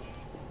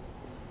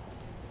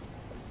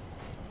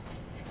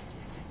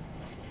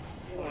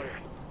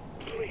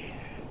 Please.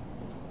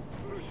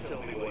 Bruce,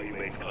 tell me why you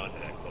made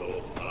contact with the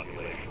local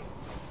population.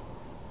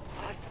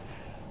 What?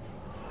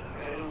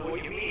 I don't know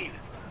what you mean.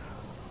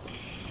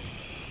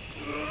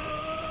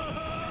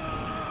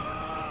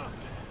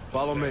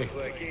 Follow me.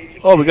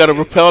 Oh, we got a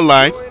rappel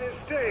line.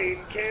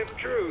 Camp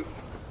Truth.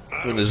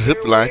 In the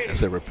zip line.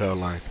 That's a rappel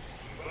line.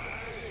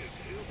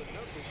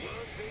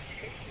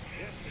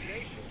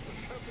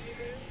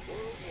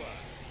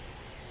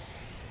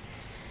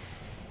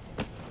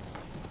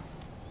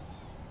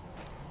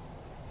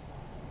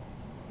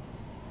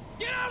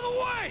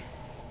 way!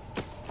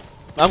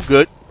 I'm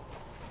good.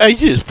 Hey,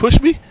 you just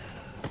pushed me?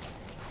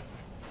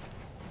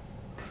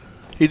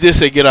 He did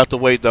say get out the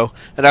way, though.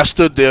 And I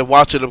stood there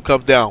watching him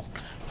come down.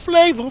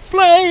 Flavor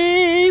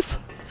Flav!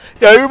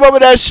 Yeah, you remember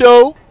that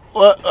show?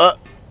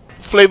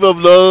 Flavor of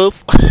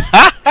Love?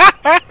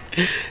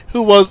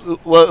 Who was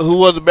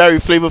to marry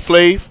Flavor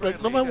Flav?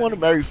 Like, nobody want to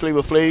marry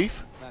Flavor Flav.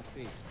 Last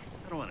piece.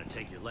 I don't want to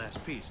take your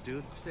last piece,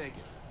 dude. Take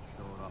it.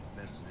 Stole it off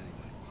Benson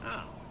anyway.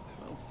 Oh,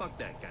 well, fuck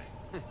that guy.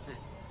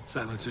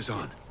 Silencers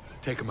on.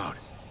 Take him out.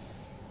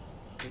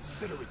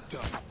 Consider it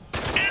done.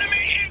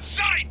 Enemy in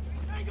sight!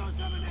 Tango's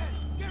coming in!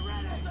 Get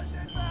ready!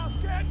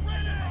 Get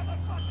ready!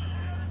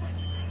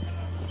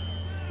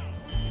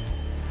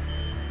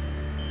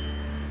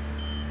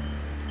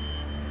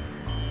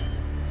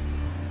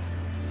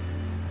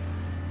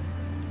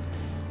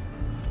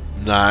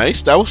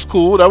 Nice. That was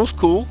cool. That was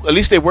cool. At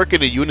least they work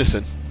in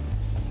unison.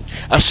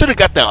 I should have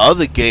got that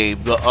other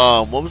game. The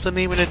what was the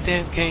name of that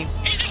damn game?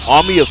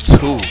 Army of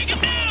Two. Take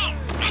him out!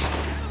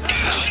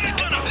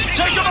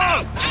 Take him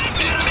out!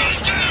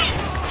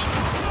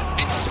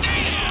 And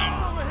stay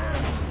down!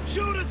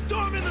 Shoot a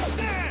storm in the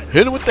stairs!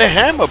 Hit him with the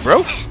hammer,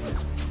 bro.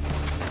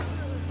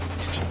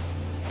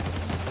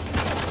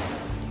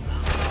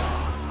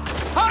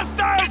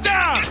 Hostile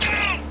down! Get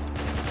down!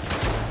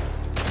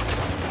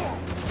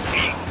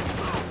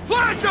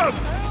 Flash him!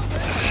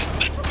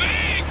 Let's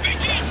bang,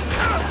 bitches!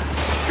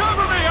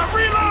 Cover me! I'm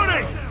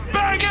reloading!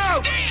 Bang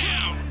out!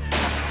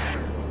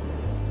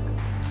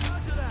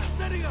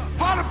 Stay down!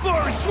 Bottom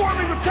floor is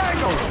swarming with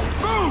tangos!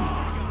 Move!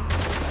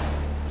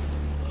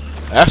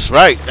 That's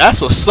right.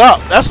 That's what's up.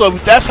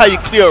 That's how you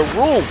clear a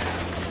room.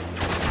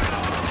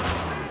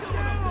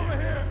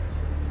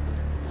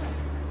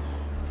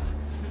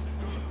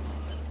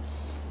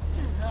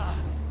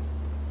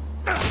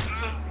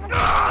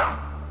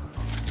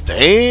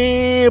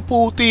 Damn,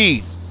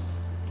 Pooty.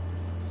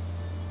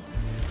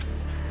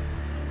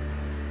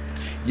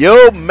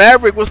 Yo,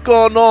 Maverick, what's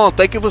going on?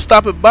 Thank you for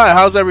stopping by.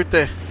 How's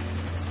everything?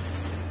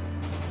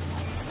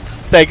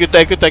 Thank you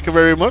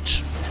very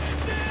much.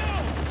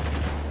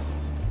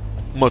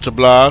 Much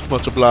obliged,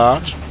 much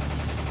obliged.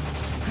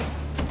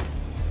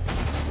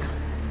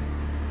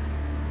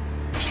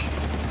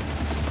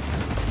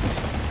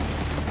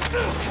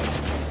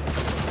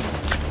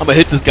 I'm gonna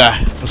hit this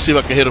guy. Let's see if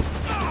I can hit him.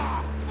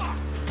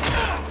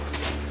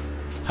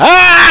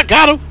 Ah,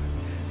 got him.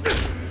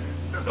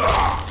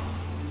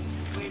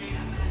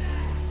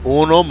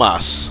 Uno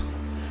más.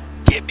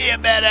 Give me a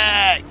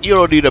medic. You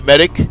don't need a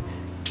medic.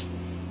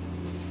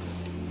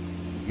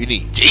 You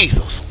need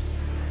Jesus.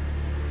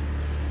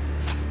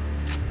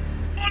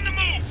 On the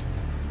move!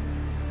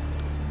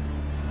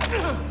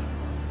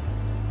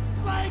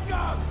 Flank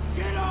up!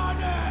 Get on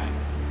it!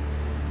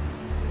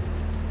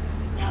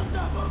 Now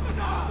stop moving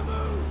now!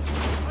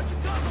 Move! Watch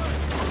your cover!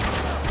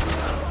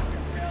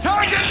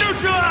 Target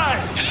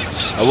neutralized!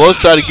 I was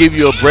trying to give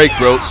you a break,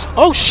 bro.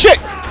 Oh shit!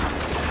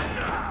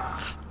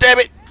 Damn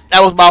it!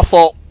 That was my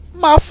fault.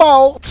 My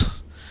fault.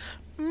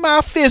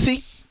 My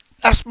fizzy.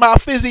 That's my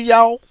fizzy,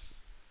 y'all.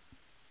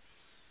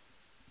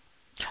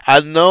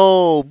 I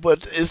know,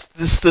 but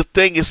it's the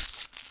thing. It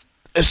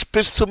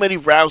spits too many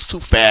rounds too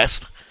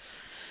fast.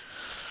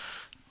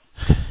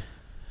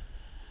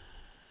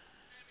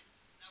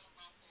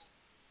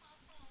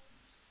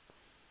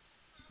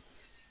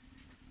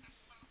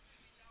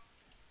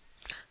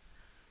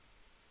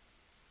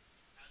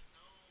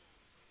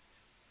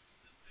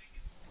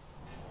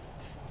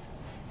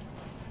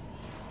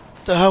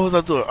 What the hell was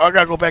I doing? Oh, I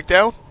gotta go back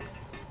down?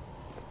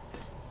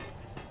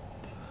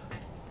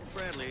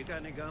 Bradley, you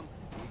got any gum?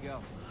 Here you go.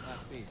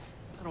 Last piece.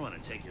 I don't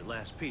want to take your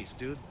last piece,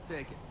 dude.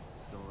 Take it.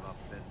 Stole it off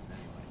Benson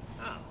anyway.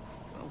 Oh,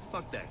 well,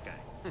 fuck that guy.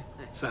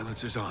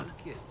 Silencers on.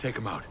 Take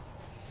him out.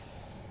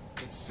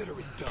 Consider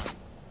it done.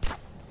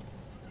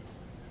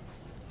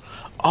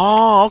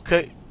 Oh,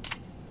 okay.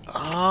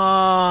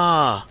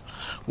 Ah,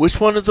 which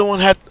one is the one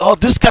had? Oh,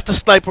 this got the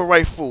sniper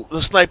rifle.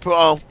 The sniper,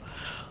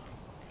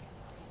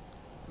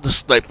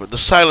 the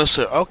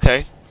silencer.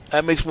 Okay,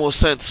 that makes more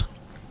sense.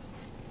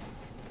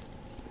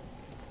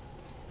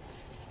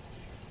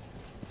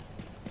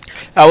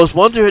 I was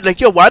wondering, like,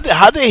 yo,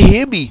 how they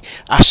hear me?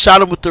 I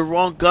shot him with the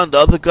wrong gun. The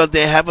other gun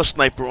didn't have a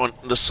sniper on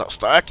the.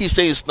 I keep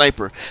saying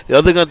sniper. The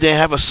other gun didn't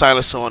have a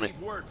silencer on it.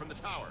 Word from the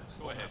tower.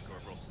 Go ahead,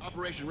 Corporal.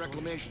 Operation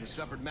Reclamation has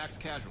suffered max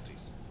casualties.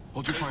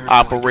 Hold your fire.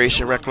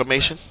 Operation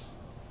Reclamation.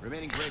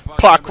 Remaining Gray Fox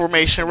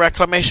Proclamation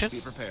Reclamation.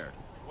 Be prepared.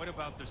 What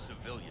about the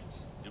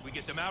civilians? Did we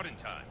get them out in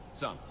time?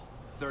 Some.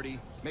 30,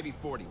 maybe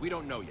 40. We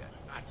don't know yet.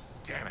 God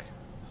damn it.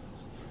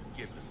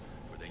 Forgive them,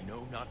 for they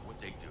know not what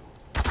they do.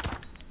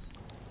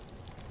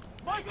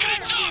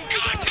 Heads up!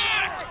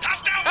 Contact!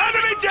 Hostile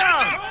Enemy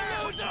down!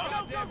 Tango in the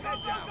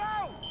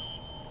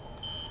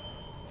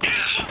open!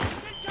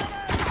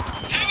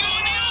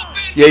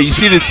 Yeah, you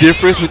see the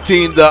difference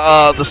between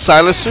the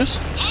silencers?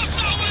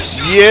 Hostile with a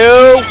shot!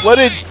 Yo, what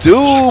it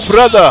do,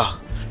 brother?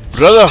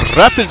 Brother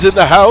Rapids in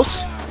the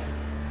house.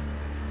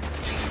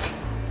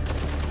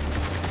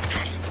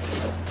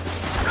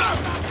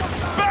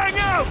 Bang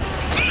out!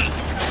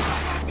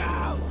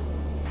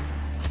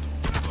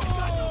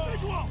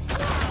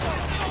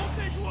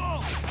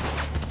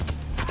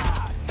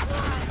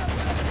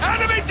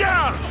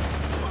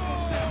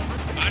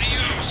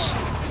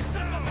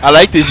 I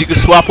like this. You can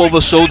swap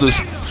over shoulders.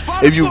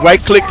 If you right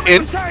click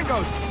in,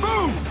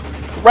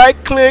 right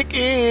click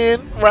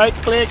in, right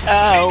click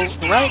out,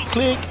 right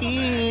click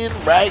in,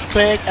 right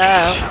click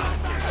out.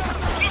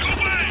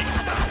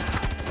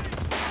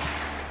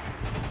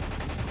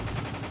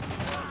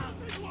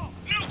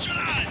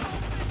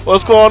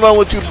 What's going on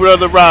with you,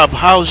 brother Rob?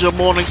 How's your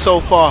morning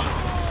so far?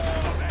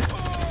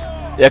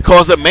 Yeah,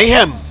 cause it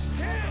mayhem.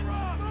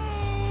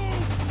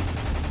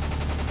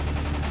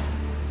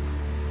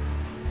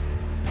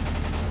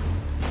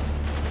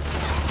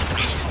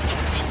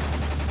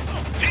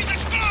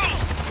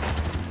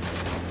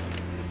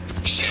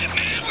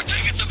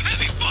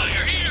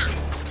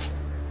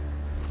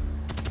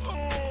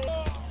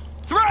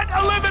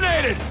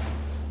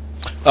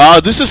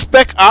 This is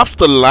Spec Ops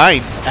the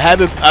Line.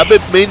 I've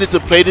been meaning to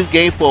play this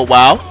game for a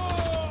while.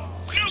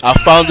 I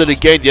found it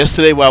again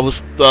yesterday while I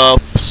was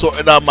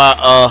sorting out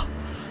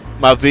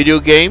my video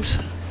games,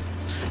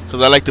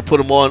 because I like to put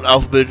them all in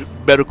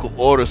alphabetical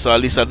order, so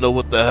at least I know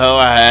what the hell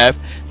I have,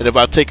 and if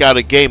I take out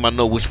a game, I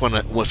know which one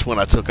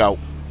I took out.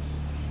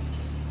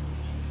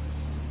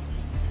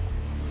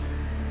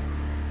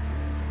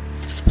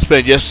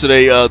 Spent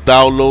yesterday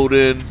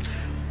downloading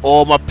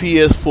all my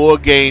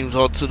PS4 games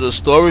onto the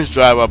storage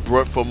drive I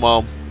brought from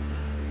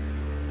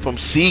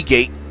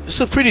Seagate. It's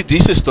a pretty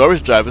decent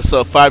storage drive. It's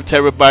 5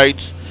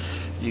 terabytes.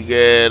 You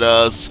get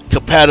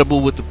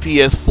compatible with the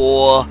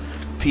PS4,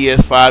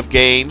 PS5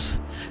 games.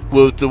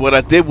 What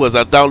I did was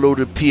I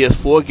downloaded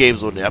PS4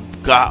 games on there. I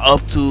got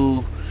up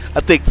to, I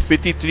think,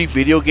 53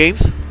 video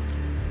games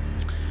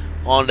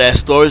on that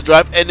storage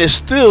drive, and there's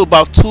still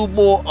about 2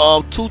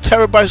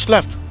 terabytes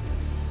left.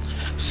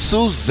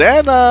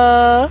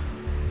 Susanna.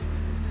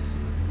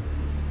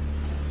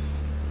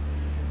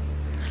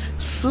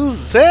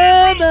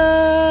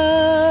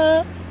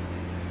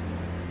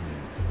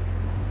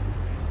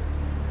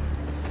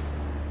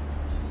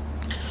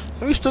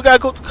 We still gotta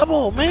go. Come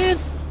on, man.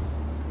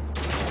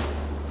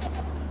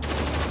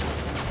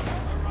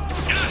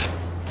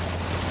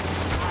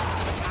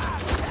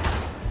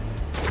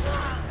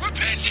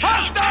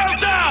 Hostile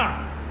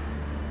down!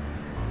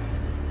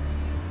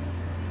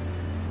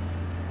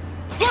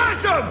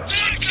 Flash him!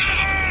 Take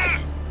cover!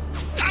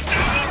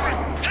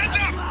 Heads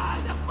up!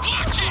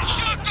 Watch it!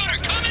 Shotgunner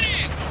coming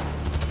in!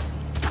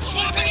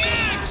 Swapping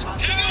mags!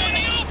 Tango in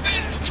the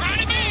open! Trying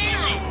to be a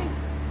hero!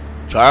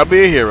 Try to be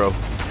a hero.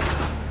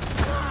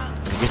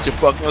 Get your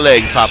fucking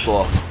leg popped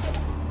off.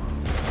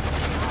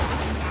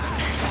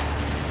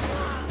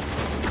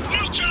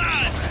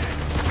 Neutralized!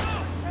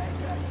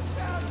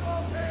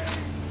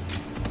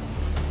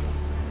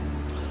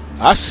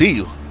 I see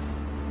you.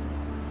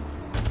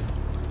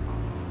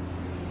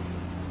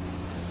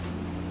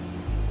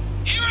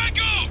 Here I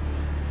go!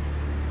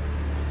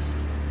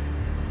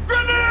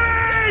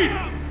 Grenade!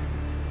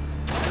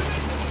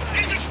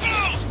 He's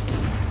exposed!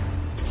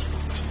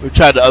 We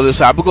tried the other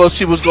side. We're gonna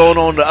see what's going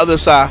on the other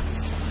side.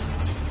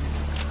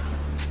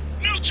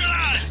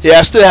 Yeah,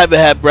 I still haven't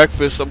had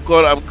breakfast. I'm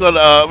gonna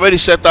already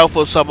set out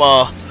for some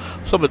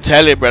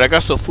Italian bread. I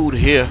got some food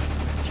here.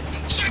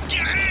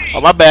 Oh,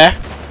 my bad.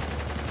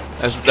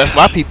 That's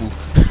my people.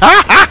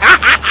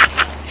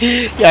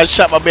 Yeah, I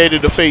shot my man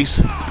in the face.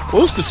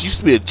 What was this? Used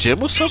to be a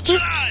gym or something?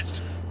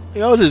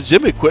 You know, there's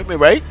gym equipment,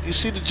 right? You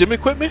see the gym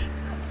equipment?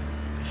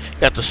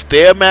 Got the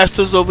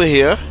Stairmasters over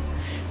here.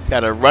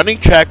 Got a running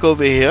track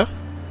over here.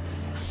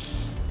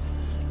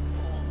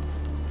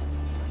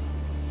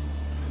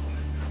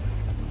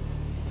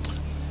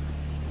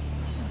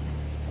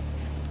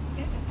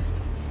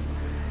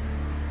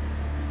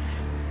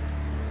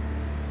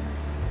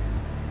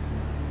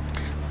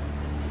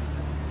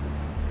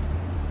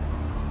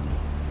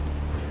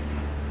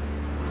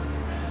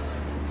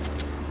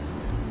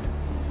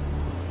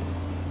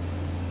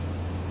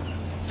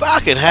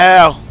 Fucking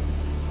hell.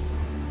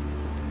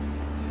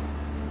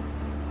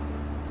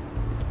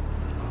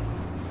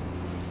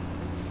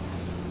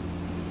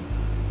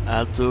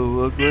 I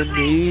threw a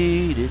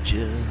grenade at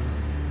you.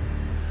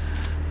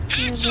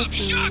 Hands up,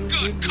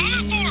 shotgun,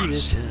 coming for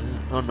us.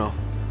 Oh no.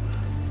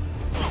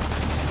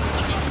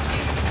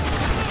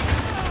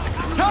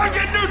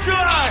 Target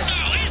neutralized!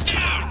 He's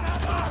down!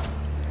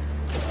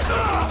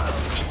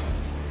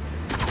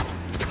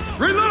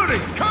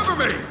 Reloading! Cover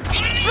me!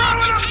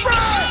 Throwing a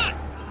frag!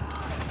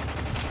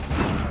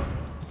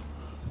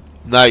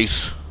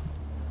 Nice.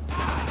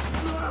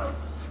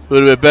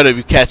 Would have been better if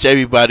you catch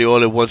everybody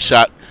all in one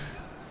shot.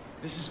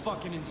 This is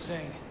fucking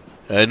insane.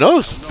 I know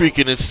it's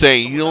freaking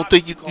insane. You don't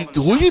think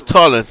who you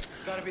calling?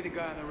 Gotta be the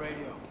guy on the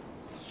radio.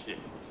 Shit,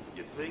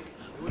 you think?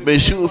 I've been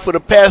shooting for the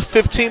past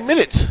 15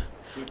 minutes.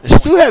 And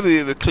still haven't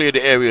even cleared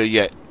the area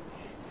yet.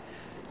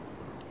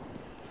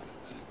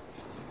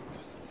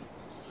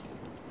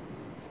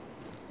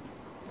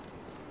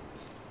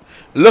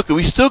 Look,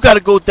 we still gotta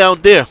go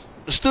down there.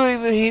 We still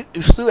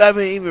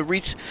haven't even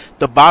reached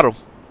the bottom.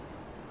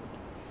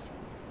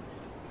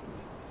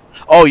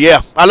 Oh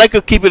yeah, I like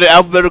to keep it in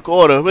alphabetical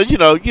order, but you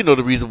know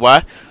the reason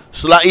why.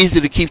 It's a lot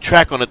easier to keep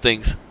track on the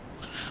things.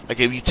 Like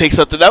if you take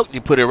something out,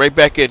 you put it right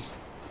back in.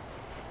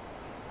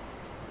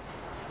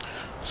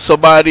 So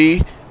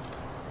somebody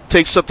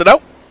takes something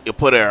out, you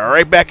put it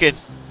right back in.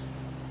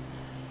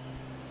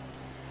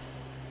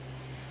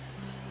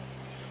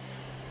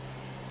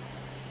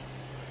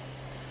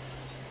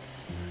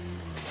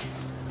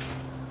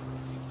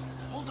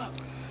 Hold up.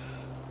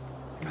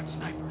 I got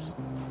snipers.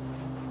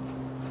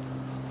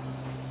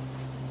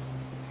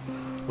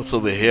 What's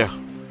over here?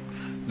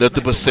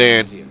 Nothing but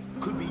sand.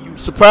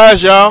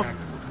 Surprise, y'all.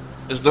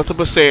 There's nothing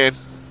but sand.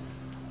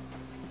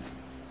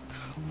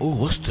 Oh,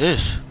 what's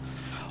this?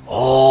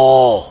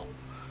 Oh.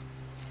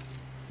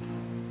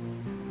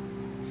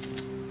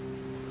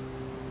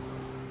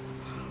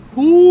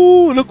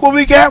 Ooh, look what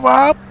we got,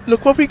 Rob.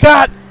 Look what we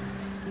got.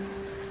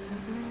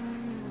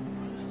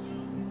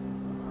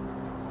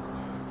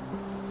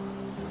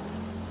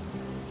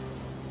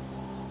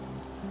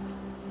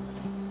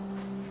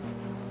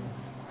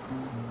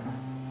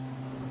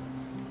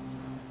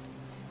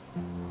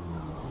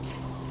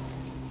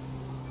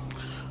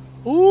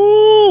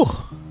 Ooh.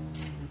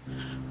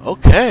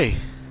 Okay.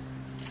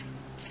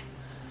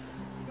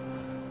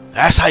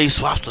 That's how you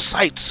swap the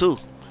sights too.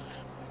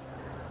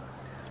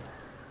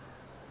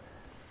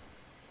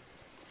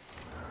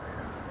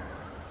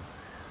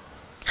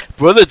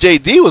 Brother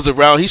JD was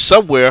around. He's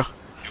somewhere.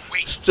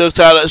 Still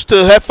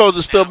headphones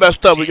are still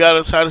messed up. We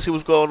gotta try to see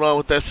what's going on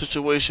with that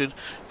situation.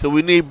 Cause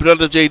we need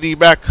Brother JD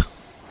back.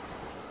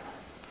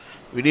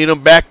 We need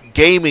him back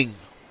gaming.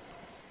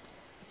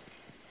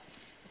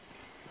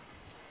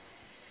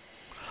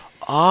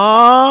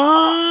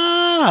 Ah,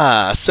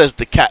 says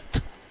the cat.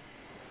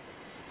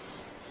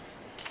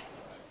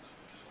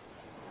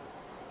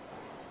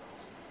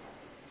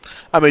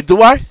 I mean,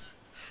 do I?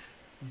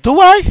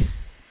 Do I?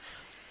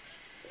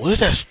 What is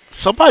that?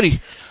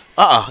 Somebody?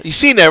 You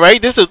seen that,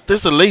 right?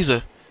 There's a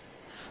laser.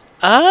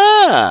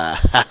 Ah.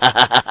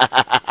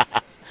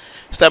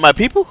 Is that my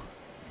people?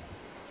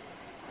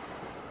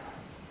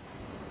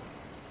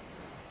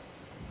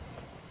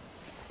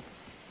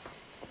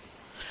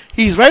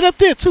 He's right up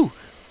there too.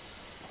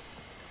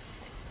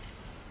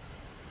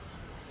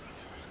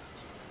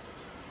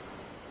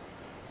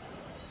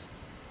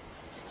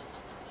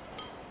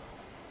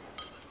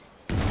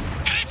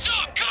 Heads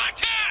up!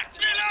 Contact!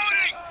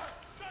 Reloading!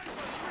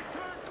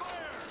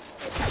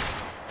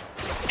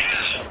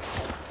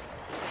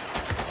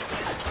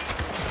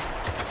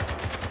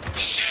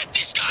 Shit,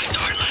 these guys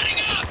aren't letting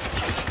up!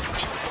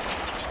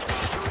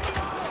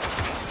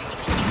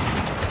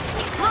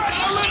 Threat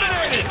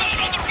eliminated! Inbound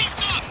on the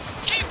rooftop!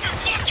 Keep your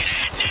fucking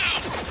head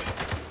down!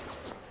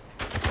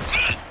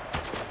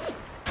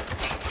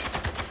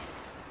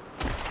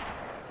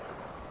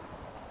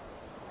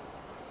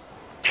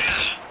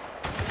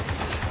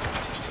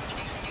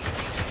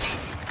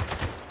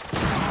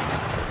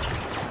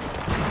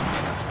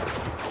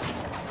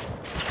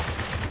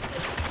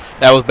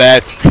 That was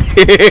bad.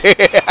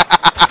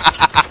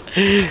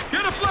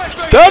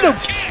 Stun him!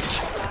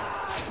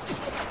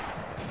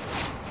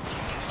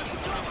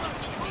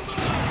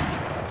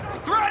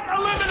 Threat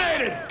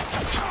eliminated!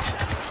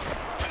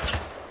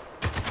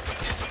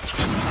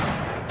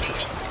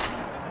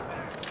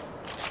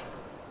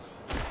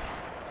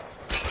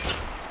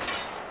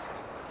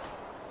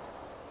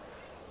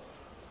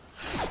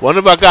 Wonder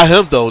if I got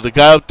him though, the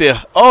guy up there.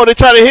 Oh, they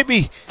trying to hit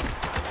me.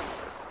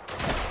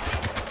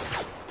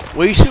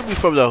 Where you shooting me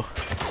from though?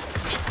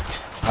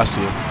 I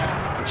see him.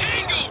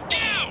 Tango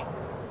down!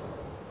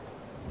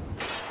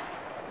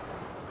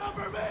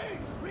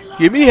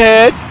 Give me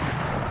head.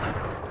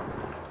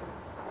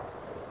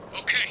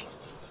 Okay,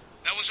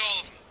 that was all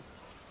of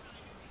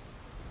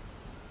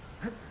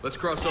them. Let's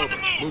cross over.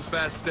 Move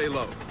fast, stay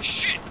low.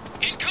 Shit!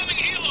 Incoming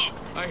helo!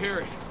 I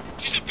hear it.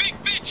 She's a big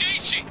bitch,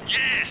 ain't she?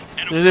 Yeah,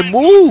 and a Then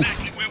move.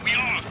 exactly where we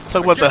are.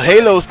 Talk about the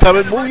halos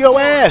coming. Move your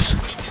ass.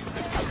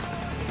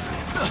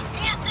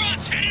 More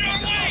grunts headed our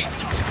way!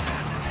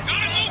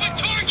 Got a moving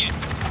target!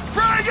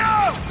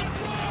 Frango!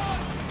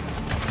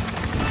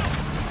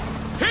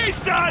 He's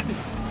done!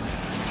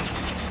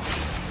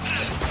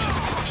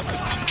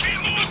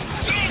 Can't move!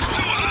 Zone's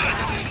too hot!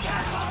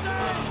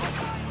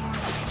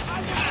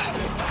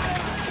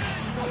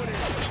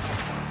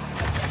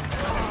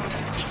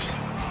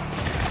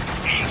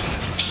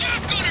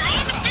 Shotgunner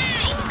on the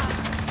field!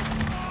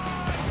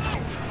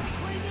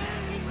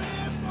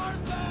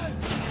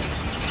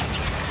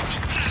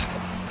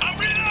 I'm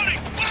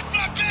reloading! Watch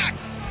my back!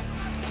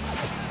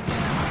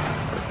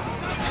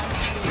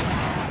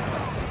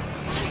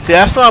 See,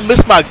 that's why I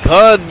miss my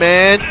gun,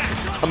 man.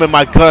 I mean,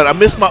 my gun. I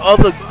miss my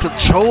other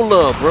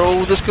controller,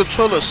 bro. This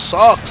controller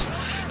sucks.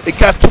 It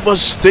got too much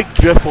stick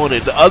drift on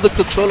it. The other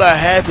controller I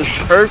have is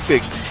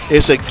perfect.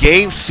 It's a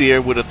Game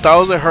Seer with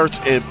 1,000 hertz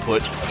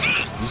input,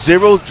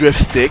 0 drift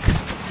stick.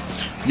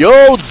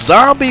 Yo,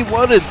 zombie,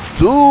 what it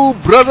do,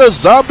 brother?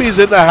 Zombies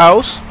in the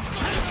house.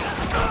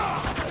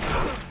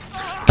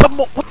 Come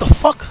on, what the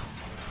fuck?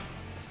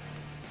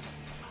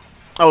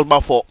 That was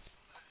my fault.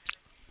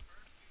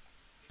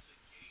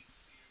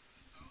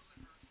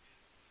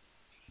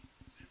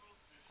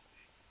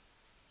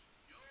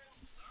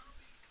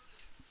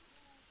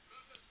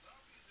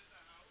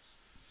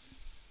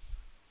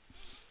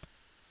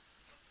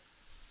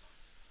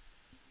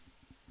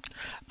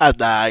 I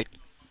died.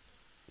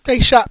 They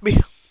shot me.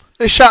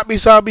 They shot me,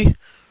 zombie.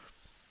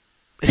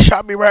 They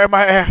shot me right in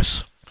my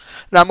ass.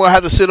 Now I'm gonna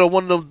have to sit on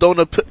one of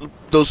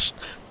those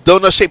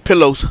donut-shaped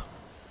pillows.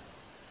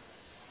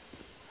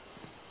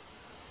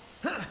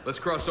 Let's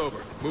cross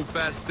over. Move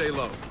fast, stay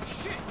low.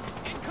 Shit!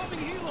 Incoming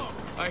helo!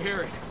 I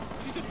hear it.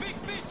 She's a big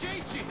bitch,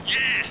 ain't she?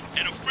 Yeah,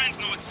 and her friends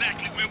know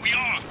exactly where we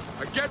are.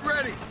 Get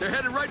ready. They're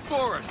headed right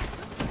for us.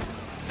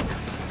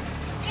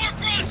 More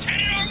grunts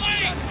headed our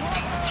way!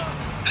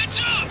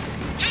 Heads up!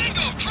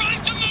 Tango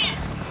trying to move!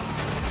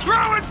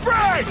 Throwing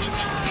frag!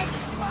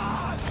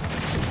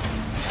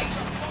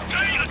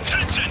 Pay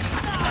attention!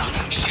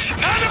 Shit!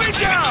 Enemy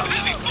down! Some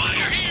heavy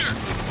fire here!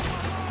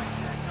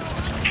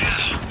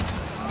 Yeah!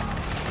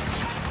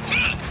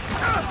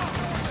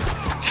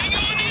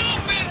 Tango in the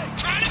open!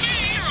 Trying to be a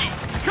hero!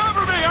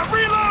 Cover me! I'm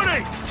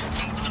reloading!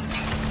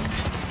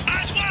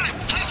 Eyes wide!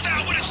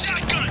 Hostile with a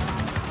shotgun!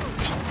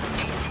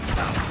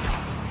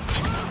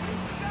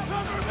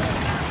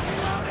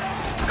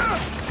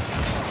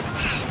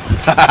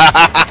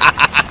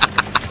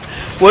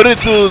 What it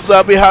do,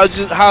 zombie?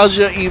 How's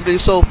your evening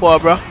so far,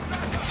 bro?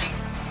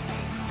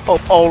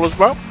 Hope all is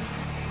well.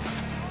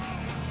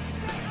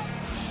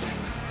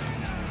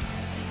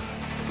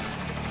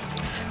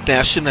 Damn,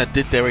 I shouldn't have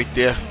did that right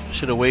there. I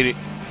should have waited.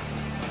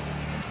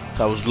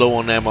 I was low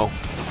on ammo.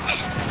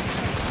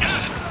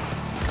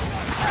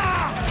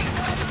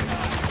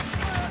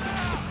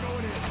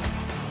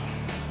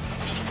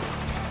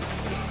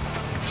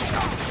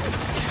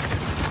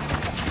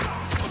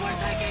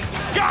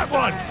 Got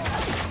one!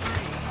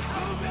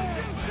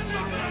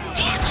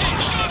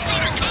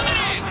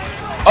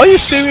 Are you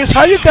serious?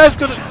 How you guys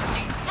gonna?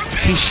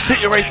 He's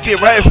sitting right there,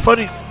 right in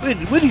front of you.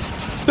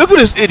 Look at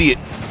this idiot.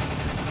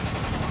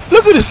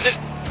 Look at this.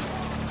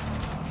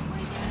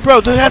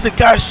 Bro, they have the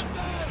guys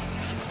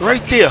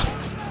right there.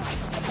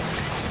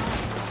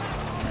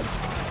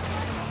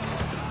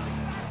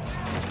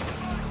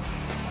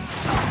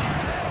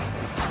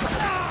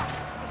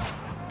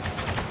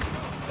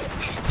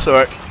 It's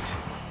alright.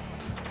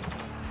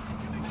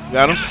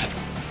 Got him?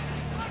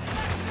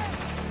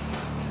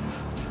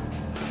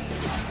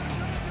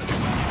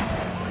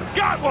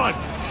 Got one!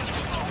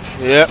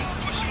 Yep.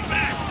 Push him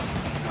back!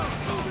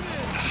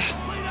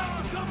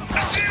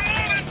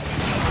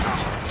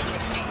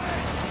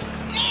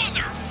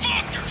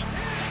 Motherfucker!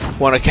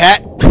 Want a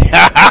cat?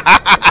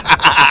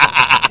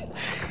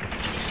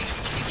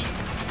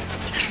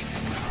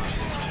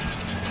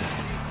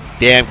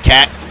 Damn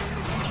cat.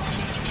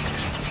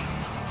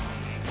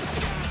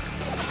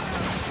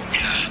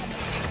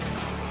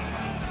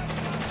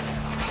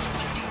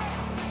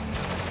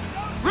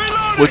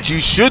 What you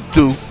should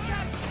do,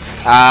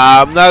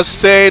 I'm not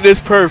saying it's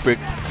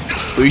perfect,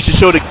 but you should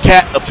show the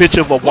cat a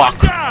picture of a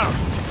walker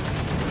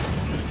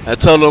and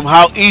tell them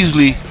how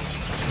easily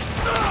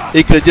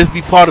it could just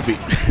be part of it.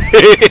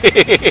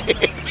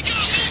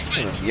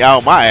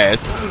 Y'all my ass.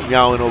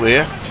 Y'all over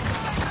here.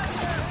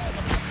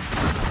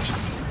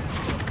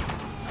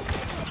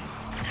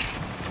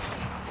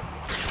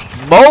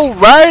 Mo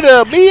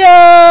Rider,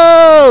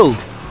 Mio!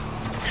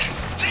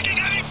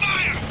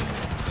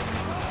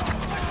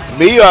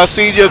 Mio, I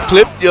seen your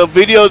clip, your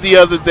video the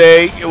other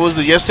day. It was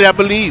yesterday, I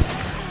believe.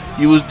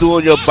 You was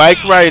doing your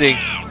bike riding.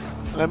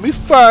 Let me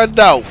find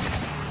out.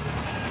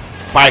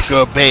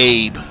 Biker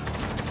babe.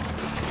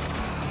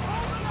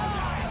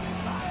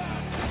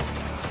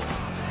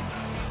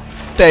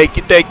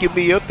 Thank you,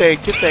 Mio.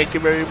 Thank you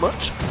very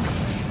much.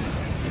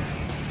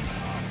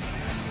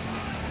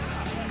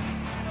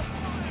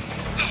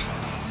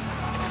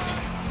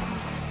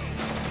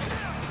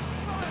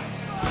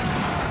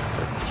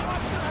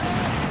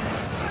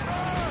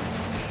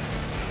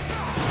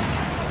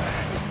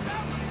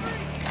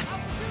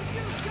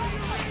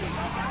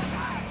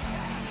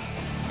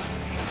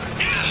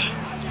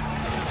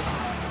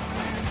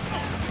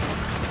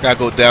 Gotta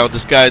go down.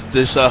 This guy,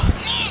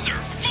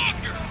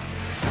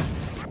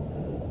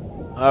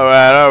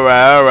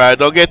 Alright.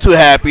 Don't get too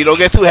happy.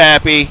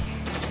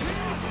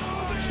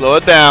 Slow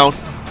it down.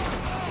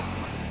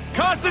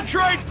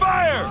 Concentrate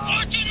fire!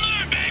 Watch and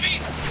learn, baby!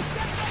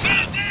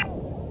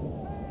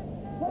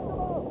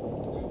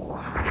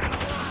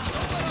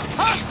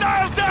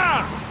 Hostile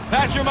down!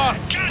 Patch him up!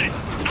 Got it!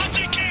 I'll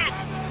take care of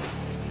him!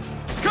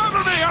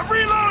 Cover me! I'm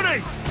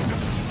reloading!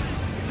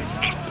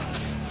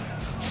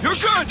 You're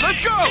good!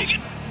 Let's go!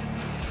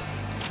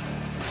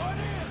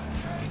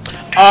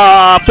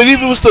 I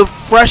believe it was the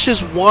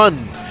freshest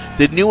one,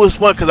 the newest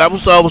one, because I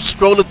was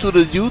scrolling through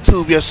the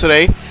YouTube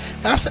yesterday.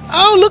 And I said,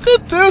 "Oh, look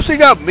at this! He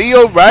got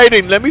Mio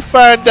riding. Let me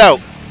find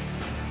out."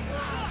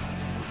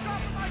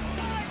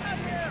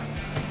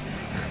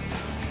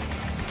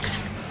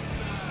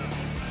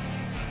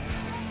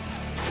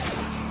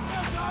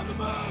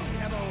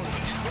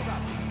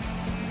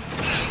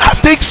 I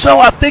think so.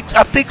 I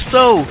think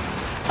so.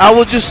 I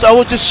was just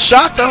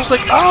shocked. I was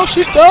like, "Oh,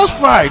 she does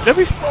ride. Let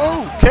me.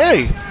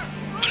 Okay."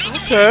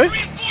 Okay.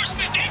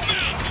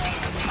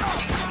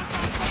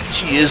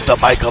 She is the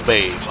biker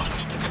babe.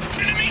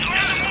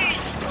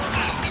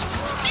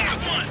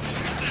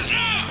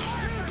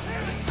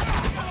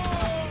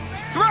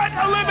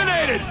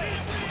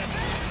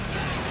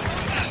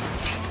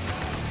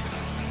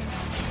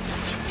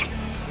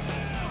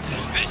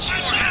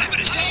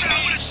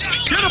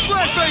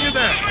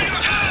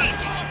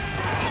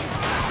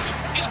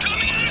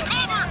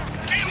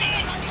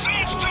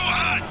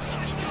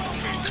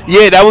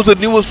 Yeah, that was the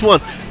newest one.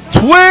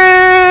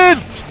 Twin!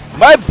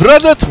 My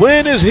brother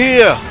Twin is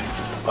here.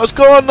 What's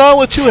going on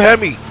with you,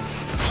 Hemi?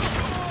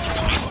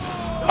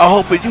 I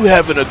hope that you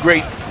having a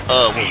great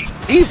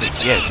evening.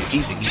 Yeah,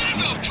 evening.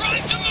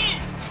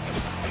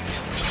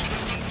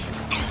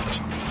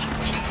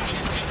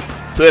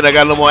 Twin, I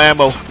got no more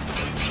ammo. Oh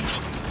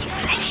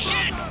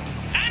shit!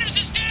 Adams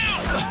is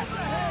down!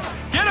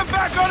 Get him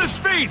back on his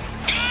feet!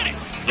 Got it!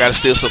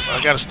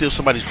 I gotta steal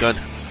somebody's gun.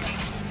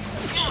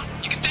 Come on,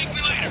 you can thank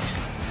me later.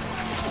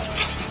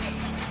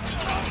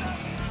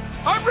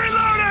 I'm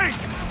reloading!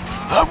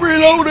 I'm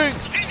reloading!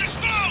 He's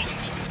exposed!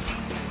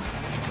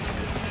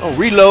 Don't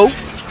reload.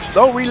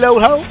 Don't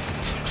reload, ho.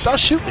 Start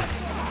shooting.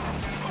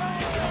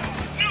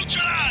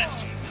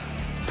 Neutralized!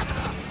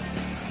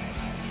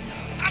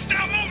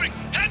 Hostile moving!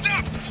 Heads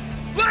up!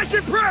 Flash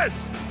and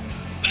press!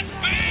 Let's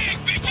bang,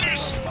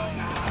 bitches!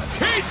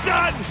 He's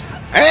done!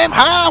 Aim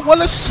high,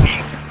 Willis.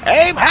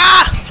 Aim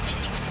high.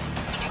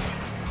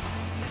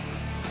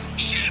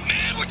 Shit,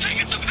 man, we're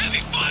taking some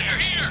heavy fire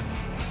here!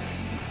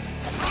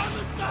 On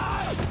the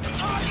side!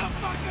 On the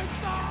fucking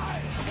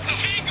side!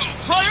 Tango!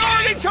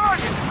 Priority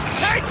target!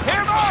 Take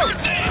him out! Sure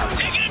thing!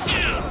 Taking him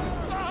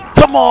down!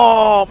 Come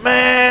on,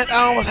 man. I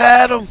almost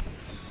had him.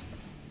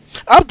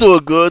 I'm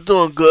doing good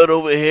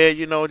over here.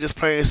 You know, just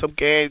playing some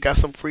games. Got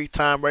some free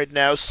time right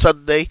now. It's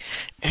Sunday.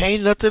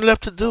 Ain't nothing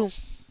left to do.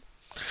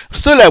 I'm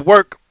still at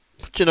work.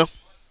 But, you know.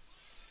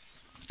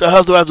 The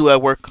hell do I do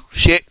at work?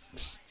 Shit.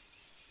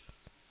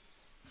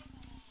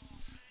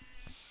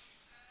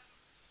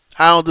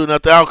 I don't do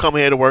nothing. I don't come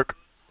here to work.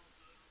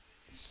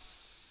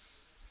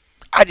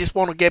 I just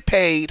want to get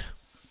paid.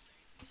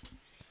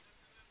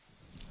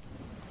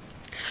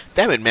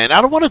 Damn it, man.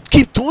 I don't want to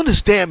keep doing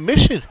this damn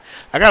mission.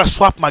 I gotta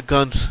swap my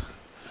guns.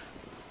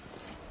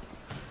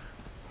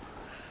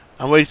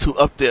 I'm ready to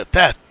up there.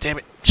 Damn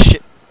it.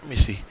 Shit. Let me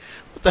see.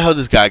 What the hell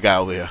this guy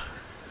got over here?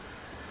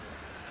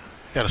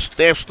 Got a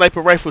damn sniper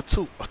rifle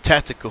too. A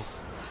tactical.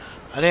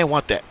 I didn't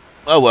want that.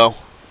 Oh well.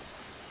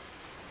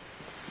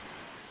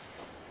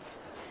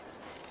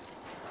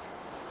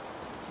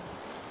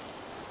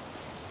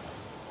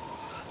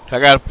 I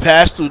gotta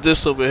pass through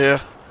this over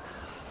here.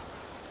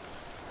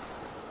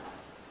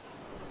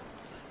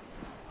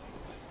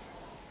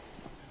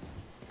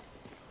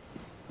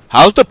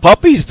 How's the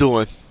puppies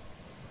doing?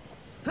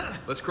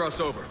 Let's cross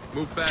over.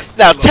 Move fast.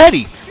 Now, stay low.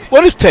 Teddy.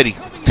 What is Teddy?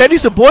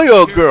 Teddy's a boy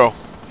or a girl?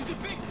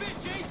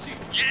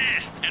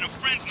 Yeah, and her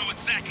friends know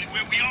exactly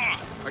where we are.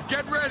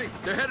 Get ready.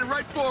 They're headed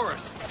right for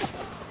us.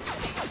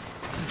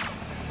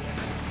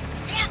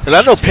 Cause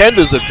I know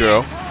Panda's a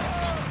girl.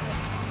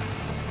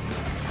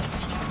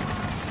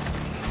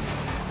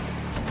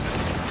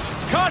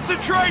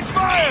 Concentrate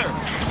fire!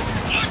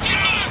 Watch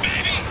out,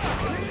 baby!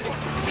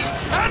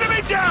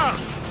 Enemy down!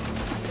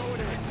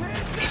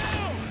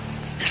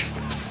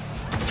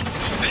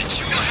 Bet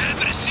you were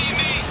happy to see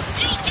me.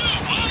 Will do.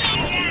 All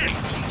aboard!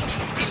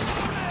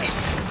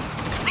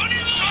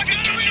 Running low,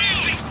 target's coming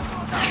in!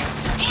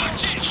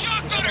 Watch it!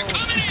 Shotgunner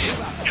coming in!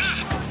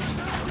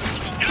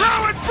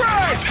 Throw it,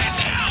 Fred! Man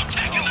down!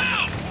 Take him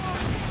out!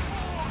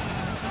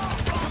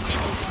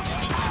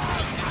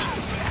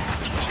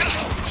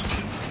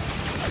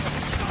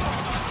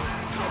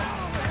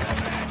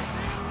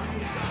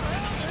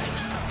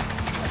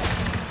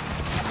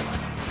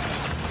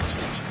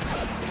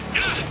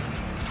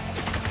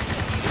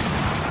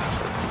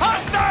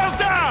 Hostile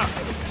down!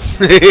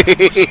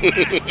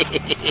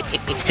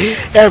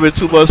 Having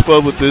too much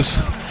fun with this.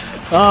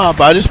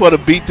 But I just want to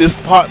beat this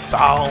part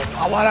down.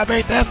 I want to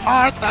beat this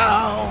part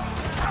down.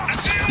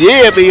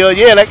 Yeah, man.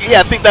 Yeah,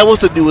 I think that was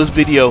the newest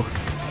video.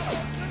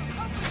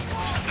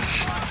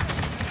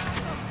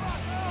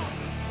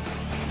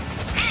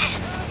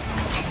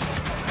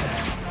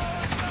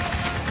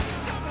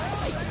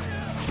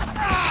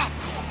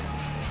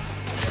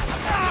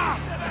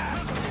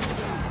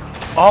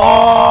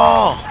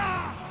 Oh!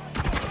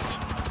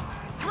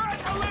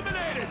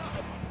 Eliminated!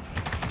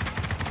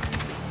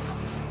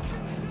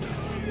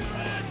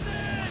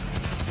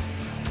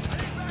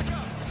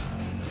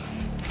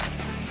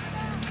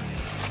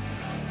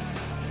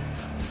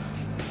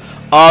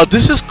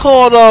 This is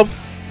called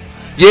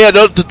yeah,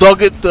 the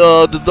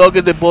dog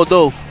in the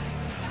Bordeaux,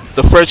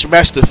 the French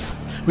Mastiff.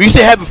 We used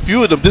to have a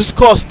few of them. This is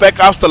called Spec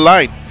off the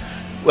line.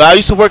 Well, I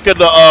used to work at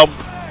the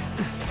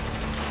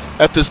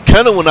at this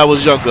kennel when I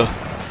was younger.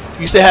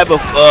 We used to have a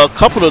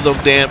couple of them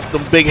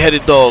them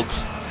big-headed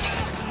dogs.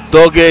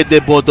 Dogue de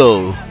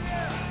Bordeaux.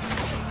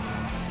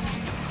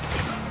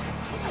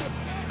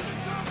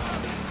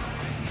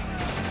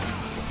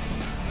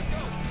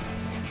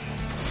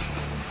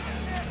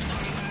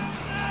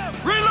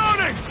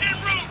 Reloading!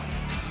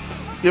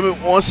 Give me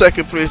 1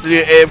 second, please.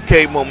 The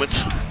AFK moment.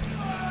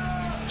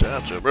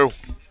 Gotcha, bro.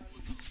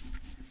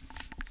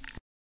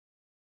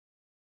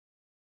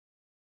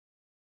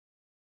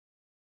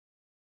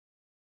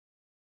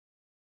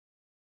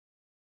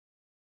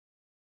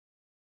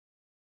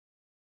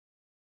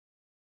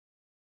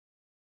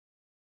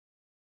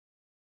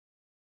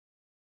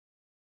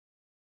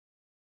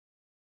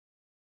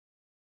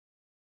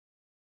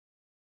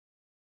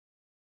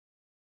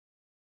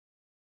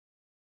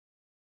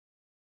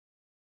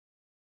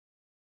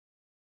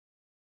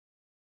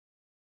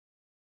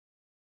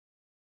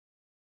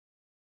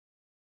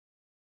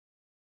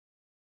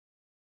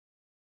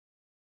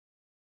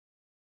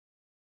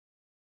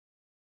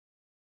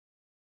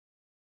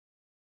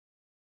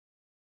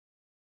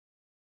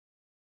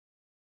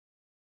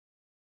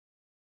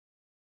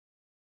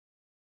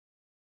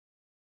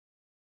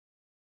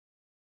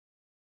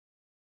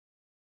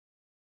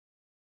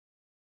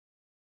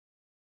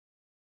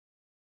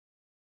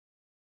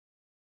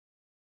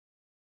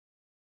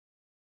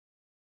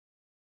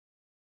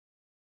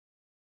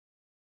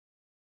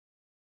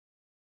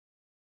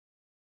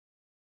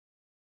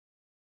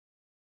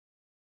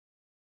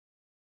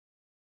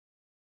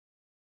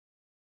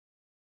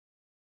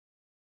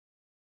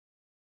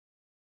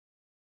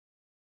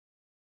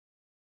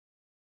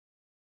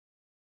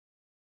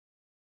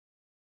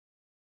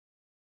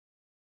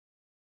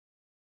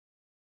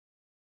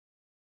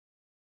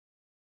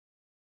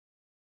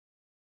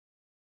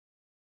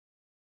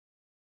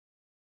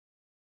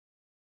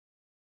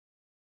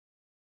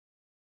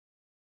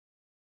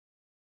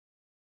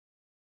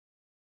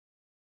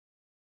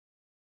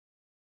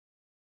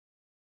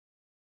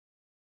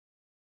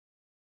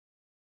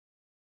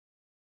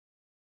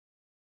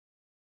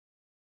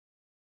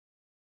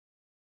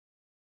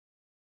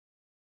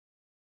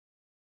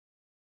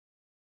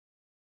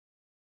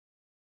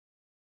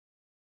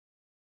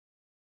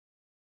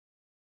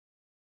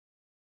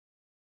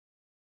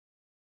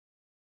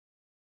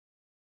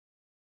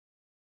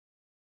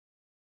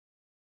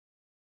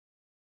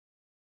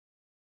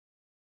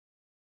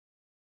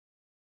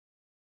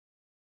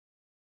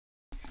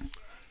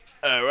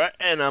 Alright,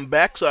 and I'm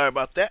back. Sorry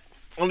about that.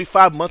 Only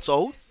 5 months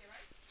old.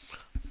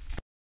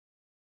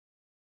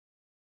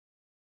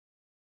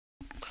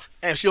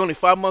 And she's only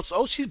 5 months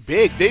old. She's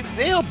big.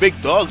 They are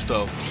big dogs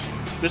though.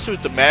 Especially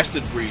with the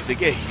Mastiff breed. They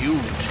get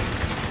huge.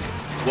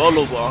 Well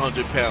over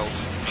 100 pounds.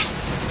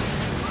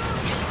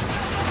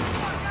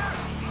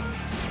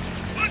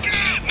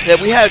 Yeah,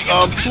 we had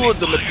 2 of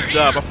them at the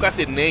job. I forgot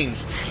their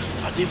names.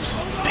 They were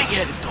some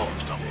big-headed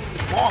dogs though.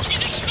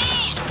 Monsters.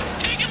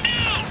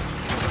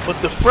 But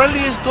the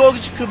friendliest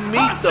dogs you could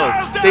meet though.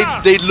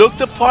 They looked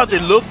the part, they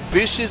looked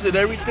vicious and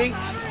everything,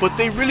 but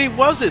they really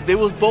wasn't. They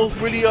was both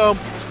really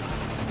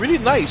really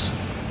nice.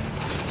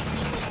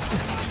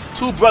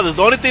 2 brothers.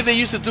 The only thing they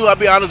used to do, I'll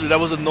be honest with you, that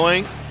was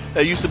annoying.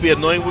 That used to be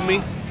annoying with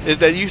me, is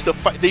that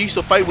they used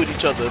to fight with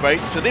each other, right?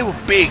 So they were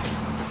big.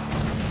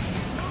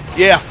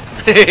 Yeah.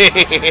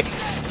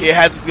 Yeah,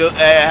 I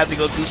had to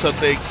go do some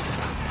things.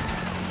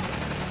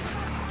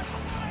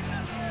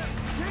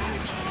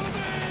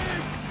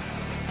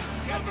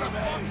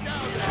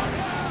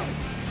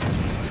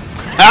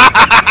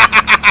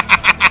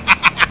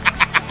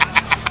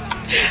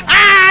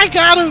 I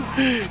got him!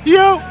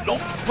 Yo! No,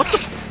 what the?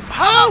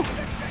 How?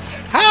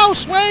 How,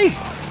 Sway?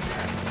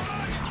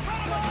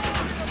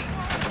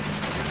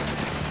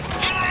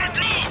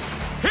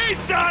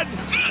 He's done!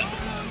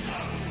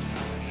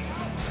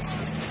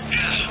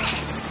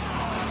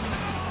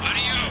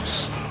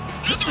 Adios!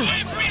 Another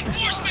wave of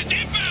reinforcements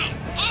inbound!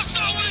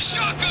 Hostile with a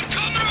shotgun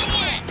coming our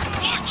way!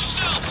 Watch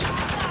yourselves!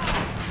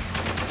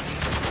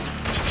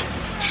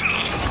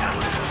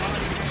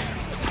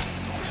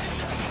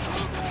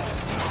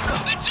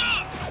 Heads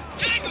up!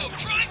 Tango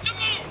trying to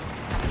move!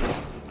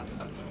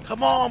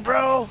 Come on,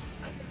 bro!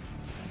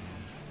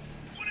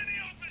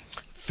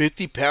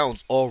 50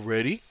 pounds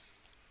already?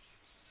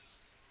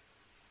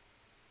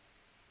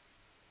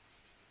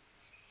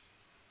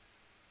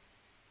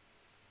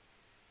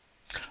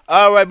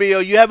 Alright, Bio,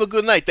 you have a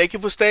good night. Thank you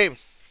for staying.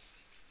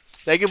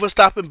 Thank you for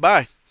stopping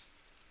by.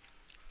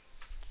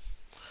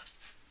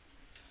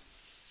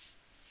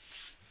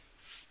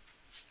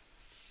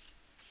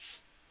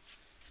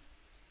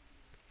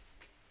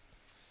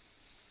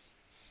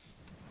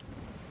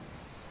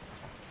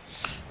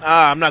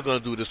 I'm not gonna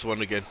do this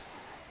one again.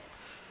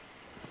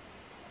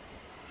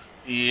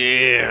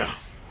 Yeah.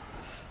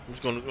 I'm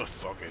just gonna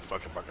fuck it.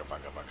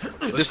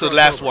 This is the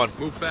last one.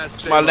 Move fast,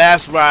 it's my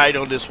last ride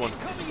on this one.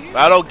 If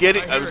I don't get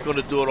it, I'm just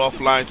gonna do it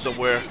offline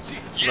somewhere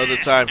another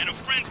time. And our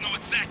friends know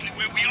exactly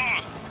where we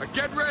are.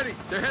 Get ready.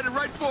 They're headed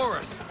right for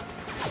us.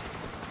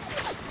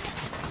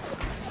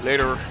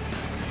 Later.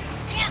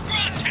 More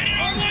grunts headed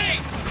our way.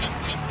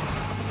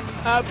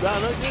 I'm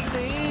gonna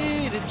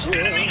need a chill.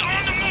 Enemy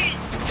on the move.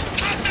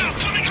 Hostile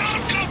coming on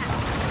cover.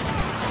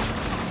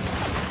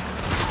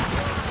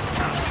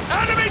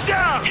 Enemy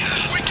down!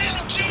 Yeah, we're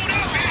getting chewed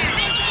up here.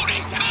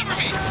 Reloading. Cover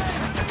me.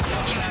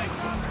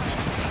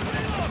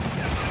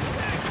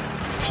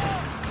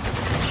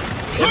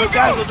 Yeah, the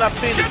guys are not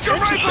paying Get your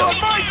attention rifle though.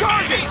 on my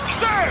target!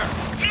 There!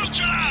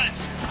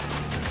 Neutralized.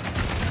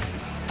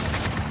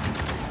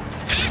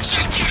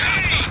 Headshot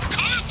shotgun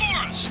coming for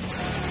us.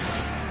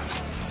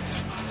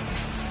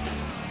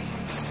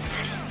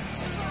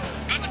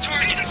 Got the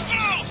target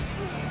exposed.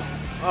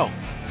 Oh,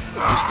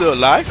 you still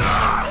alive?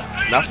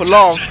 Not for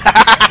long.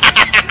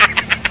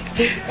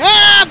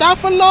 Ah, not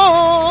for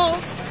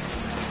long.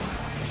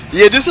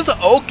 Yeah, this is an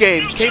old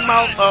game. Came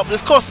out.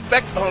 It's called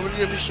Spec. Oh,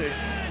 let me show you.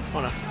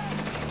 Hold on.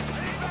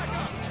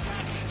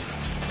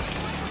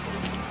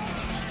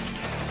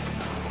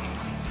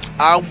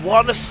 I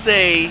want to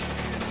say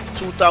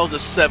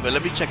 2007.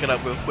 Let me check it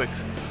out real quick.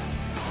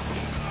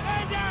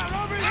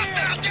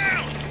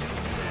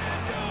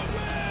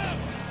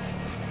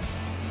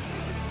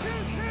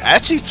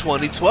 Actually,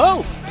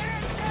 2012.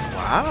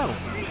 Wow.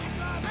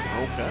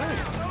 Okay.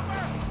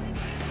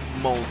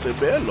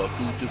 Montebello,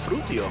 tutti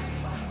frutti.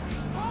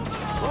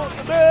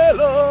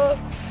 Montebello.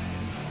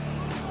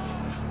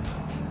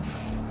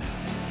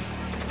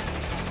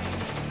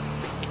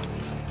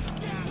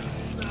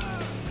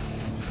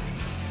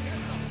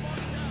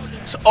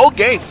 It's an old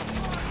game,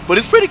 but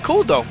it's pretty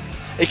cool though.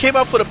 It came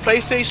out for the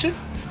PlayStation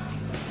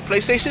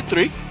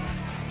 3.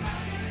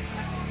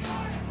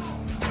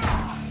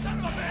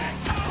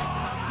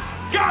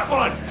 Got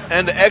one!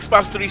 And the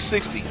Xbox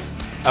 360.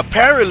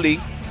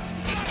 Apparently,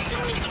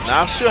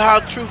 not sure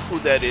how truthful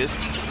that is,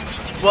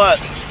 but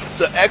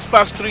the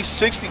Xbox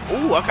 360.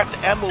 Ooh, I got the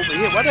ammo over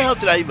here. Why the hell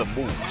did I even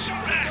move?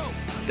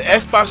 The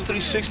Xbox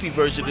 360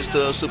 version is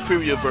the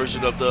superior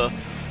version of the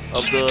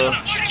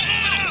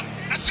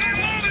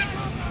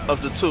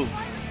two.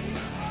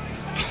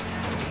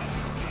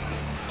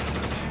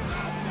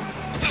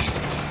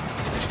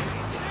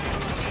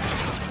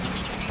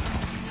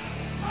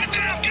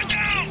 Get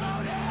down!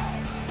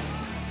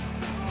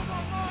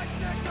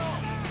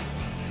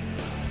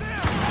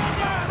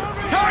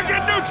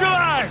 Target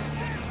neutralized!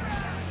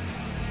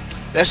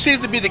 That seems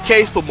to be the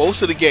case for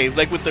most of the games.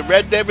 Like with the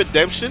Red Dead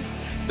Redemption,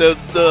 the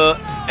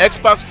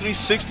Xbox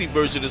 360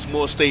 version is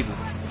more stable.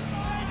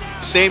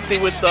 Same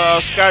thing with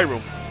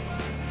Skyrim.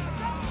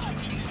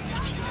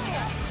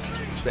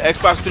 The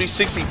Xbox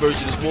 360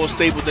 version is more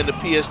stable than the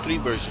PS3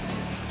 version.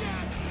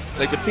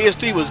 Like the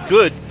PS3 was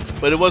good,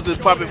 but it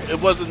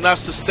wasn't not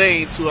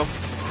sustained to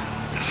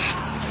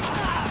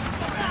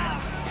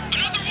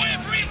Another wave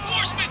of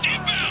reinforcements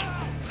inbound.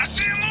 I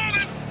see him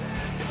moving.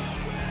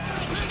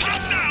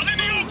 Hostile in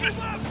the open.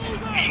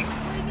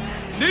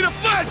 Need a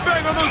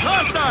flashbang on those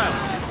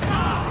hostiles!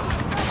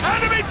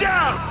 Enemy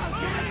down!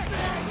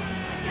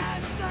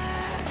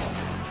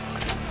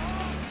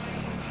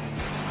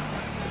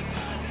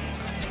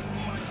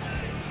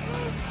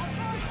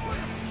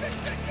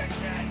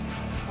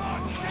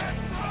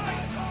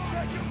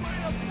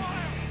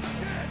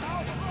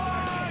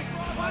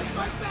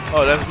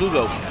 Oh, that's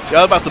Lugo.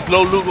 Y'all about to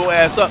blow Lugo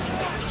ass up.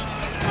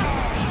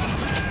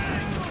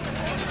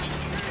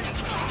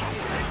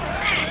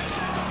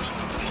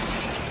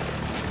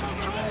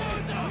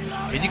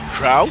 Can you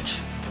crouch?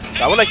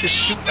 I would like to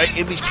shoot right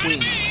in between.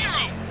 We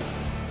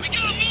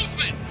got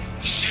movement.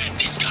 Shit,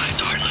 these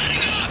guys aren't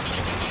letting up.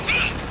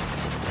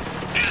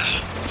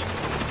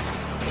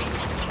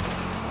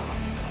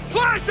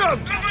 Flash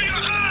them! Cover your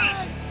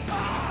eyes.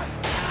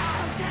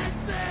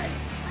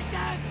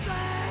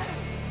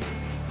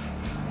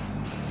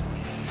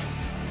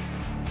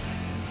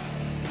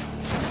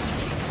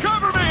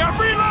 Cover me! I'm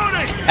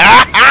reloading!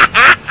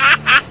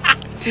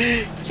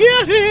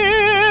 Kill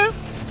him!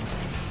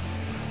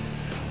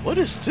 What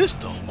is this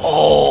though?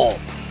 Oh,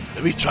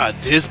 let me try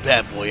this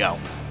bad boy out.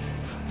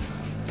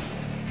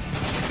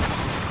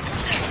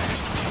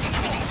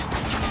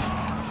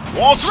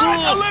 One Threat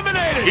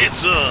eliminated!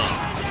 It's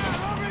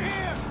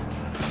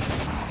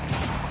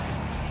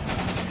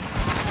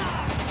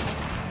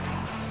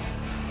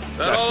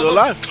That's still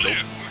alive. Clear.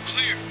 We're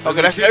clear.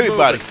 Okay, that's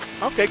everybody.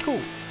 Okay,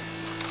 cool.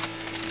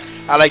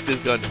 I like this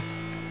gun.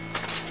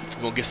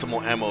 We're gonna get some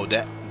more ammo with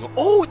that.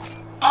 Oh,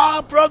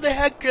 bro, they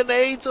had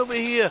grenades over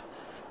here.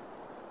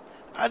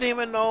 I didn't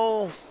even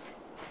know.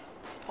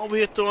 Over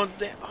here throwing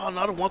that. Oh, no,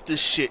 I don't want this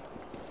shit.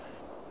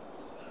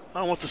 I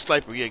don't want the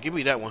sniper. Yeah, give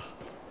me that one.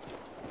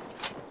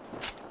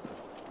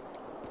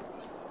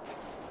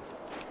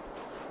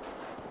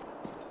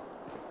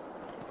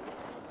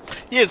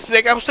 Yeah, it's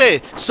like I'm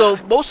saying. So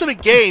most of the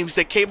games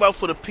that came out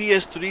for the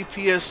PS3,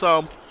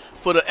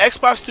 for the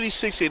Xbox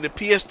 360 and the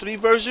PS3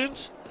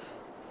 versions,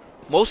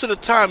 most of the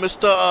time it's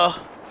the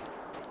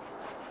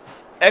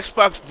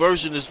Xbox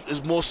version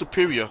is more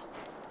superior.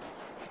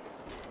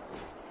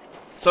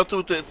 Something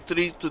with the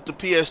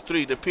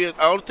PS3.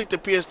 I don't think the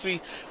PS3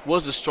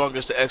 was the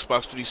strongest the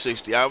Xbox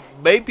 360. I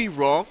may be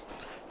wrong,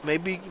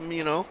 maybe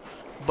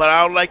but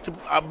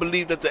I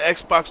believe that the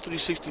Xbox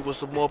 360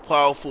 was a more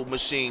powerful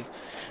machine.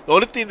 The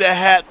only thing that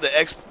had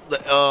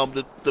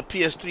the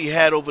PS3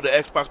 had over the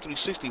Xbox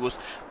 360 was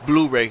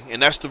Blu-ray,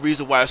 and that's the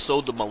reason why it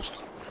sold the most.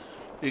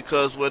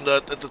 Because when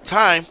at the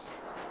time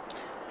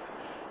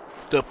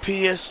the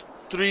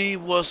PS3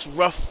 was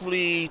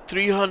roughly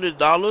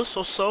 $300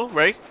 or so,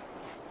 right?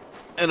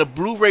 And a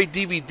Blu-ray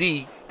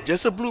DVD,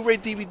 just a Blu-ray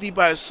DVD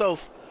by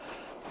itself,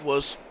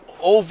 was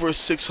over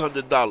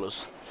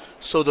 $600.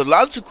 So the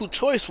logical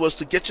choice was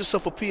to get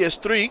yourself a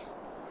PS3,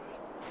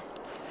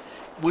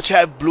 which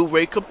had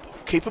Blu-ray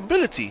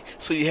capability.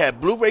 So you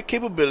had Blu-ray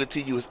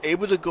capability, you was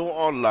able to go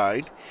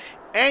online,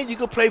 and you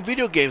could play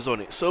video games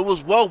on it. So it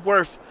was well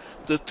worth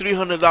the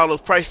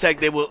 $300 price tag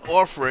they were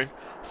offering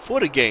for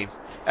the game,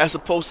 as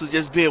opposed to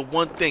just being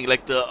one thing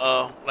like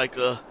the like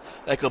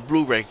a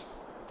Blu-ray.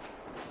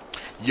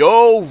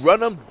 Yo, run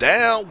them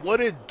down. What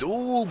it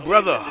do,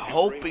 brother?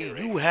 Hoping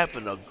you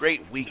having a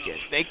great weekend.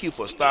 Thank you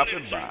for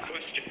stopping by.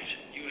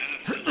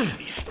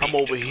 I'm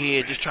over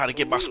here just trying to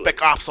get my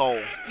Spec Ops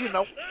on. You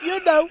know.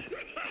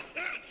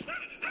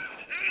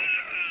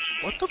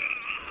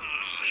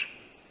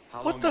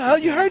 What the hell?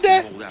 You heard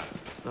that?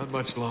 Not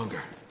much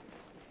longer.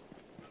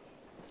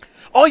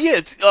 Oh yeah,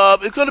 it's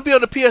gonna be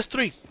on the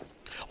PS3.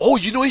 Oh,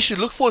 you know what you should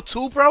look for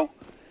too, bro?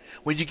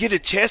 When you get a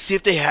chance, see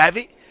if they have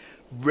it.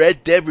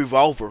 Red Dead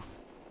Revolver.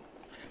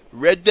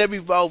 Red Dead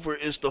Revolver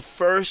is the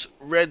first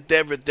Red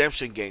Dead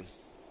Redemption game.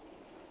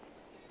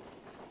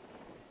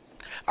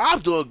 I'm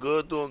doing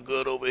good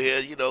over here.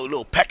 A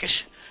little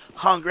peckish,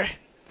 hungry.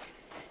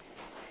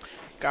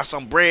 Got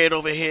some bread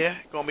over here.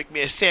 Gonna make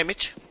me a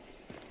sandwich.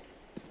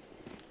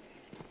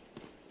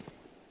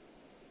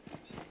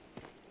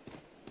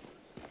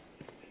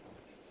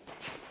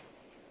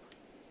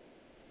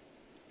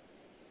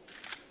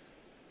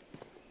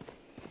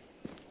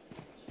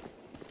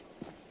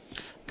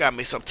 Got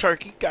me some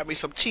turkey, got me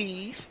some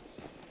cheese.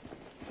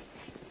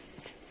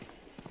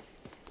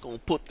 Gonna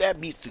put that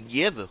meat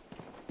together.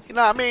 You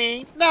know what I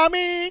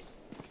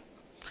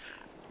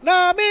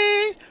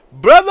mean?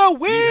 Brother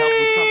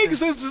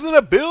Wings is in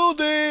the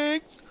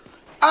building.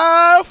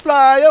 I'll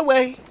fly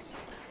away.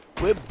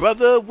 With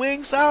Brother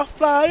Wings, I'll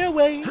fly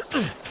away.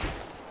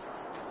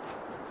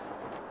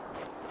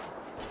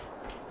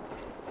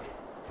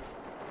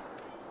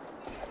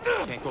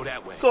 Can't go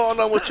that way. What's going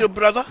on with your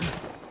brother?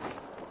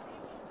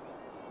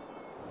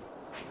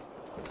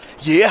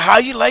 Yeah, how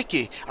you like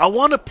it? I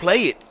want to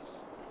play it.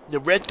 The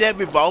Red Dead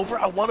Revolver,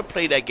 I want to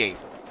play that game.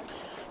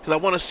 Because I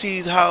want to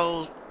see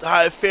how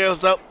how it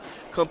fares up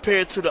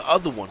compared to the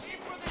other one.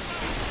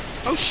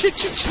 Oh shit!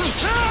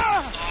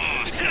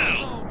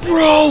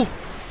 Bro,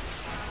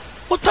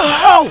 what the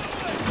hell?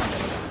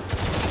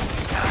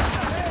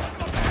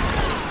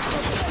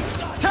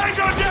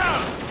 Tango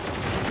down!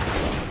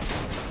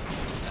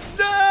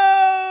 No!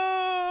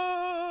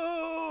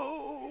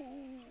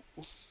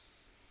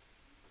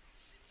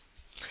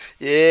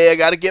 Yeah, I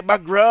gotta get my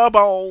grub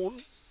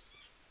on.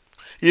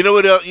 You know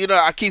what? You know,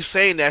 I keep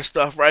saying that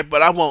stuff, right?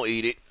 But I won't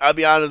eat it. I'll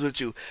be honest with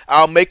you.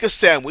 I'll make a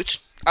sandwich.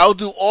 I'll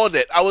do all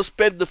that. I will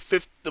spend the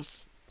 5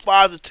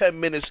 to 10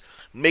 minutes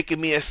making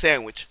me a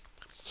sandwich.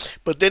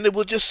 But then it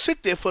will just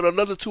sit there for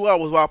another 2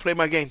 hours while I play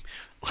my game.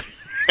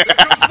 Here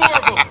comes more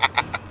of them.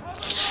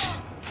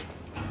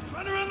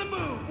 Run around the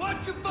move.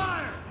 Watch your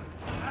fire.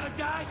 Gotta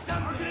die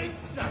somewhere. Target in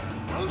sight.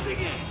 Closing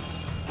in.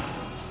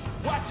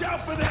 Watch out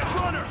for that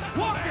runner!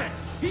 Walker,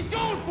 he's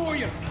going for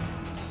you.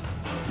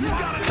 You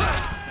got it!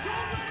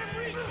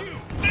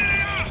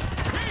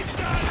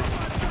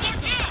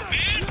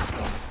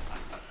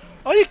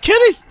 Are you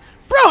kidding?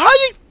 Bro, how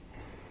you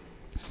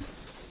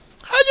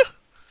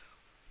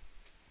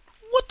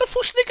what the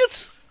fuck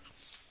niggas?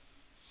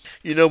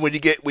 You know when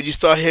you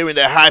start hearing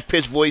that high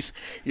pitched voice,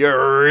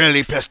 you're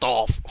really pissed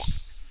off.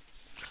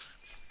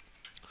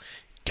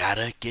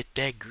 Gotta get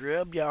that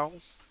grub, y'all.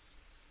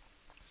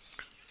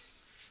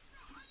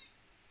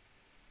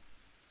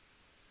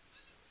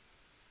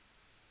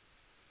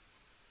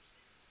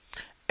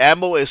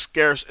 Ammo is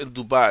scarce in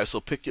Dubai, so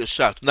pick your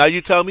shots. Now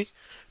you tell me?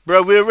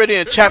 Bro, we're already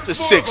in chapter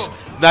 6.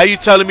 Now you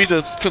telling me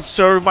to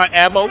conserve my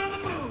ammo?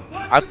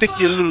 I think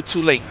you're a little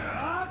too late.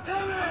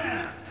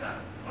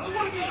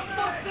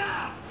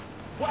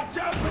 Watch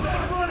out for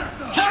that runner!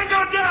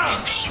 Tango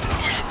down!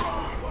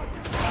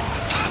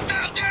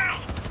 Down!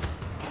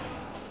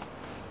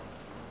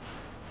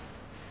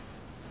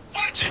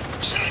 Watch it!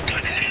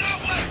 Shotgun headed our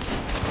way!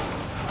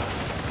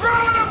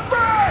 Throwing a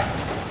frag!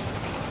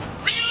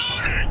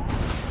 Reloading!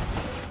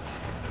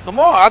 Come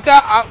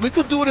on, we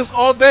could do this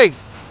all day.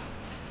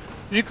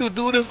 You could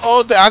do this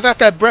all day. I got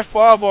that Brett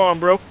Favre on,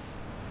 bro.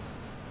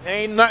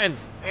 Ain't nothing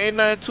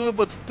to it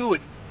but to do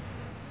it.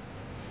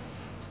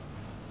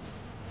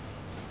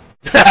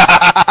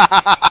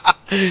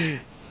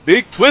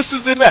 Big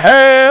twisters in the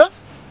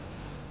house.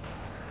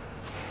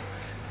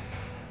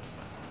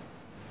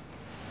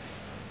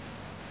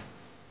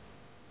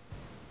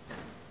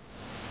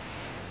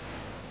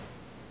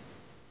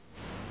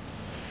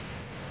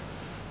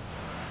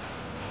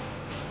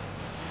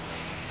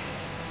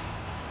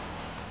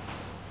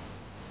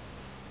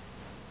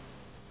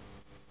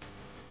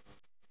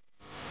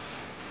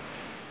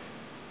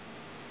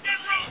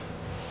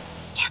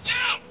 Watch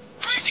out!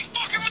 Crazy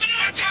fucker with an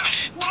antenna!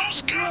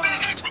 Close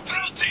combat extra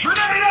penalty!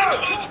 Grenade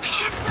out! 12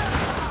 o'clock!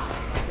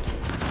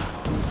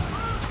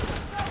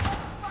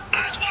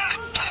 Eyes wide!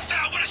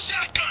 Hostile with a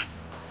shotgun!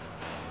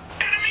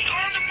 Enemy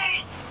on the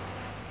move!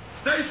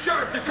 Stay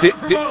sharp! They're coming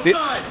from all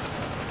sides!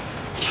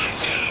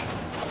 Watch out!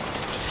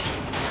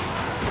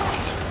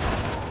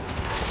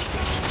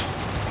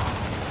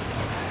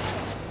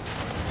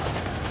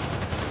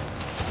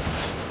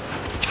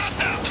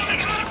 Hostile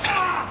coming out of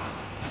cover!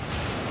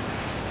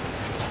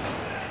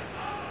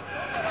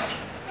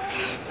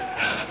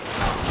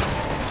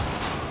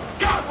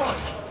 Got one!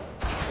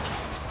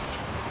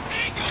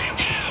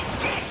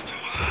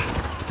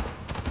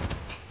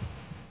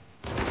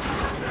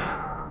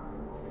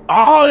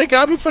 Oh, they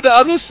got me from the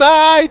other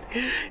side.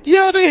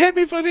 Yo, they hit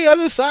me from the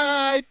other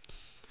side.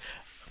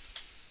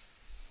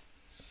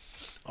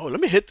 Oh, let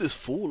me hit this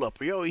fool up.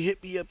 Yo, he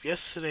hit me up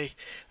yesterday.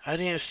 I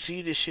didn't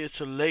see this shit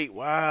till late.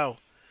 Wow.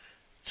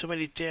 So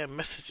many damn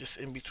messages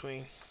in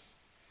between.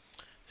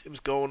 See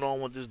what's going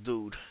on with this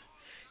dude.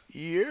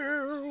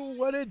 Yo,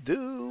 what it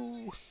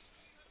do?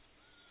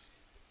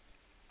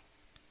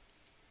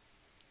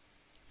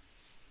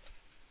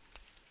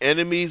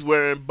 Enemies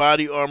wearing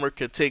body armor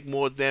can take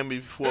more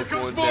damage before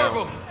going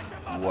down.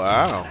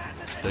 Wow.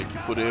 Thank you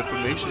for the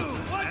information.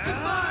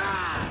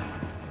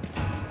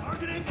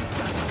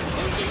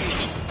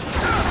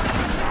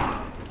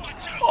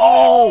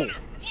 Oh!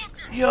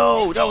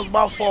 Yo, that was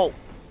my fault.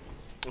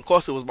 Of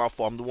course it was my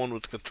fault. I'm the one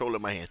with the controller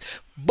in my hand.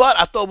 But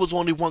I thought it was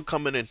only one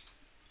coming in.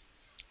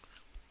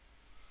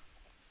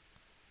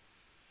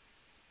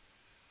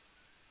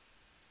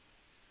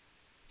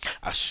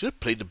 I should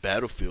play the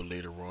Battlefield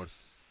later on.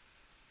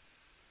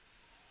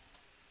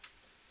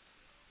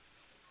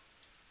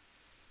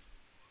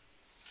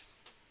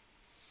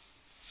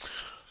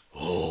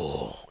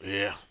 Oh,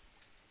 yeah.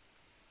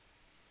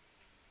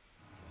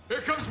 Here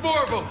comes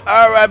more of them.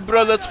 Alright,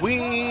 brother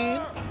Tween.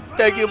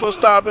 Thank you for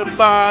stopping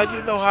by.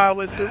 You know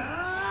how it do.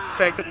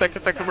 Thank you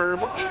very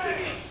much.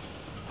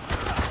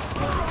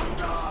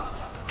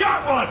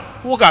 Got one!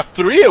 Who got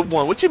 3 of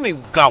 1? What you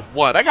mean got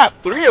 1? I got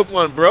 3 of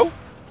 1, bro.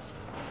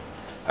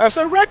 That's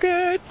a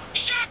record.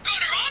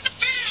 Shotgunner on the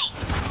field!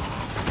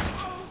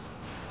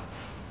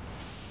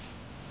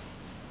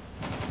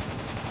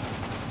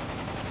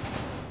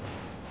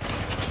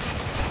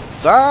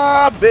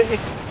 Zombie,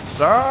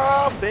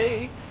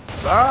 zombie,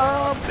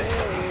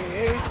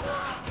 zombie.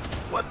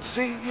 What It's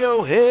in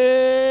your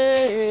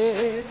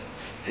head.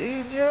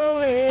 In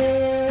your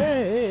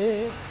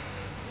head.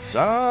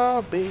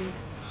 Zombie,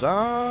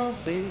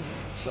 zombie,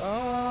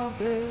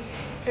 zombie.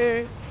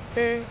 Hey,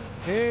 hey,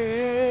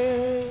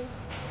 hey.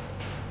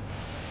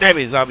 Damn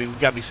it, zombie, we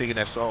got me singing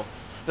that song.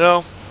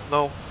 No.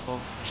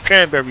 It's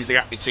Cranberries that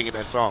got me singing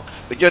that song.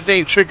 But your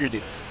name triggered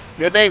it.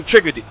 Your name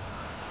triggered it.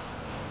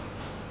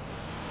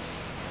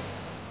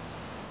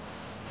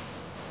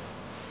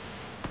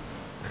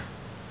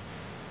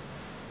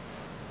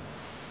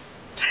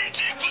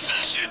 Take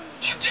possession!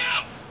 Watch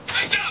out!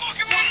 Break the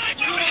fucking line!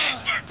 You're an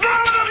expert! Throw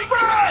the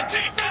bread!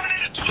 Take coming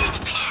in at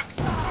 12 o'clock!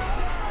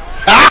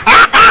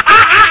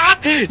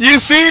 You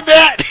seen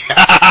that?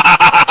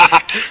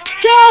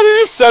 Got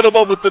him! Set him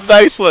up with the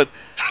nice one.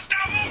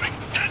 Hostile moving!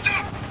 Heads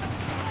up!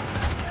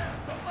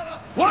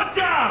 One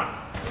down!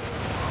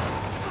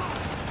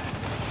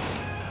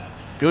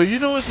 Yo, you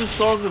know what this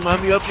song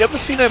remind me of? You ever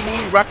seen that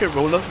movie Rock and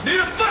Roller?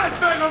 Need a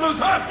flashbang on those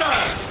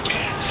hostiles!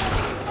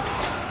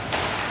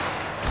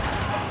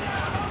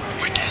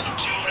 We're getting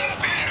chewed up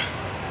here!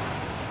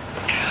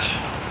 Yeah.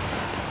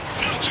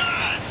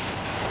 Neutralized!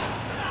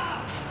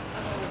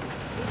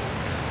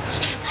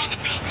 Sniper on the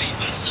balcony,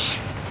 left side.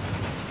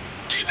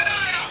 Keep an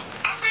eye out!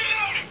 I'm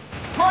reloading!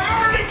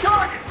 Priority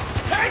target!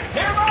 Take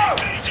him out!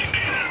 Engaging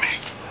the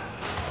enemy!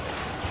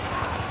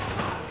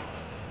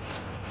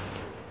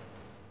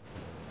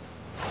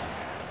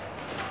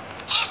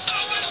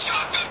 Hostile with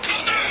shotgun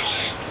coming their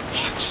way!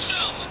 Watch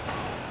yourselves!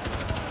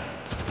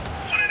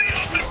 One in the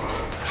open!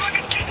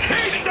 Target getting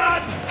He's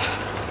done!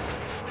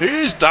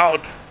 He's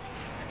down.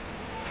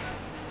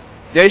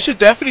 Yeah, you should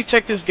definitely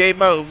check this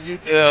game out when you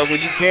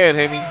can,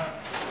 Hemi.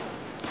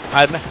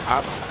 I'm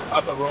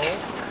a roll.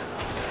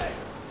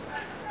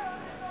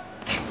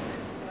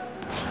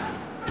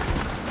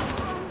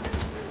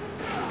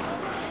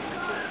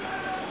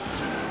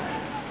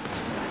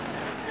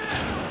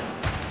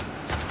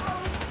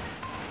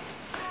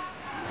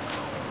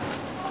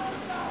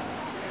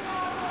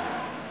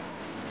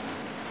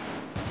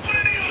 One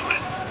in the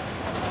open!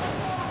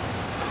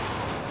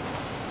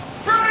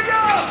 Frag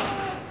out!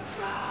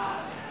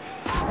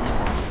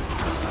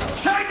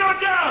 Tango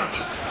down!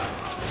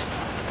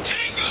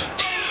 Tango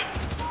down!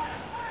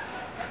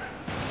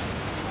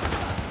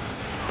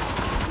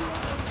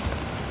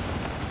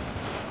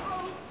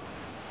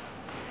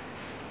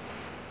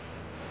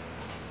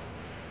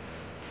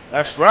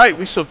 That's right,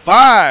 we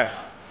survived.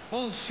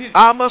 Oh shit.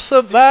 I'm a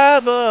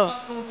survivor.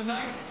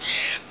 Yeah,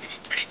 he's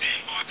pretty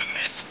damn hard to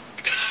miss.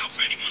 Keep an eye out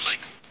for anyone like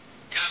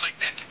a guy like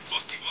that can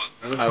fuck you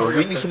up. Alright,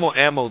 we need some more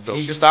ammo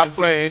though. Stop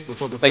playing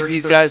like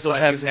these guys don't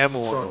have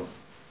ammo on them.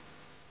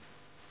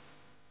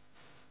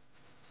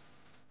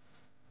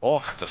 Oh,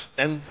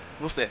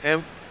 what's the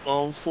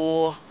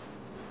M4?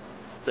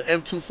 The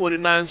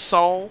M249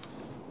 Saul?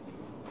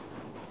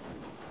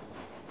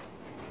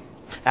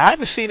 I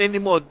haven't seen any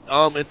more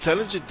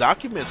intelligent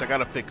documents I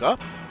gotta pick up.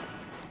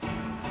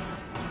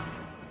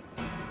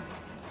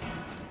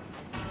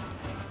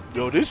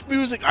 Yo, this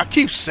music, I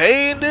keep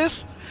saying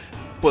this,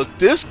 but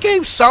this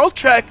game's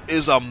soundtrack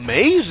is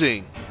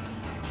amazing.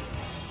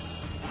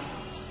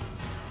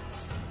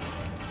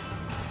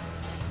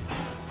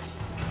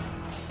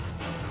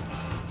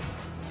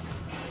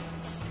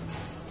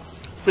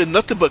 Been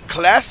nothing but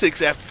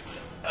classics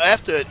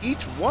after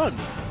each one.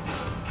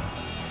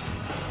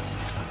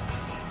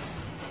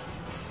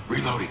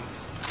 Reloading.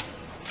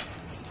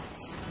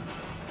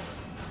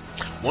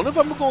 Wonder if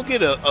I'm gonna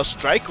get a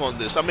strike on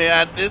this. I mean,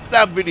 it's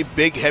not really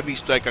big, heavy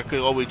strike. I could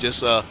always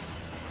just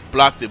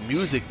block the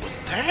music, but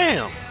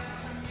damn.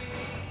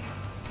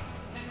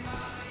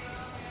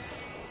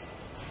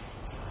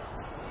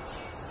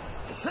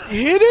 You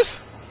hear this?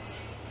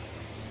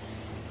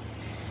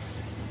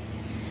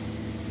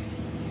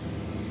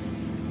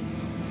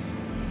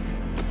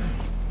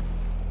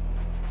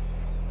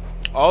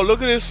 Oh,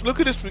 look at this. Look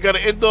at this. We got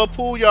an indoor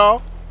pool,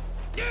 y'all.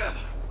 Yeah.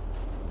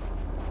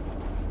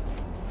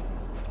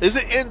 Is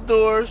it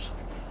indoors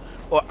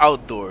or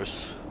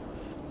outdoors?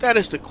 That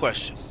is the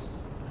question.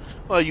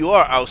 Well, you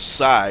are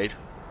outside,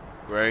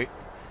 right?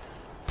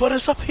 But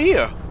it's up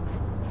here.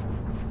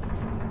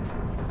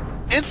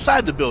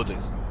 Inside the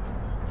building.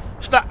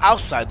 It's not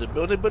outside the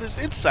building, but it's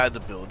inside the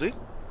building.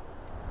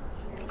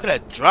 Look at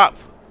that drop.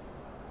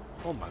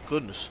 Oh my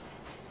goodness.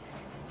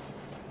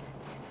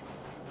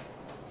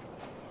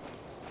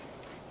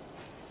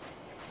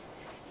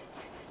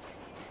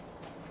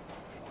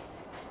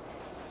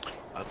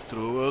 I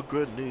threw a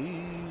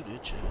grenade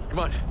at you. Come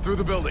on, through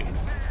the building.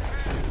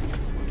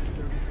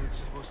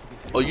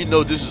 Oh, you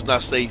know this is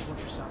not safe.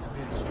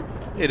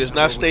 It is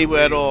not stable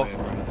at all.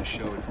 Running the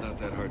show, it's not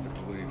that hard to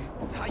believe.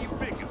 How you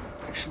figure?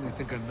 Actually, I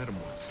think I met him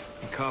once.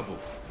 In Kabul.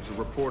 He was a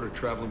reporter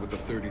traveling with the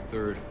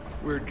 33rd.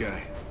 Weird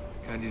guy.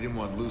 Kind you didn't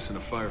want loose in a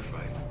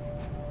firefight.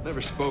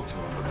 Never spoke to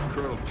him, but the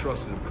colonel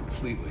trusted him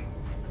completely.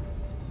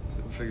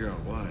 Couldn't figure out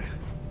why.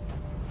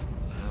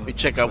 Let me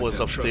check out what's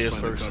upstairs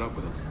first.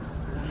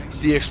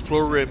 The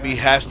explorer in me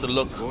has to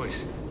look.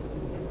 Voice.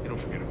 You don't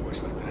forget a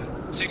voice like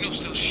that. Signal's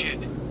still shit.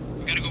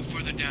 We gotta go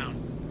further down.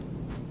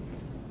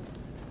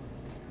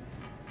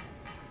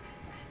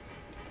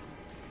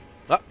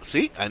 Oh,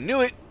 see? I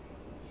knew it.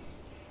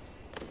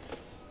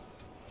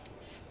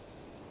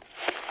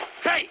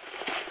 Hey!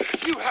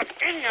 If you have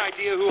any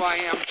idea who I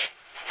am,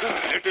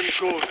 let him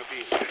go,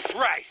 Nabil. That's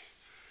right.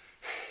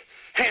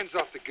 Hands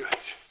off the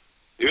goods.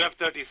 You have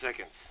 30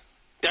 seconds.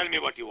 Tell me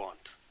what you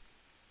want.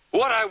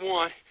 What I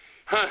want?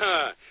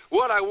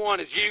 What I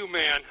want is you,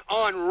 man,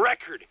 on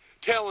record,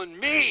 telling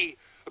me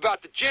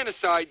about the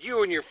genocide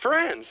you and your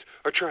friends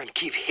are trying to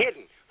keep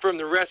hidden from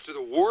the rest of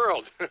the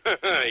world.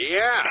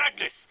 Yeah.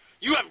 Madness!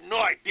 You have no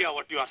idea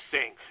what you are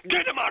saying.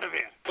 Get him out of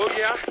here. Oh,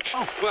 yeah?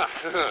 Oh.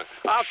 Well,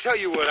 I'll tell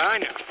you what I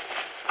know.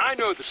 I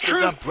know the Still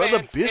truth, got Brother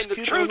man, Biscuit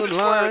and the truth on the is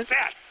where line. it's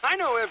at. I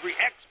know every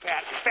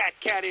expat and fat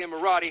cat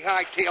Emirati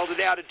hightailed it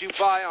out of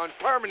Dubai on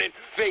permanent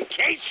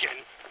vacation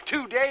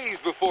 2 days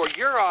before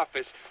your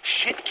office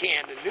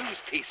shit-canned a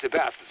news piece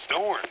about the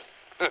storms.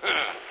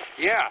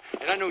 Yeah,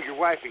 and I know your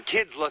wife and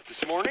kids left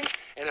this morning,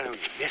 and I know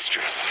your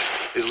mistress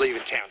is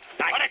leaving town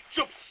tonight. What a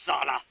chup,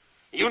 Sala.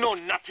 You know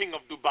nothing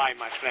of Dubai,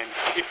 my friend.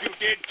 If you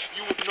did,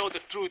 you would know the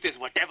truth is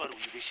whatever we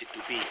wish it to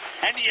be.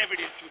 Any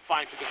evidence you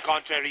find to the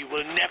contrary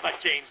will never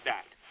change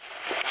that.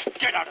 Now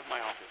get out of my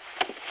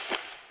office.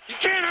 You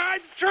can't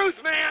hide the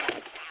truth, man.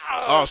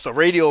 Oh, it's the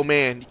radio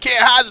man. You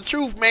can't hide the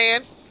truth,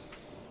 man.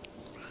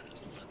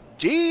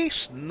 Gee,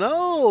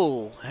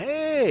 Snow.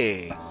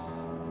 Hey.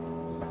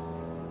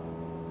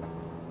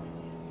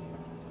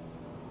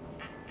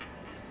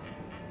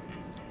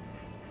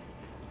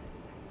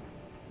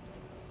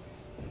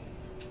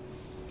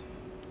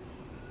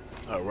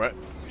 All right.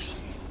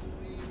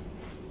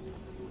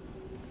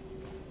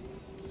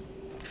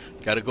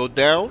 Gotta go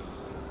down.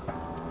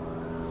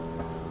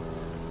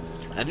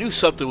 I knew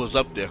something was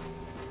up there.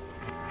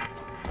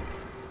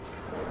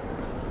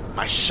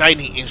 My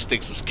shiny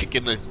instincts was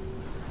kicking in.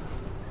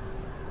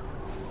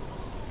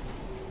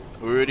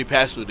 We already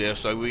passed through there,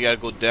 so we gotta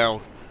go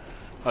down.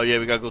 Oh yeah,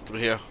 we gotta go through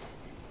here.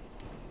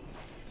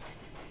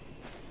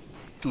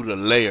 To the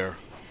lair.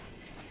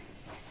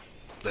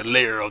 The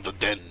lair of the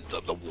dens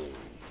of the wolves.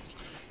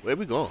 Where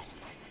we going?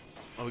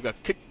 Oh, we got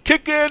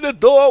kick in the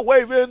door,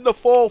 waving the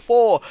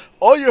 4-4.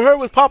 All you heard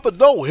was Papa,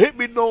 don't hit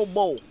me no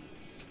more.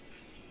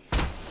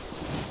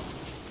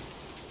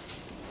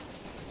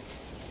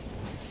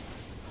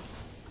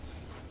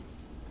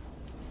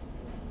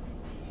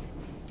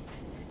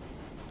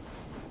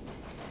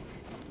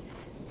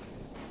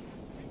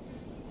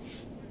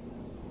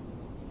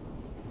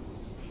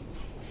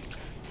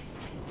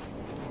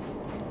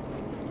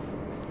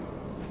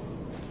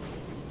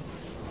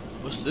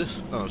 What's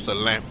this? Oh, it's a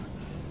lamp.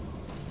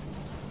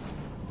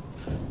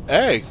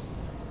 Hey!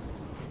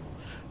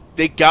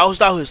 They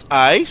gouged out his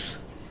eyes?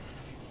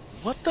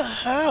 What the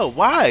hell?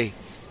 Why?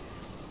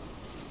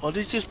 Or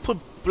they just put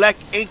black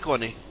ink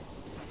on it?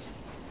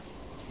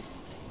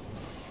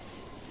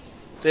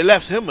 They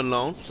left him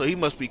alone, so he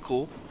must be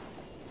cool.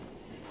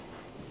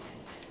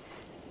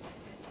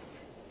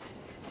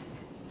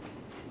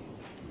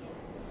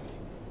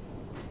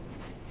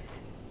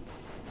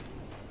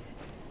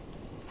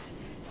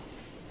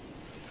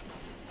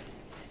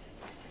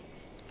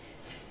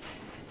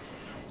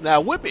 Now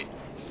whip it.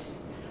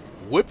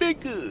 Whip it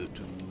good.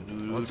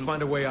 Let's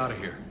find a way out of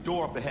here.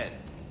 Door up ahead.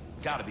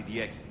 Gotta be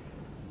the exit.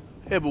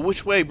 Yeah, but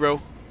which way, bro?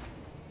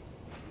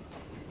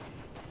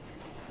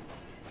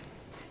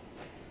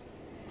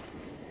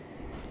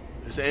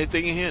 Is there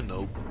anything in here?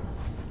 Nope.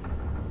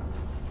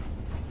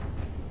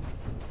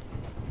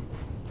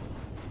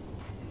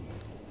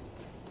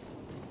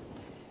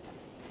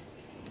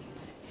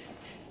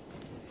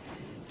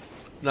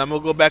 Now I'm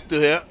gonna go back to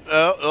here.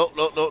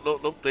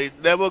 No. They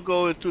never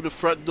go into the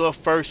front door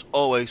first.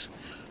 Always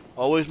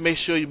make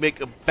sure you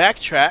make a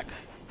backtrack.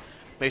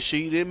 Make sure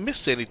you didn't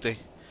miss anything.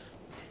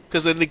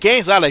 Because in the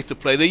games I like to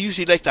play, they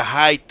usually like to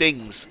hide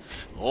things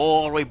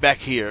all the way back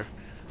here.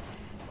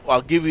 Or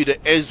I'll give you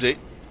the exit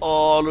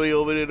all the way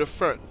over to the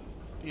front.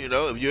 You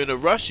know, if you're in a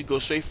rush, you go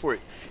straight for it.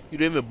 You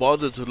don't even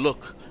bother to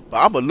look.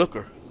 But I'm a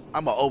looker.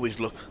 I'ma always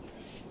look.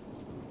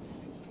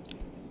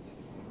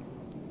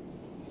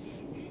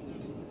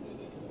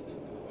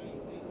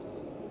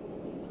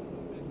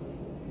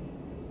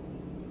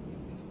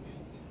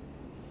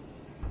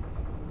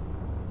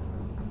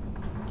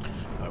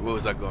 Where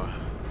was I going?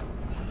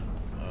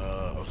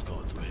 I was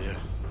going through here.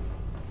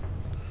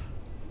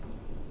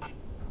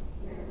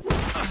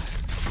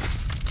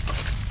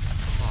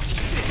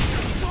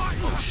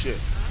 Oh shit.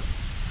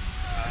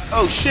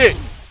 Oh shit.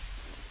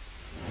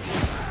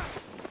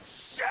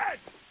 Shit!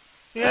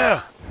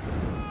 Yeah.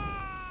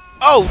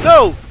 Oh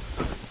no.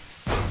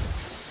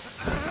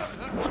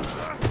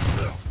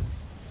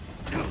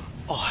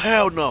 Oh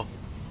hell no.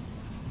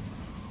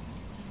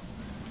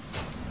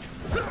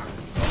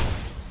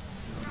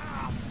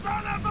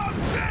 Son of a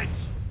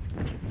bitch!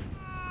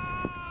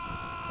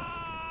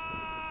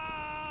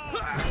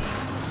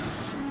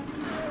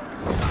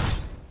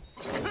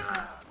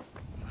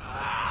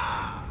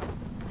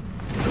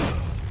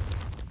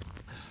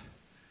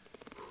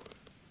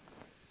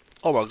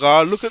 Oh my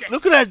god, look at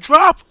that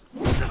drop.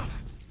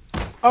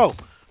 Oh,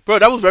 bro,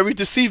 that was very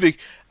deceiving.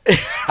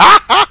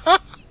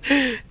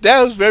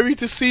 That was very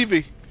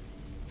deceiving.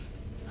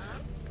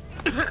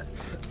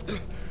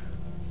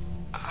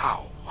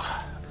 Ow.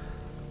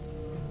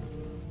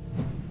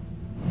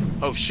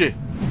 Oh shit.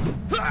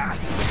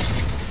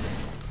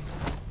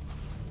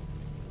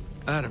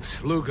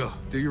 Adams, Lugo,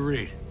 do you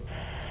read?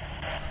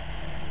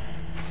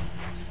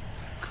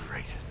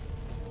 Great.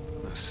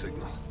 No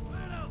signal.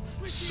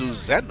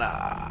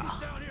 Susanna.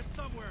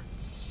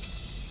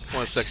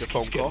 1 second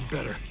phone call. Getting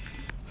better.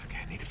 Okay,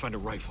 I need to find a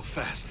rifle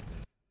fast.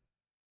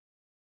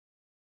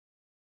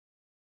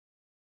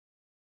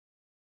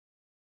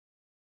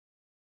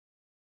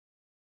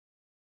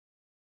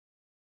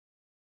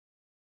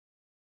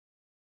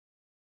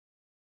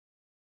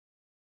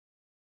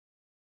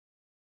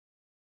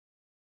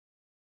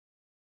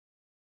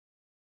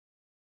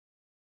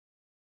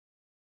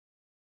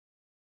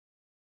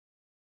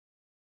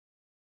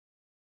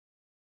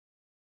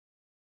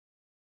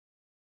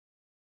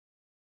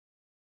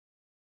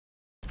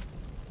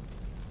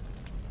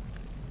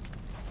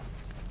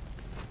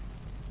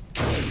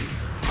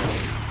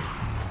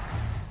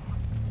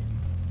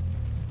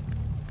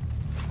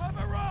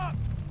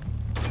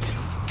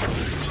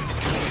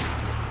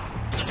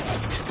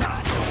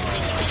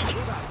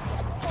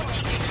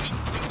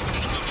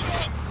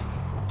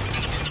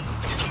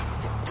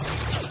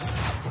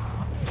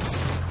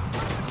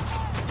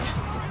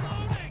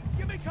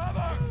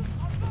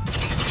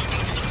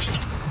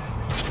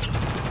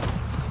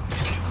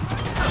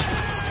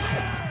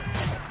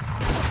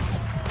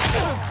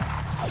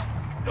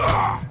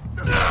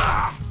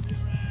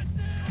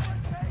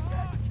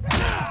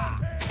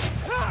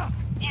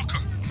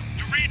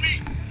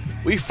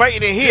 We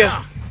fighting in here.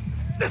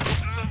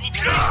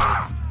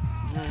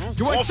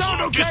 Do I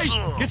sound okay?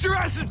 Get your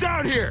asses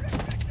down here!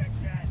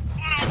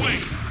 On our way.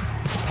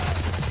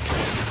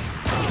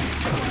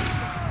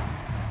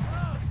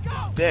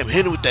 Damn,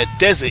 hit him with that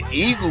Desert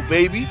Eagle,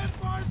 baby.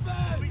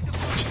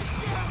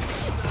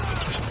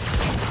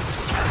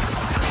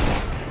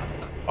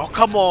 Oh,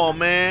 come on,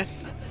 man.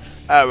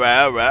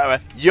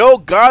 Alright. Yo,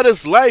 God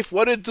is life.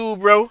 What it do,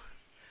 bro?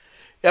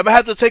 Yeah, I'm gonna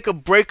have to take a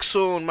break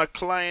soon. My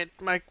client,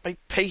 my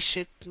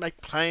patient, my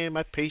client,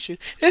 my patient.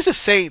 It's the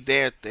same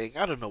damn thing.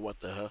 I don't know what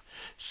the hell.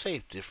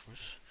 Same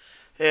difference.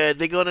 Yeah,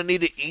 they're gonna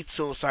need to eat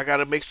soon, so I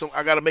gotta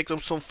make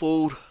them some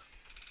food.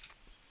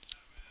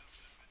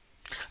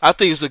 I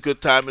think it's a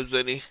good time as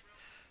any.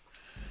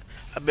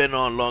 I've been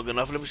on long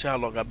enough. Let me see how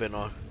long I've been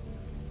on.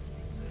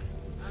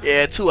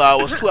 Yeah, 2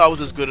 hours. 2 hours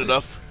is good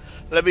enough.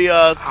 Let me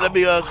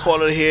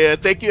call it here.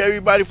 Thank you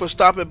everybody for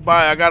stopping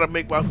by. I gotta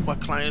make my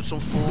client some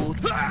food.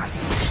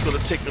 It's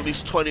gonna take at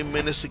least 20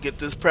 minutes to get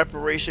this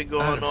preparation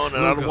going on,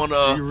 and I don't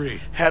wanna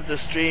have the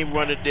stream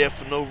running there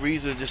for no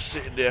reason, just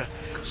sitting there.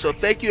 So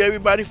thank you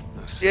everybody.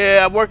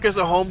 Yeah, I work as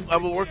a home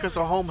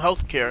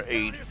healthcare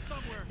aide.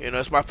 You know,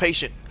 it's my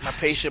patient, my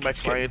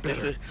client.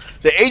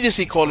 The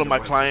agency call him my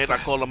client. I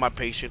call him my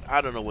patient.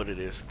 I don't know what it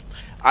is.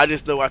 I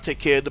just know I take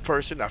care of the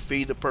person, I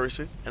feed the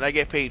person, and I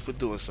get paid for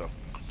doing so.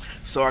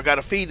 So I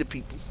gotta feed the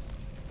people.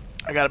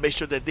 I gotta make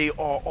sure that they are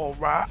all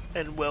right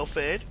and well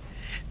fed.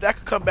 That I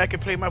can come back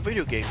and play my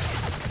video game.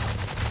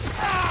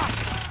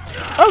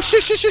 Oh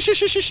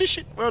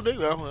shit. Well, it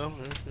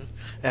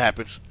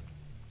happens.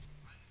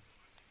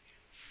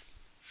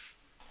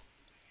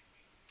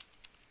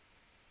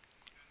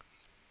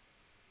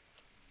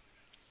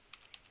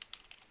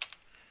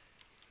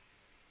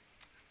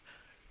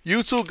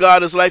 You too,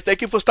 God is life.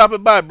 Thank you for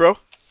stopping by, bro.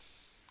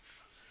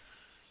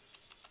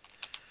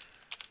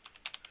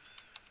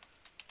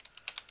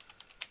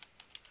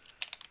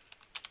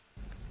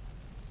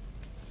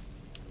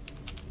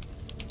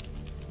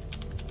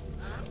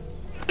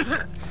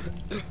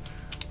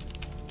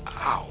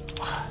 Ow.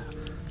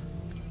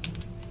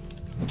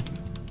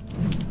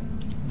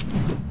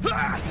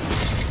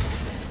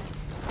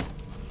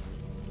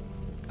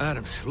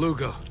 Adams,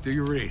 Lugo, do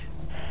you read?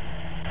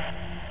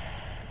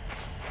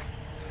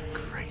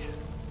 Great.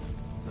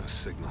 No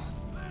signal.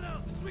 Man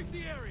out, sweep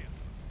the area.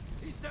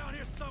 He's down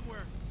here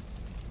somewhere.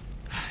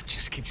 It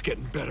just keeps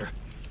getting better.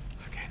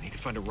 Okay, I need to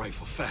find a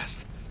rifle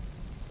fast.